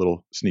quote, a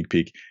little sneak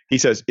peek. He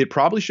says, it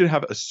probably should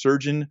have a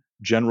Surgeon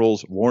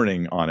General's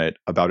warning on it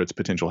about its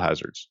potential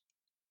hazards.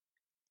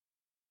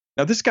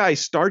 Now, this guy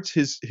starts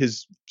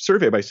his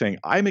survey by saying,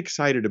 I'm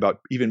excited about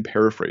even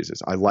paraphrases.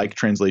 I like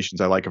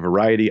translations. I like a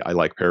variety. I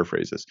like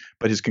paraphrases.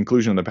 But his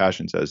conclusion on the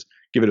Passion says,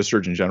 give it a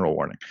Surgeon General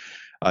warning.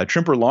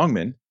 Trimper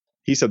Longman,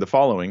 he said the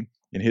following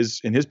in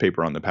his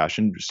paper on the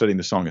Passion, studying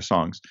the Song of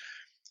Songs.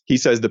 He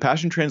says, the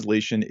Passion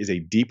Translation is a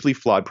deeply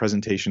flawed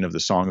presentation of the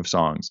Song of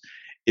Songs.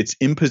 Its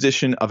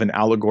imposition of an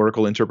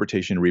allegorical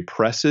interpretation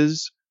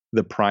represses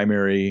the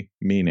primary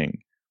meaning.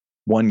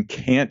 One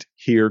can't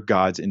hear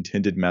God's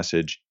intended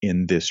message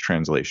in this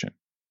translation.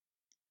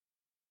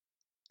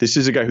 This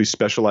is a guy who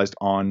specialized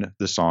on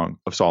the Song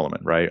of Solomon,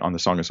 right? On the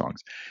Song of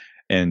Songs.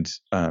 And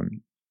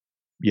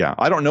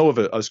I don't know of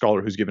a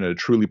scholar who's given it a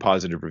truly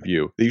positive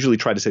review. They usually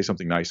try to say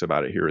something nice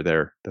about it here or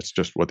there. That's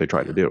just what they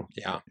try to do.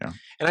 Yeah.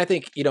 And I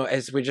think,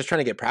 as we're just trying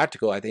to get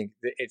practical, I think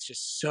it's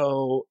just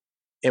so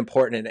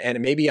important.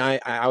 And maybe I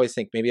always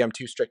think maybe I'm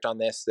too strict on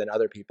this than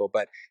other people.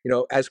 But,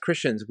 as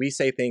Christians, we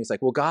say things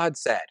like, well, God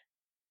said.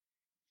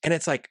 And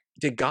it's like,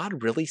 did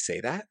God really say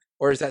that?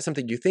 Or is that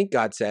something you think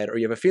God said, or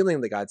you have a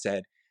feeling that God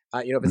said?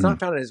 If it's not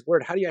found in his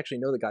word, how do you actually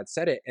know that God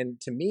said it? And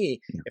to me,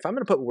 if I'm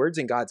going to put words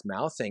in God's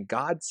mouth saying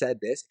God said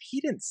this, if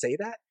he didn't say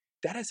that,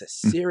 that is a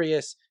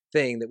serious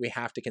thing that we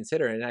have to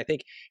consider. And I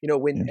think,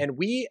 and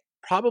we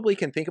probably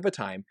can think of a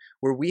time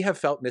where we have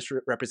felt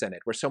misrepresented,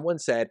 where someone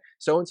said,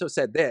 so-and-so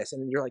said this,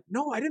 and you're like,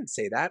 no, I didn't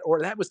say that, or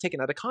that was taken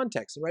out of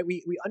context. And right,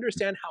 we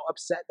understand how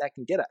upset that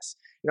can get us.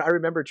 I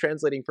remember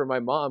translating for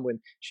my mom when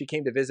she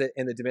came to visit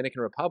in the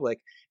Dominican Republic,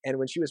 and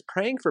when she was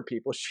praying for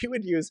people, she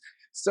would use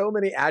so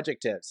many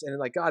adjectives, and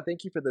like, God,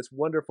 thank you for this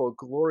wonderful,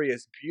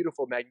 glorious,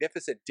 beautiful,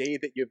 magnificent day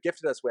that you've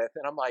gifted us with.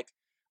 And I'm like,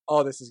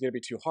 oh, this is going to be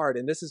too hard.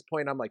 And this is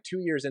point, I'm like 2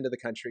 years into the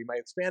country. My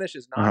Spanish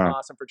is not Uh-huh.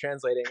 awesome for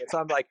translating. And so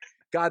I'm like,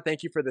 God,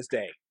 thank you for this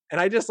day. And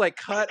I just like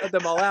cut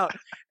them all out.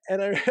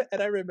 And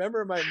I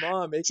remember my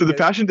mom making So the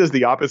Passion does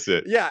the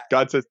opposite. yeah,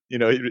 God says,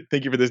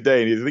 thank you for this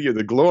day. And he's thinking of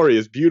the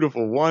glorious,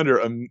 beautiful,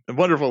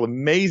 wonderful,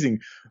 amazing,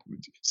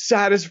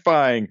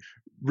 satisfying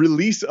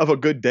release of a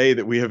good day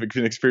that we have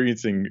been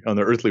experiencing on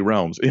the earthly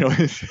realms.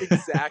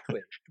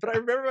 exactly. But I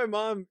remember my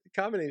mom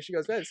commenting, she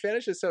goes, man,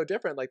 Spanish is so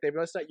different. Like they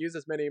must not use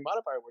as many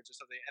modifier words or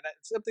something. And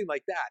something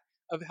like that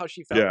of how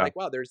she felt Yeah. like,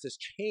 wow, there's this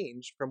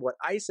change from what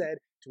I said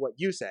to what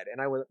you said. And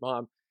I went,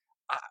 Mom,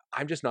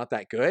 I'm just not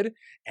that good.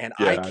 And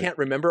I Yeah. can't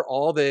remember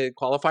all the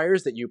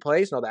qualifiers that you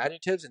placed and all the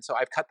adjectives. And so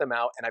I've cut them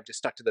out and I've just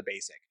stuck to the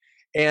basic.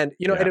 And,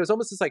 Yeah. and it was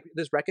almost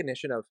this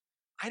recognition of,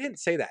 I didn't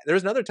say that. There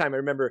was another time I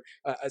remember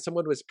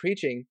someone was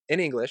preaching in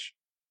English,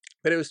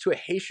 but it was to a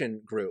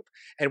Haitian group.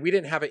 And we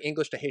didn't have an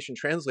English to Haitian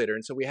translator.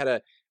 And so we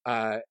had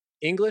a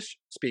English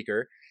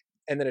speaker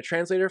and then a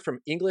translator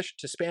from English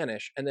to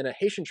Spanish and then a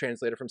Haitian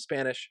translator from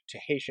Spanish to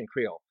Haitian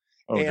Creole.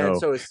 Oh, and no.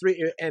 so it was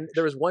three. And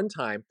there was one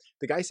time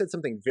the guy said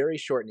something very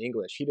short in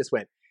English. He just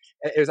went,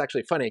 it was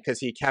actually funny because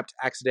he kept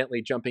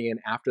accidentally jumping in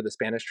after the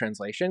Spanish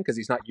translation because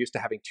he's not used to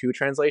having two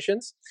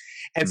translations.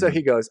 And so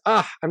he goes,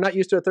 I'm not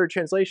used to a third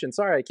translation.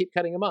 Sorry, I keep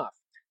cutting him off.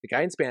 The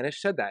guy in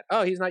Spanish said that.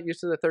 Oh, he's not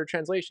used to the third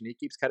translation. He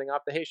keeps cutting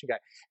off the Haitian guy.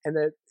 And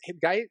the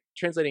guy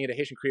translating into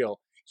Haitian Creole,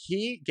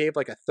 he gave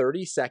like a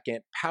 30-second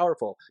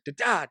powerful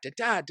da-da,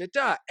 da-da,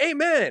 da-da,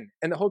 amen.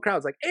 And the whole crowd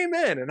was like,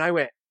 amen. And I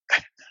went,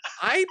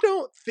 I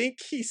don't think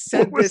he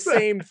said the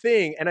same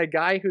thing. And a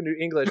guy who knew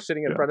English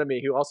sitting in front of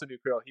me, who also knew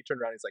Creole, he turned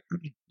around and he's like,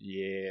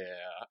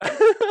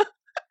 yeah.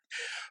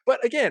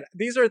 But again,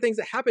 these are things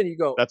that happen. You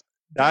go,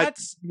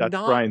 that's not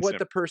Brian what Zimmer.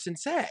 the person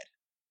said.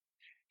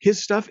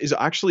 His stuff is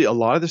actually, a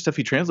lot of the stuff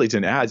he translates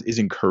and adds is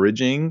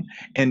encouraging.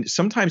 And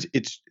sometimes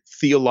it's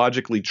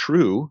theologically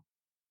true.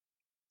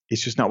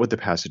 It's just not what the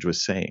passage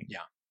was saying.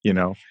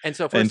 Yeah. And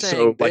so if we're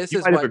saying this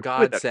is what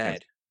God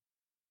said.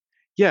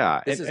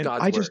 Yeah. This is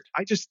God's word.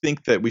 I just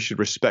think that we should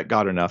respect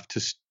God enough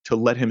to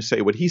let him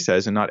say what he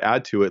says and not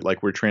add to it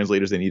like we're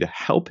translators. They need to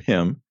help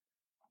him.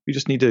 We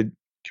just need to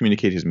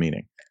communicate his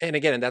meaning. And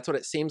again, and that's what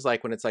it seems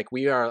like when it's like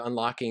we are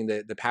unlocking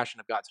the passion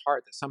of God's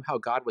heart, that somehow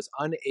God was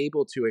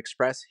unable to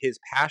express his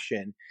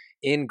passion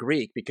in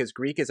Greek because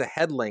Greek is a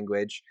head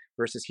language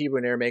versus Hebrew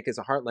and Aramaic is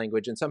a heart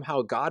language. And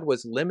somehow God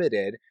was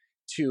limited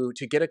to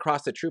get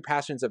across the true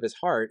passions of his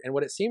heart. And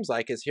what it seems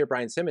like is here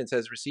Brian Simmons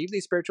says, receive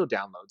these spiritual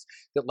downloads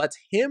that lets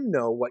him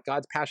know what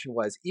God's passion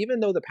was,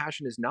 even though the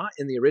passion is not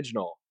in the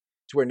original,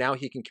 to where now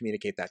he can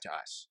communicate that to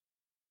us.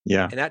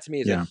 Yeah. And that to me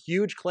is a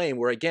huge claim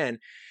where, again,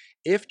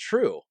 if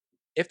true,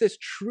 if this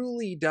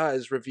truly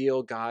does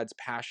reveal God's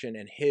passion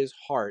and his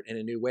heart in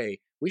a new way,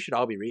 we should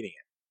all be reading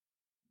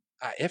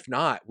it. If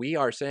not, we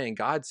are saying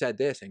God said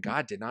this and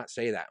God did not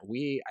say that.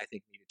 We, I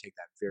think, need to take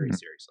that very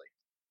seriously.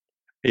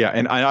 Yeah.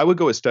 And I would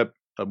go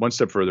one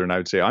step further, and I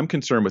would say I'm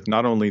concerned with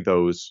not only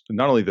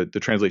the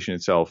translation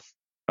itself,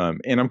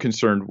 and I'm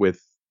concerned with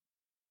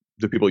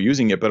the people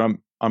using it, but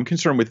I'm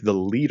concerned with the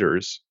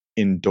leaders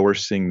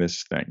endorsing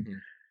this thing.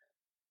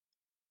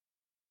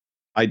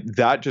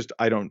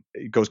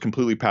 It goes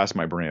completely past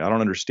my brain. I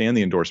don't understand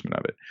the endorsement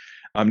of it.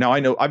 Now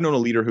I've known a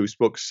leader who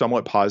spoke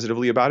somewhat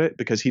positively about it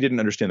because he didn't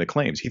understand the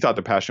claims. He thought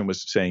the Passion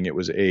was saying it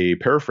was a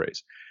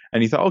paraphrase.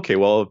 And he thought, okay,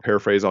 well, a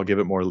paraphrase, I'll give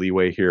it more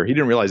leeway here. He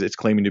didn't realize it's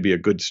claiming to be a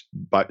good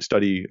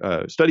study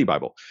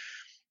Bible.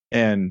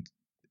 And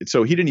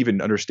so he didn't even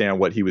understand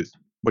what he was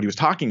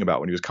talking about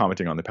when he was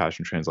commenting on the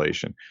Passion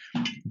Translation.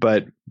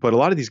 But a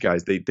lot of these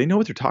guys, they know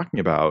what they're talking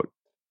about.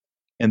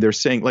 And they're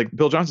saying, like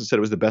Bill Johnson said,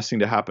 it was the best thing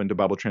to happen to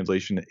Bible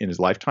translation in his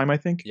lifetime, I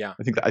think. Yeah.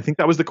 I think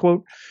that was the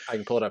quote. I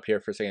can pull it up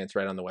here for a second. It's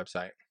right on the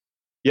website.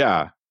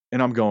 Yeah.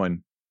 And I'm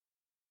going,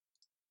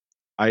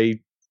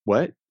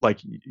 what? Like,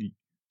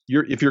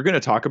 if you're going to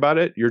talk about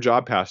it, your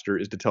job, pastor,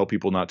 is to tell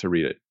people not to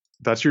read it.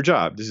 That's your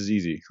job. This is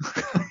easy.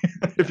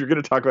 If you're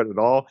going to talk about it at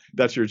all,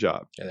 that's your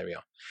job. Yeah, there we go.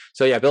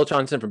 So yeah, Bill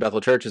Johnson from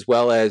Bethel Church, as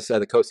well as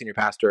the co-senior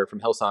pastor from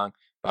Hillsong,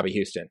 Bobby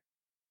Houston.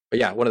 But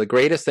yeah, one of the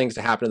greatest things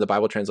to happen to the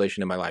Bible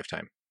translation in my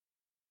lifetime.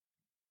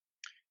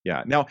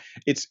 Yeah. Now,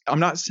 I'm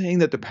not saying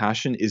that the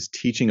Passion is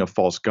teaching a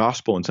false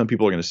gospel, and some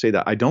people are going to say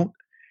that.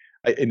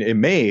 And it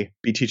may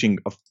be teaching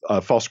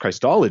a false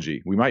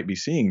Christology. We might be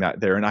seeing that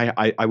there, and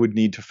I would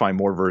need to find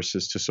more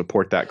verses to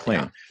support that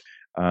claim.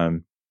 Yeah.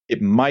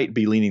 It might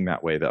be leaning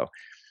that way, though.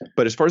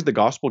 But as far as the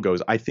gospel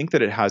goes, I think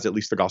that it has at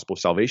least the gospel of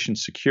salvation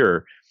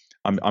secure.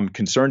 I'm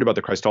concerned about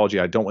the Christology.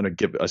 I don't want to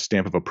give a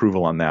stamp of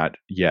approval on that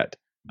yet.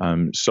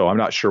 So I'm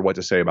not sure what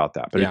to say about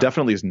that. But it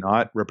definitely is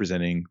not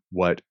representing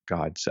what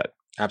God said.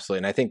 Absolutely.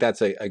 And I think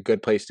that's a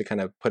good place to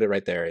kind of put it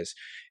right there is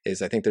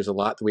I think there's a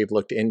lot that we've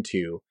looked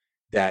into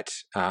that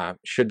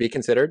should be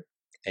considered.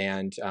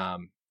 And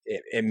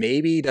it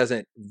maybe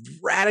doesn't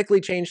radically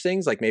change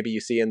things. Like maybe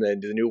you see in the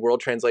New World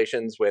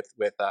translations with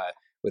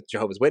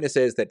Jehovah's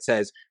Witnesses that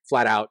says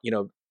flat out,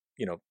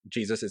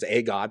 Jesus is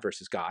a God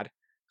versus God.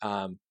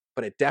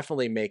 But it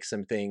definitely makes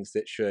some things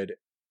that should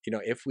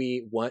if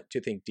we want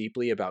to think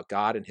deeply about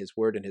God and his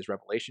word and his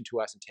revelation to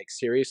us and take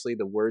seriously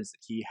the words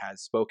that he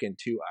has spoken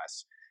to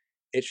us,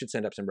 it should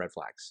send up some red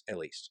flags, at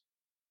least,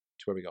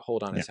 to where we go,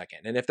 hold on a second.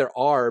 And if there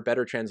are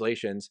better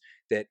translations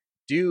that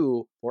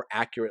do more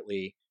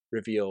accurately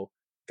reveal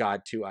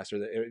God to us, or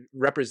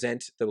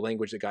represent the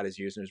language that God has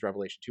used in his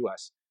revelation to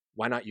us,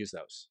 why not use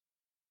those?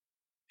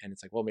 And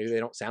it's like, well, maybe they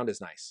don't sound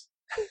as nice.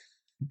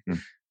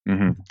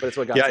 Mm-hmm. But it's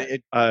what God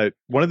said.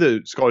 One of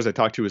the scholars I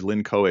talked to was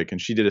Lynn Cohick, and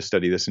she did a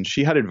study of this, and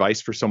she had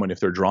advice for someone if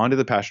they're drawn to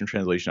the Passion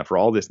Translation after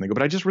all this, and they go,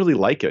 but I just really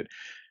like it.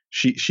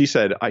 She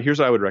said, here's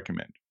what I would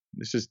recommend.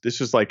 This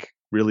is like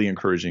really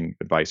encouraging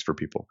advice for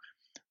people.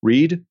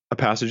 Read a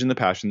passage in the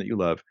Passion that you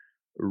love.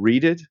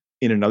 Read it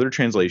in another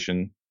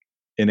translation,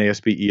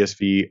 NASB,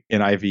 ESV,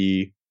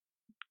 NIV,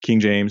 King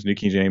James, New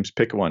King James,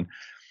 pick one.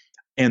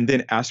 And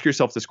then ask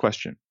yourself this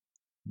question.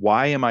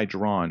 Why am I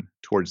drawn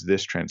towards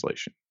this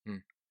translation?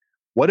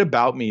 What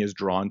about me is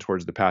drawn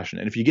towards the Passion?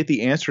 And if you get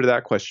the answer to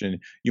that question,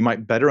 you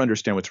might better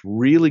understand what's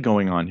really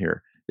going on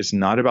here. It's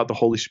not about the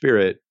Holy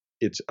Spirit.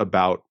 It's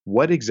about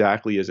what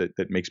exactly is it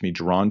that makes me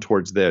drawn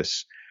towards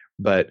this,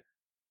 but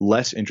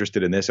less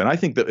interested in this. And I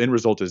think the end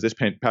result is this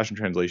Passion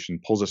Translation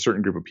pulls a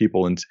certain group of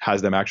people and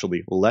has them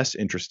actually less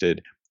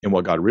interested in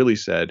what God really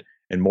said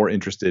and more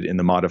interested in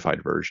the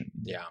modified version.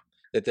 Yeah,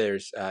 that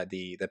there's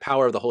the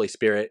power of the Holy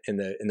Spirit in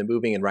the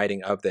moving and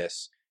writing of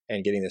this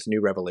and getting this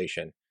new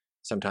revelation.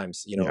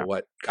 Sometimes,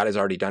 what God has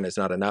already done is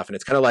not enough. And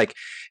it's kind of like,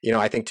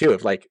 I think too,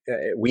 if like,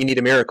 we need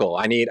a miracle,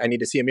 I need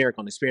to see a miracle,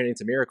 and the Spirit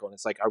needs a miracle. And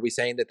it's like, are we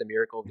saying that the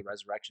miracle of the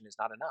resurrection is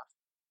not enough?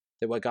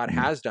 That what God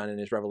has done in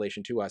his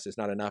revelation to us is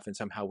not enough, and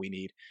somehow we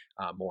need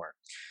more.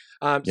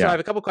 So I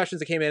have a couple questions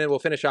that came in, and we'll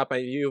finish up.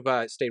 You've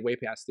stayed way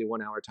past the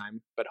 1 hour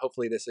time, but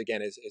hopefully this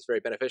again is very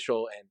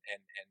beneficial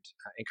and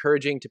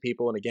encouraging to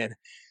people. And again,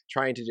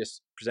 trying to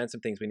just present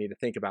some things we need to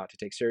think about, to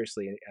take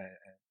seriously,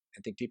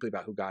 and think deeply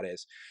about who God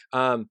is.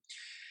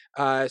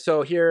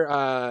 So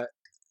here,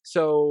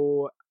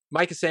 so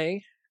Mike is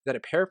saying that a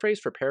paraphrase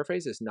for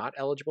paraphrase is not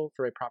eligible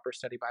for a proper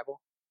study Bible.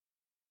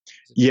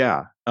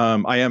 Yeah,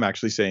 I am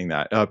actually saying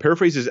that.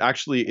 Paraphrase is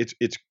actually,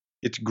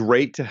 it's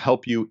great to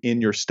help you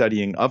in your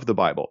studying of the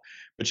Bible,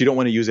 but you don't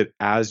want to use it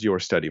as your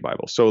study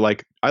Bible. So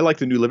like, I like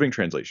the New Living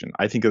Translation.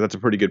 I think that that's a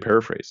pretty good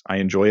paraphrase. I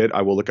enjoy it.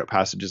 I will look at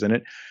passages in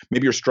it.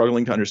 Maybe you're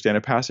struggling to understand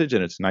a passage,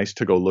 and it's nice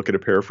to go look at a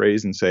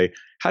paraphrase and say,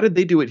 how did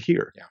they do it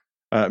here?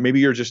 Yeah. Maybe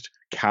you're just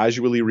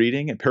casually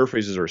reading, and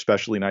paraphrases are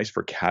especially nice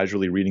for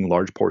casually reading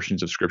large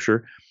portions of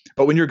Scripture.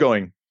 But when you're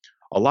going,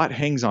 a lot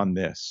hangs on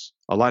this,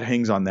 a lot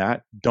hangs on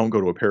that, don't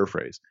go to a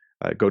paraphrase.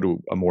 Go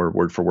to a more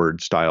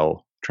word-for-word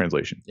style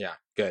translation. Yeah,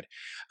 good.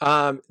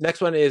 Next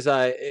one is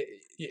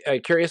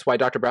curious why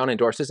Dr. Brown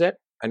endorses it.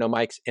 I know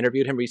Mike's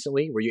interviewed him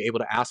recently. Were you able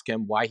to ask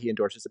him why he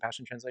endorses the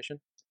Passion Translation?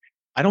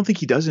 I don't think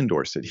he does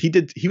endorse it.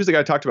 He was the guy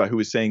I talked about who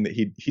was saying that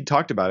he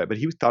talked about it, but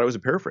he thought it was a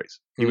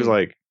paraphrase. He was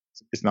like,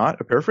 it's not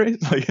a paraphrase.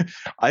 Like,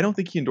 I don't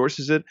think he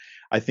endorses it.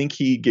 I think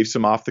he gave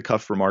some off the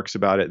cuff remarks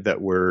about it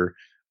that were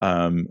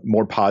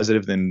more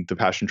positive than the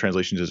Passion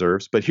Translation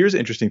deserves. But here's the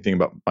interesting thing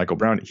about Michael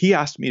Brown. He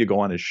asked me to go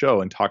on his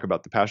show and talk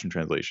about the Passion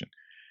Translation.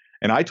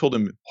 And I told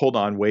him, hold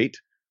on, wait.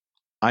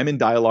 I'm in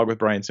dialogue with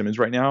Brian Simmons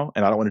right now,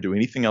 and I don't want to do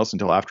anything else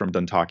until after I'm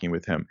done talking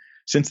with him.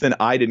 Since then,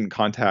 I didn't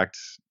contact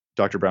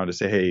Dr. Brown to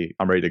say, hey,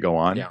 I'm ready to go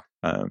on.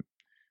 Yeah.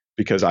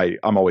 Because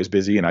I'm always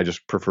busy, and I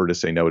just prefer to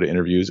say no to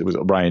interviews. It was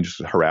Brian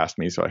just harassed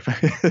me, so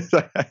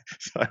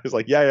I was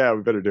like, yeah,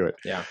 we better do it.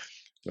 Yeah.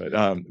 But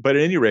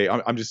at any rate,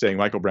 I'm just saying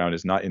Michael Brown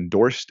has not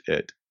endorsed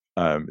it.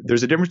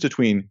 There's a difference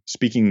between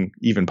speaking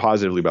even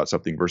positively about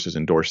something versus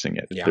endorsing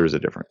it. Yeah. There is a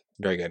difference.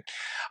 Very good.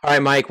 All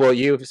right, Mike. Well,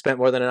 you've spent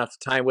more than enough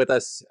time with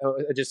us.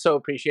 I just so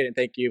appreciate it, and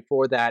thank you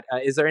for that.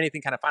 Is there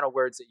anything kind of final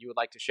words that you would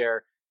like to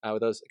share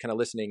with those kind of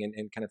listening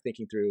and kind of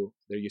thinking through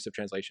their use of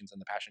translations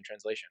and the Passion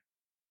Translation?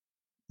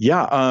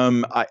 Yeah,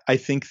 I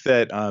think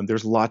that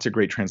there's lots of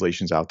great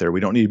translations out there. We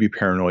don't need to be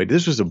paranoid.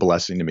 This was a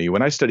blessing to me.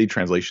 When I studied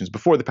translations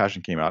before the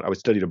Passion came out, I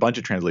studied a bunch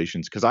of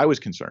translations because I was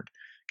concerned.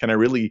 Can I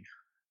really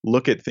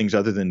look at things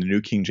other than the New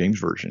King James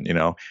Version,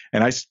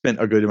 And I spent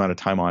a good amount of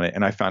time on it,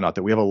 and I found out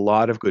that we have a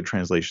lot of good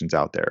translations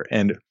out there.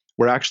 And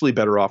we're actually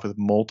better off with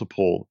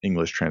multiple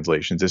English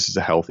translations. This is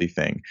a healthy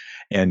thing.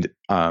 And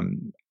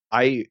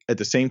at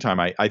the same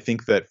time, I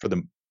think that for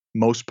the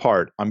most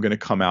part, I'm going to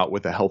come out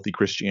with a healthy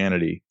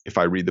Christianity if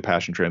I read the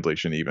Passion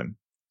Translation even.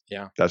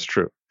 Yeah. That's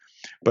true.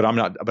 But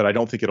I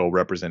don't think it'll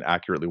represent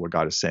accurately what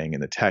God is saying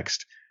in the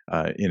text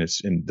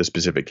in the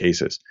specific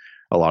cases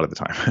a lot of the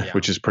time,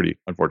 which is pretty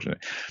unfortunate.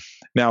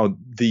 Now,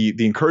 the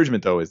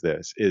encouragement though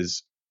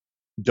is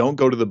don't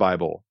go to the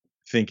Bible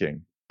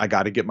thinking, I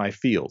got to get my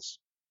feels.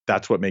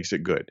 That's what makes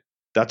it good.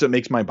 That's what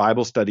makes my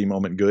Bible study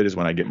moment good, is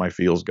when I get my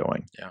feels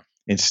going. Yeah.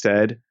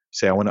 Instead,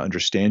 say, I want to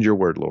understand your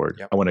word, Lord.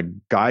 Yep. I want to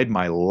guide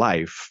my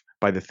life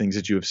by the things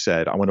that you have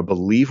said. I want to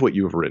believe what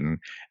you have written,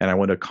 and I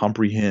want to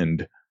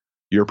comprehend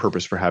your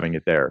purpose for having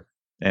it there.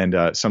 And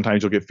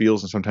sometimes you'll get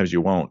feels and sometimes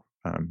you won't.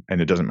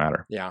 and it doesn't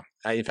matter. Yeah.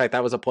 In fact,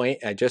 that was a point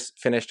I just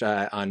finished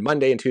on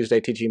Monday and Tuesday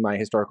teaching my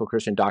historical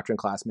Christian doctrine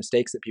class,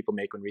 mistakes that people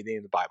make when reading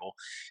the Bible.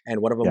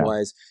 And one of them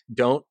was,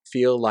 don't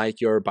feel like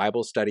your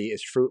Bible study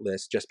is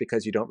fruitless just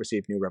because you don't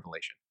receive new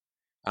revelation.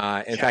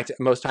 In fact,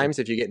 most times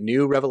if you get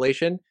new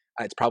revelation,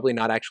 it's probably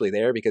not actually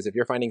there, because if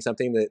you're finding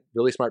something that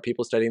really smart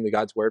people studying the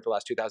God's word for the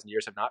last 2,000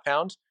 years have not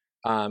found,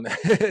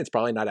 it's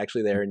probably not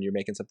actually there and you're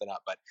making something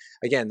up. But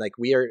again, like,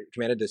 we are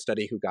commanded to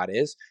study who God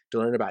is, to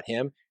learn about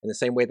him, in the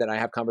same way that I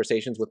have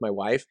conversations with my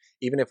wife.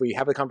 Even if we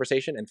have a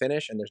conversation and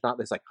finish and there's not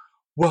this like,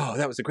 whoa,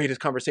 that was the greatest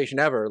conversation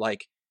ever.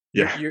 Like,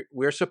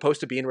 we're supposed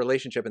to be in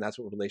relationship, and that's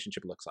what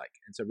relationship looks like.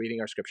 And so reading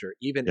our scripture,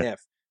 even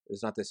if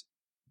there's not this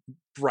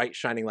bright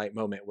shining light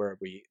moment where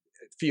we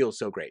feel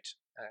so great,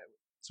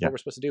 it's what we're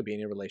supposed to do, being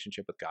in a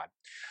relationship with God.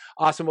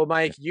 Awesome. Well,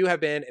 Mike, you have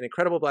been an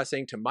incredible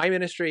blessing to my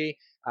ministry,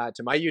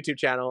 to my YouTube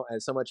channel,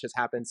 and so much has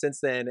happened since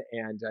then.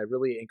 And I'm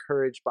really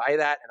encouraged by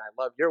that. And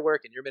I love your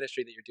work and your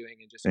ministry that you're doing,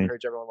 and just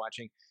encourage everyone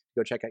watching to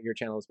go check out your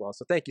channel as well.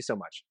 So thank you so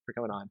much for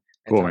coming on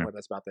and talking with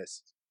us about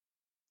this.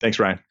 Thanks,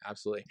 Ryan.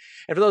 Absolutely.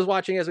 And for those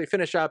watching, as we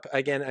finish up,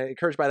 again,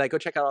 encouraged by that, go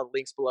check out all the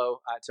links below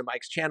to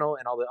Mike's channel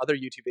and all the other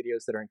YouTube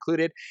videos that are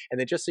included. And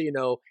then just so you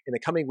know, in the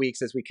coming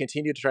weeks, as we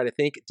continue to try to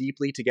think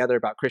deeply together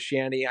about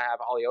Christianity, I have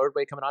Ollie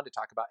Ordway coming on to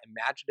talk about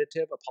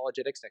imaginative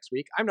apologetics next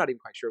week. I'm not even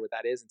quite sure what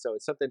that is. And so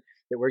it's something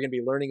that we're going to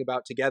be learning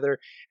about together.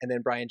 And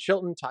then Brian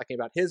Chilton talking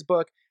about his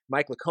book,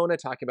 Mike Licona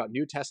talking about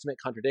New Testament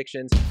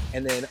contradictions.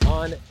 And then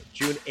on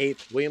June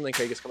 8th, William Lane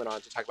Craig is coming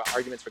on to talk about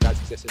arguments for God's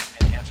existence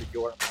and answer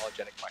your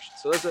apologetic questions.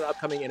 So those are the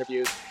upcoming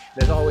interviews.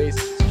 And as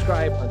always,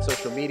 subscribe on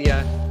social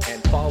media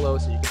and follow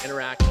so you can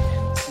interact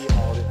and see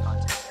all the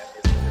content that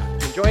is coming out.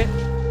 If you enjoy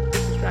it,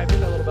 please subscribe, hit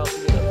that little bell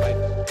so you get notified.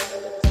 And I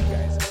love to see you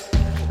guys.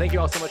 So thank you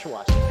all so much for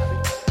watching. Have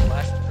a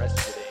blessed rest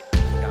of your day.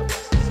 God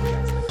bless. See you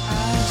guys next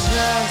time.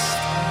 Just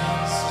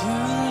as you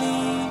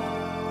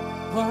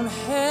leave, won't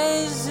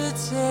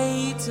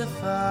hesitate to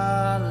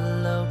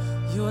follow.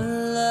 Your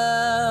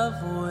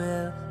love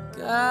will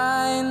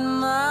guide